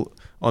enjoyable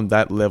on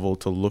that level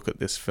to look at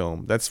this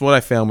film. That's what I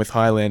found with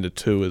Highlander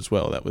 2 as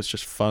well. That was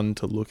just fun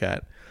to look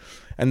at.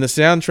 And the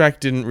soundtrack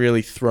didn't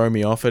really throw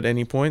me off at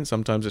any point.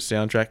 Sometimes a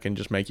soundtrack can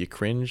just make you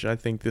cringe. I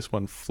think this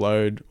one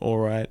flowed all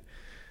right.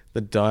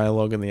 The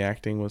dialogue and the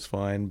acting was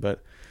fine,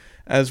 but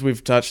as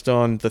we've touched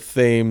on, the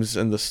themes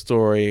and the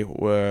story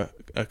were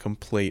a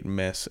complete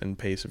mess and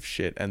piece of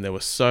shit. And there were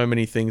so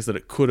many things that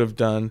it could have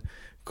done,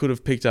 could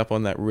have picked up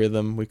on that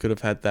rhythm. We could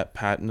have had that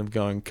pattern of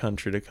going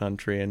country to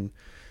country and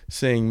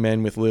seeing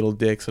men with little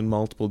dicks and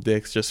multiple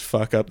dicks just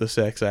fuck up the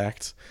sex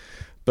acts.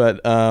 But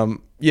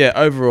yeah,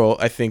 overall,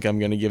 I think I'm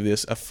going to give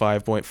this a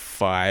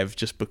 5.5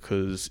 just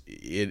because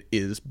it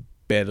is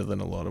better than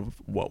a lot of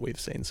what we've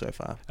seen so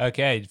far.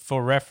 Okay,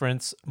 for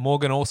reference,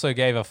 Morgan also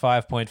gave a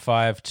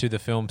 5.5 to the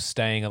film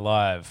Staying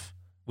Alive,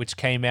 which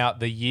came out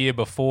the year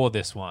before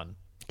this one.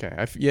 Okay,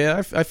 I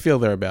feel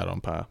they're about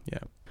on par. Yeah.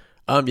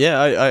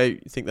 I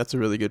think that's a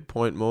really good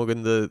point,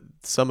 Morgan.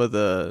 Some of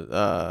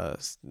the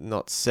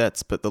not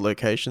sets, but the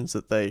locations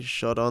that they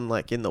shot on,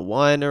 like in the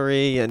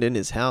winery and in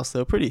his house, they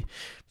were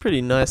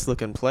pretty nice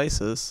looking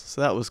places.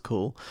 So that was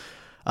cool.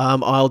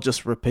 I'll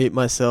just repeat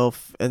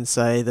myself and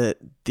say that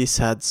this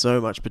had so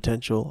much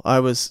potential.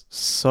 I was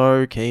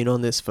so keen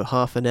on this for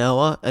half an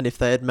hour, and if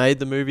they had made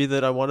the movie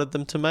that I wanted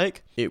them to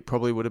make, it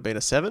probably would have been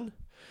a 7.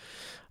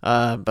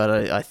 But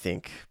I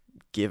think,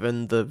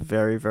 given the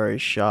very, very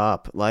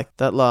sharp, like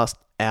that last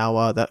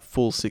hour, that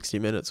full 60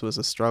 minutes was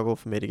a struggle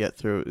for me to get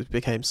through. It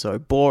became so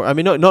boring. I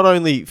mean, not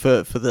only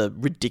for the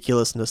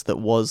ridiculousness that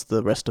was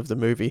the rest of the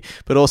movie,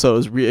 but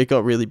also it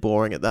got really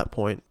boring at that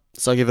point.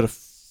 So I give it a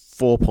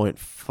 4.5.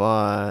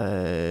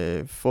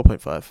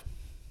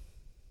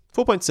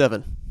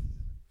 4.7.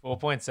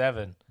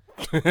 4.7.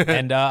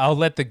 And I'll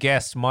let the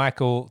guest,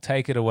 Michael,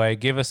 take it away.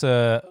 Give us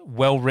a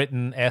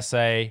well-written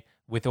essay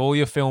with all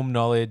your film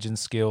knowledge and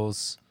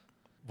skills.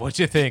 What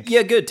do you think?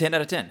 Yeah, good. 10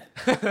 out of 10.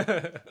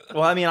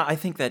 Well, I mean, I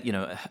think that,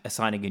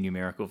 assigning a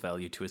numerical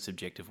value to a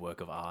subjective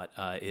work of art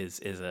is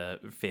a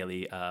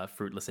fairly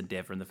fruitless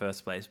endeavor in the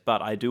first place.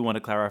 But I do want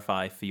to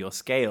clarify for your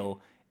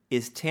scale,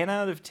 is 10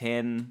 out of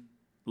 10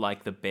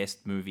 like the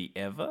best movie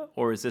ever?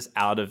 Or is this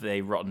out of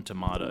a Rotten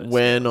Tomatoes?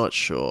 We're not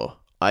sure.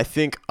 I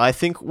think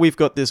we've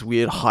got this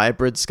weird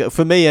hybrid scale.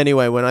 For me,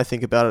 anyway, when I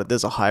think about it,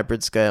 there's a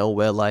hybrid scale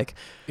where, like,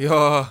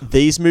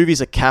 these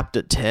movies are capped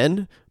at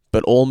 10,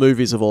 but all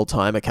movies of all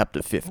time are capped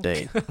at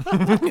 15.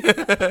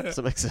 Does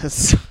that make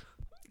sense?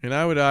 And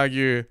I would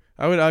argue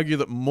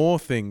that more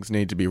things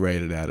need to be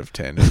rated out of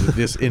 10. That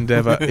this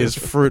endeavor is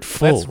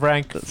fruitful. Let's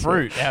rank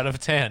fruit out of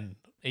 10.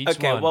 Each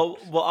okay, one.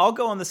 well, I'll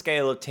go on the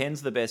scale of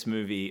 10's the best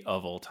movie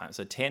of all time.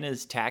 So 10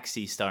 is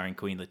Taxi starring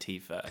Queen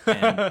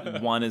Latifah,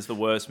 and 1 is the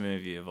worst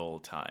movie of all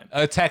time.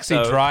 A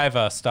Taxi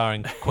Driver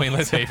starring Queen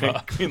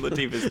Latifah. Queen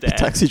Latifah's dad.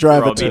 Taxi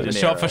Driver Robbie too. De The Niro.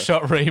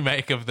 shot-for-shot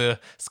remake of the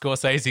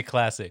Scorsese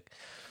classic.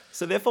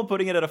 So therefore,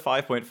 putting it at a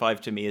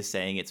 5.5 to me is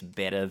saying it's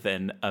better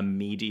than a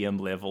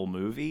medium-level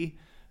movie.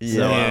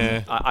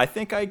 Yeah. So I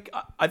think I'd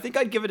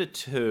give it a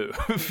 2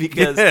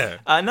 because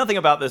nothing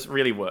about this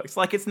really works.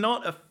 Like, it's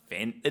not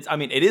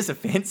it is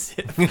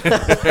offensive,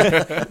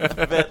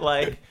 but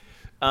like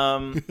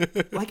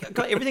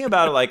everything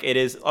about it, like, it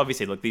is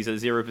obviously, look, these are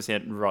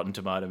 0% Rotten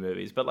Tomato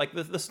movies, but like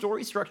the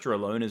story structure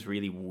alone is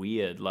really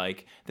weird.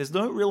 Like, there's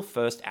no real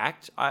first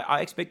act. I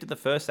expected the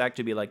first act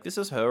to be like, this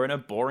is her in a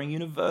boring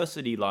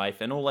university life,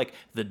 and all like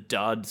the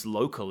duds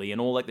locally,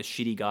 and all like the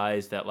shitty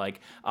guys that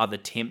like are the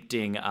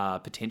tempting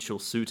potential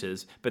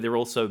suitors, but they're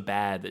all so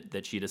bad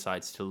that she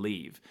decides to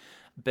leave.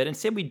 But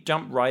instead, we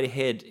jump right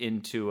ahead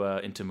into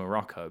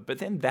Morocco. But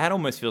then that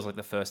almost feels like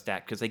the first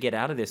act because they get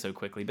out of there so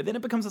quickly. But then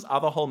it becomes this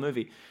other whole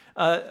movie.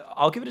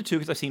 I'll give it a 2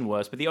 because I've seen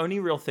worse. But the only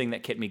real thing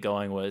that kept me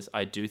going was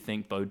I do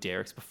think Bo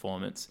Derek's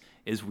performance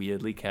is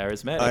weirdly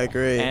charismatic. I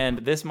agree. And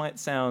this might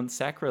sound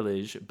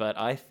sacrilege, but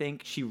I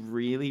think she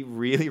really,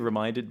 really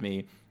reminded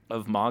me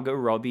of Margot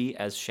Robbie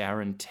as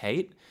Sharon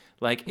Tate.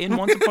 Like, in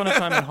Once Upon a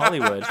Time in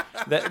Hollywood,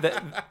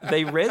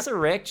 they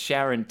resurrect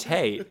Sharon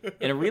Tate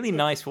in a really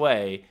nice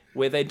way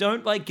where they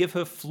don't, like, give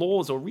her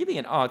flaws or really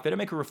an arc. They don't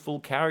make her a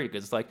full character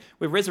because it's like,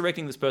 we're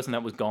resurrecting this person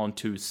that was gone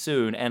too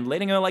soon and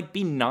letting her, like,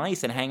 be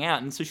nice and hang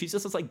out. And so she's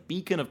just this, like,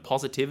 beacon of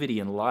positivity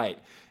and light.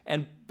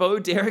 And Bo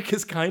Derek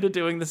is kind of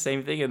doing the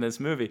same thing in this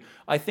movie.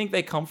 I think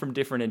they come from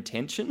different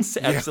intentions,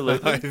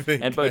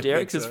 absolutely. And Bo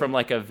Derek's is from,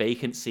 like, a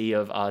vacancy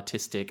of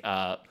artistic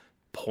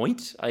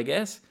point, I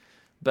guess.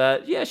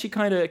 But yeah, she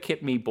kind of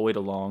kept me buoyed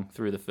along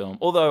through the film.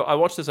 Although I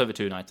watched this over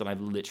 2 nights and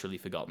I've literally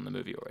forgotten the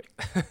movie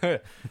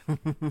already.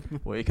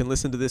 Well, you can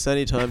listen to this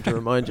anytime to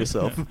remind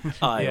yourself.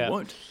 I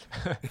won't.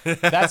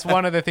 That's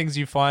one of the things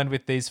you find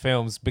with these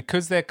films.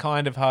 Because they're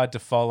kind of hard to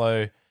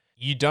follow,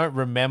 you don't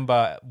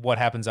remember what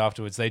happens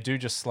afterwards. They do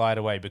just slide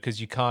away because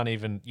you can't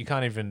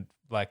even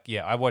like,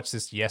 yeah, I watched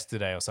this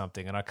yesterday or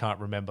something and I can't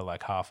remember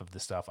like half of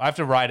the stuff. I have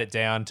to write it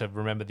down to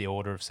remember the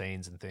order of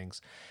scenes and things.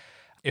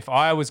 If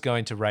I was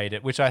going to rate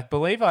it, which I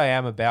believe I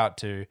am about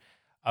to,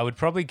 I would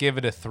probably give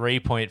it a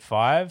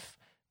 3.5,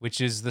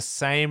 which is the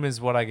same as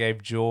what I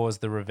gave Jaws: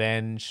 The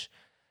Revenge.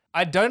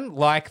 I don't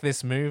like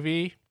this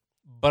movie,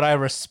 but I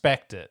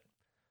respect it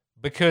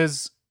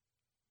because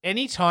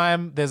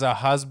anytime there's a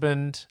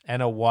husband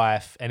and a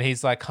wife and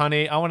he's like,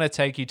 honey, I want to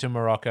take you to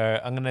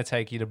Morocco. I'm going to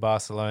take you to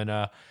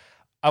Barcelona.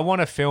 I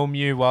want to film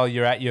you while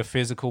you're at your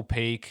physical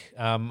peak.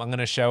 I'm going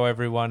to show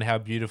everyone how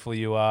beautiful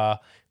you are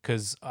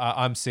because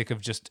I'm sick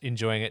of just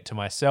enjoying it to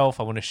myself.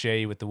 I want to share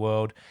you with the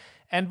world.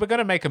 And we're going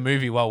to make a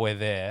movie while we're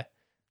there.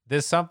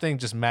 There's something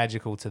just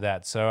magical to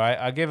that. So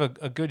I give a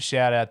good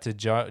shout out to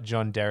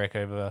John Derek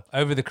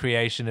over the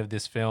creation of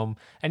this film.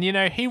 And, you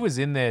know, he was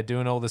in there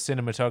doing all the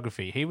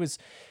cinematography. He was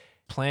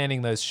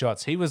planning those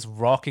shots. He was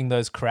rocking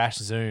those crash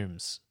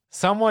zooms.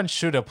 Someone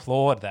should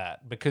applaud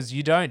that, because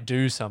you don't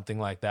do something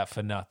like that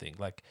for nothing.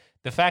 Like,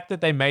 the fact that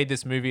they made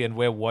this movie and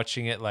we're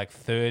watching it like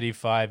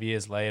 35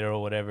 years later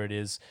or whatever it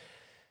is,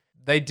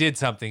 they did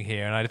something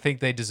here, and I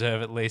think they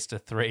deserve at least a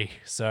 3.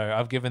 So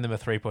I've given them a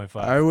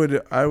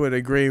 3.5. I would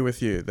agree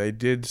with you. They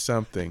did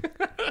something.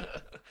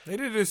 They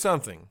did do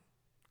something.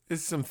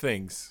 There's some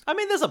things. I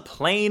mean, there's a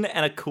plane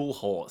and a cool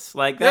horse.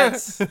 Like,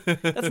 that's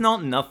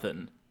not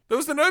nothing. There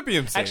was an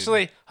opium scene.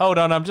 Actually, hold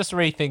on. I'm just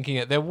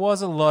rethinking it. There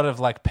was a lot of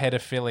like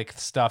pedophilic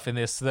stuff in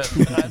this that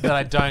that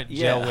I don't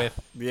gel with.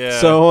 Yeah.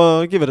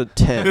 So give it a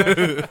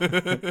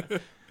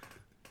 10.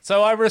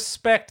 So I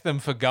respect them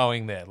for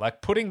going there.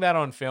 Like, putting that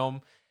on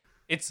film,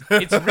 it's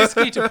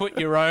risky to put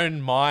your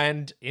own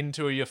mind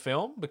into your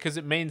film, because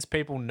it means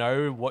people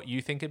know what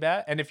you think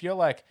about. And if you're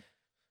like,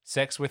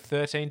 sex with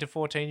 13 to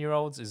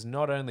 14-year-olds is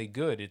not only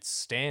good, it's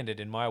standard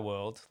in my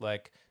world.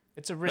 Like,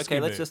 it's a risky Okay,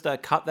 let's move.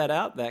 just cut that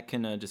out. That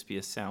can just be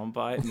a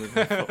soundbite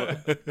moving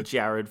forward.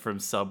 Jared from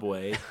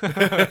Subway.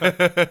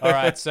 All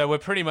right, so we're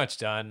pretty much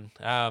done.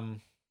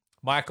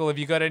 Michael, have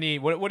you got any?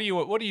 What are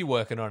you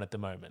working on at the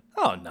moment?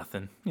 Oh,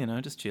 nothing. You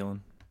know, just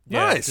chilling.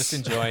 Yeah, Nice. just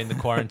enjoying the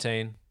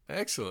quarantine.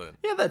 Excellent.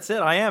 Yeah, that's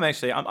it. I am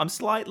actually. I'm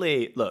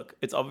slightly. Look,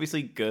 it's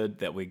obviously good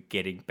that we're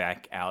getting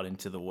back out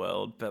into the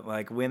world, but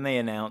like when they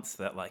announced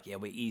that, like, yeah,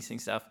 we're easing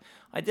stuff,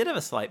 I did have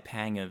a slight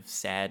pang of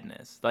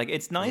sadness. Like,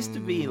 it's nice to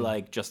be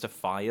like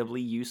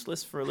justifiably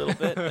useless for a little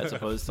bit, as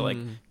opposed to like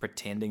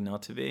pretending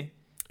not to be.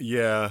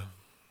 Yeah.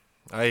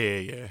 I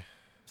hear you.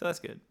 So that's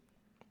good.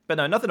 But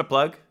no, nothing to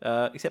plug,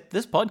 except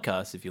this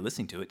podcast, if you're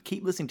listening to it,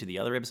 keep listening to the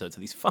other episodes of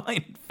these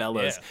fine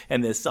fellas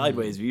and their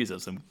sideways views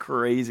of some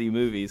crazy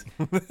movies.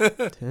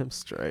 Damn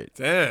straight.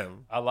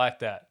 Damn. I like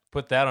that.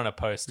 Put that on a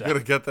poster. Gotta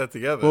get that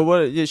together. Well,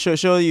 what? Yeah,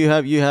 surely you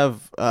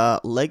have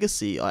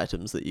legacy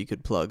items that you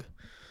could plug.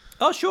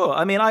 Oh, sure.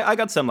 I mean, I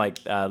got some like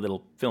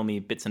little filmy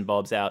bits and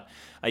bobs out.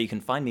 You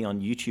can find me on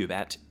YouTube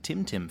at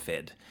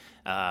TimTimFed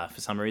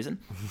for some reason.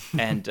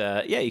 And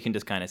yeah, you can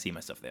just kind of see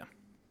my stuff there.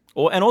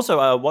 And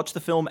also watch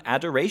the film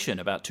Adoration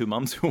about two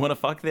mums who want to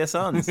fuck their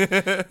sons.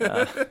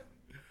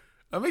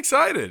 I'm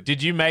excited.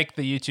 Did you make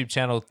the YouTube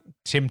channel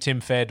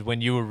TimTimFed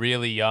when you were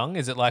really young?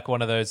 Is it like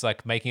one of those,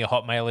 like, making a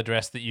Hotmail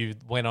address that you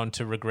went on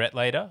to regret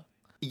later?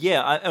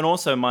 Yeah, and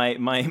also my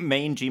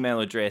main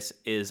Gmail address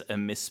is a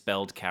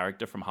misspelled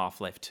character from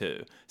Half-Life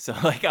 2. So,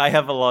 like, I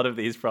have a lot of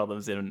these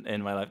problems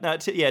in my life. Now,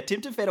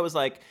 TimTimFed, I was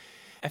like,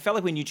 I felt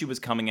like when YouTube was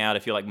coming out,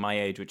 if you're like my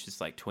age, which is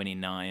like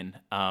 29,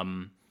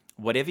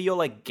 whatever your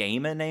like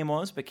gamer name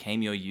was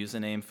became your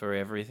username for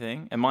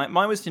everything. And mine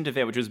was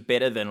TimTimFed, which was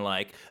better than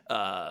like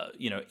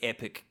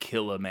Epic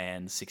Killer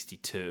Man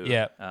 62.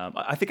 Yeah.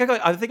 I think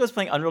I was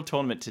playing Unreal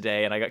Tournament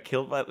today, and I got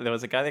killed by. There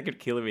was a guy that could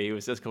kill me. He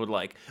was just called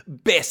like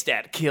Best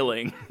at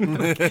Killing.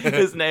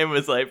 His name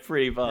was like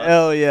pretty bad.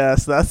 Hell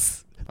yes,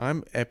 that's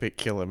I'm Epic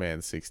Killer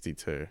Man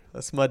 62.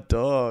 my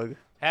dog.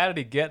 How did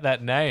he get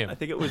that name? I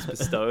think it was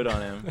bestowed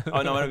on him.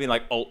 Oh no, it would have been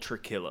like Ultra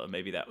Killer.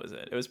 Maybe that was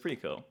it. It was pretty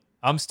cool.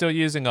 I'm still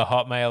using a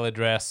Hotmail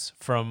address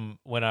from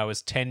when I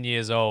was 10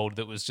 years old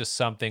that was just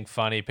something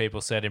funny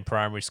people said in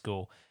primary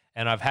school.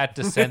 And I've had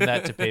to send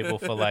that to people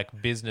for like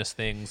business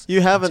things.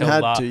 You haven't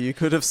until had to. You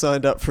could have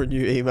signed up for a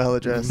new email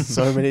address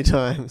so many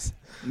times.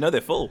 No, they're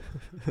full.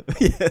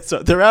 Yeah, so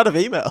they're out of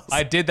emails.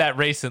 I did that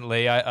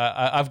recently.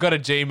 I've got a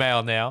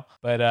Gmail now.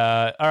 But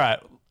all right.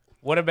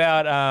 What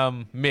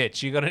about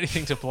Mitch? You got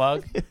anything to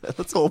plug?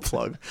 Let's all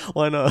plug.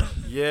 Why not?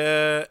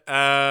 Yeah.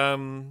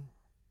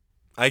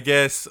 I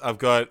guess I've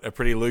got a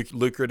pretty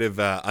lucrative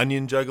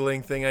onion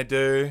juggling thing I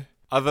do.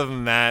 Other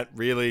than that,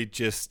 really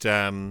just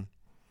my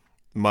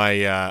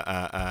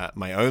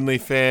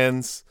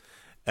OnlyFans.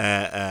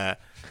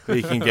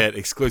 You can get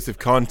exclusive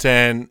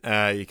content.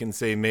 You can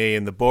see me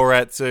in the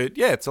Borat suit.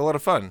 Yeah, it's a lot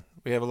of fun.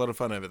 We have a lot of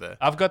fun over there.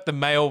 I've got the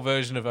male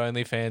version of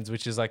OnlyFans,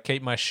 which is like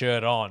keep my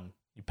shirt on.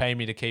 You pay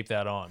me to keep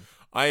that on.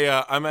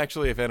 I'm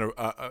actually a fan of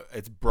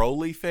it's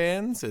Broly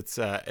fans. It's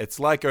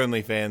like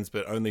OnlyFans,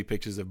 but only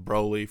pictures of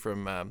Broly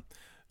from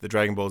the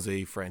Dragon Ball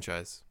Z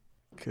franchise.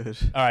 Good.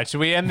 All right,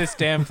 should we end this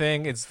damn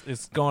thing?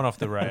 It's gone off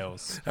the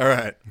rails. All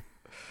right.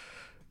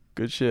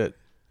 Good shit.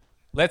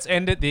 Let's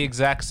end it the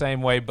exact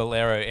same way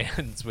Bolero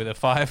ends, with a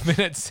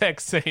 5-minute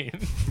sex scene.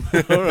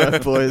 All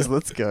right, boys,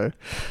 let's go.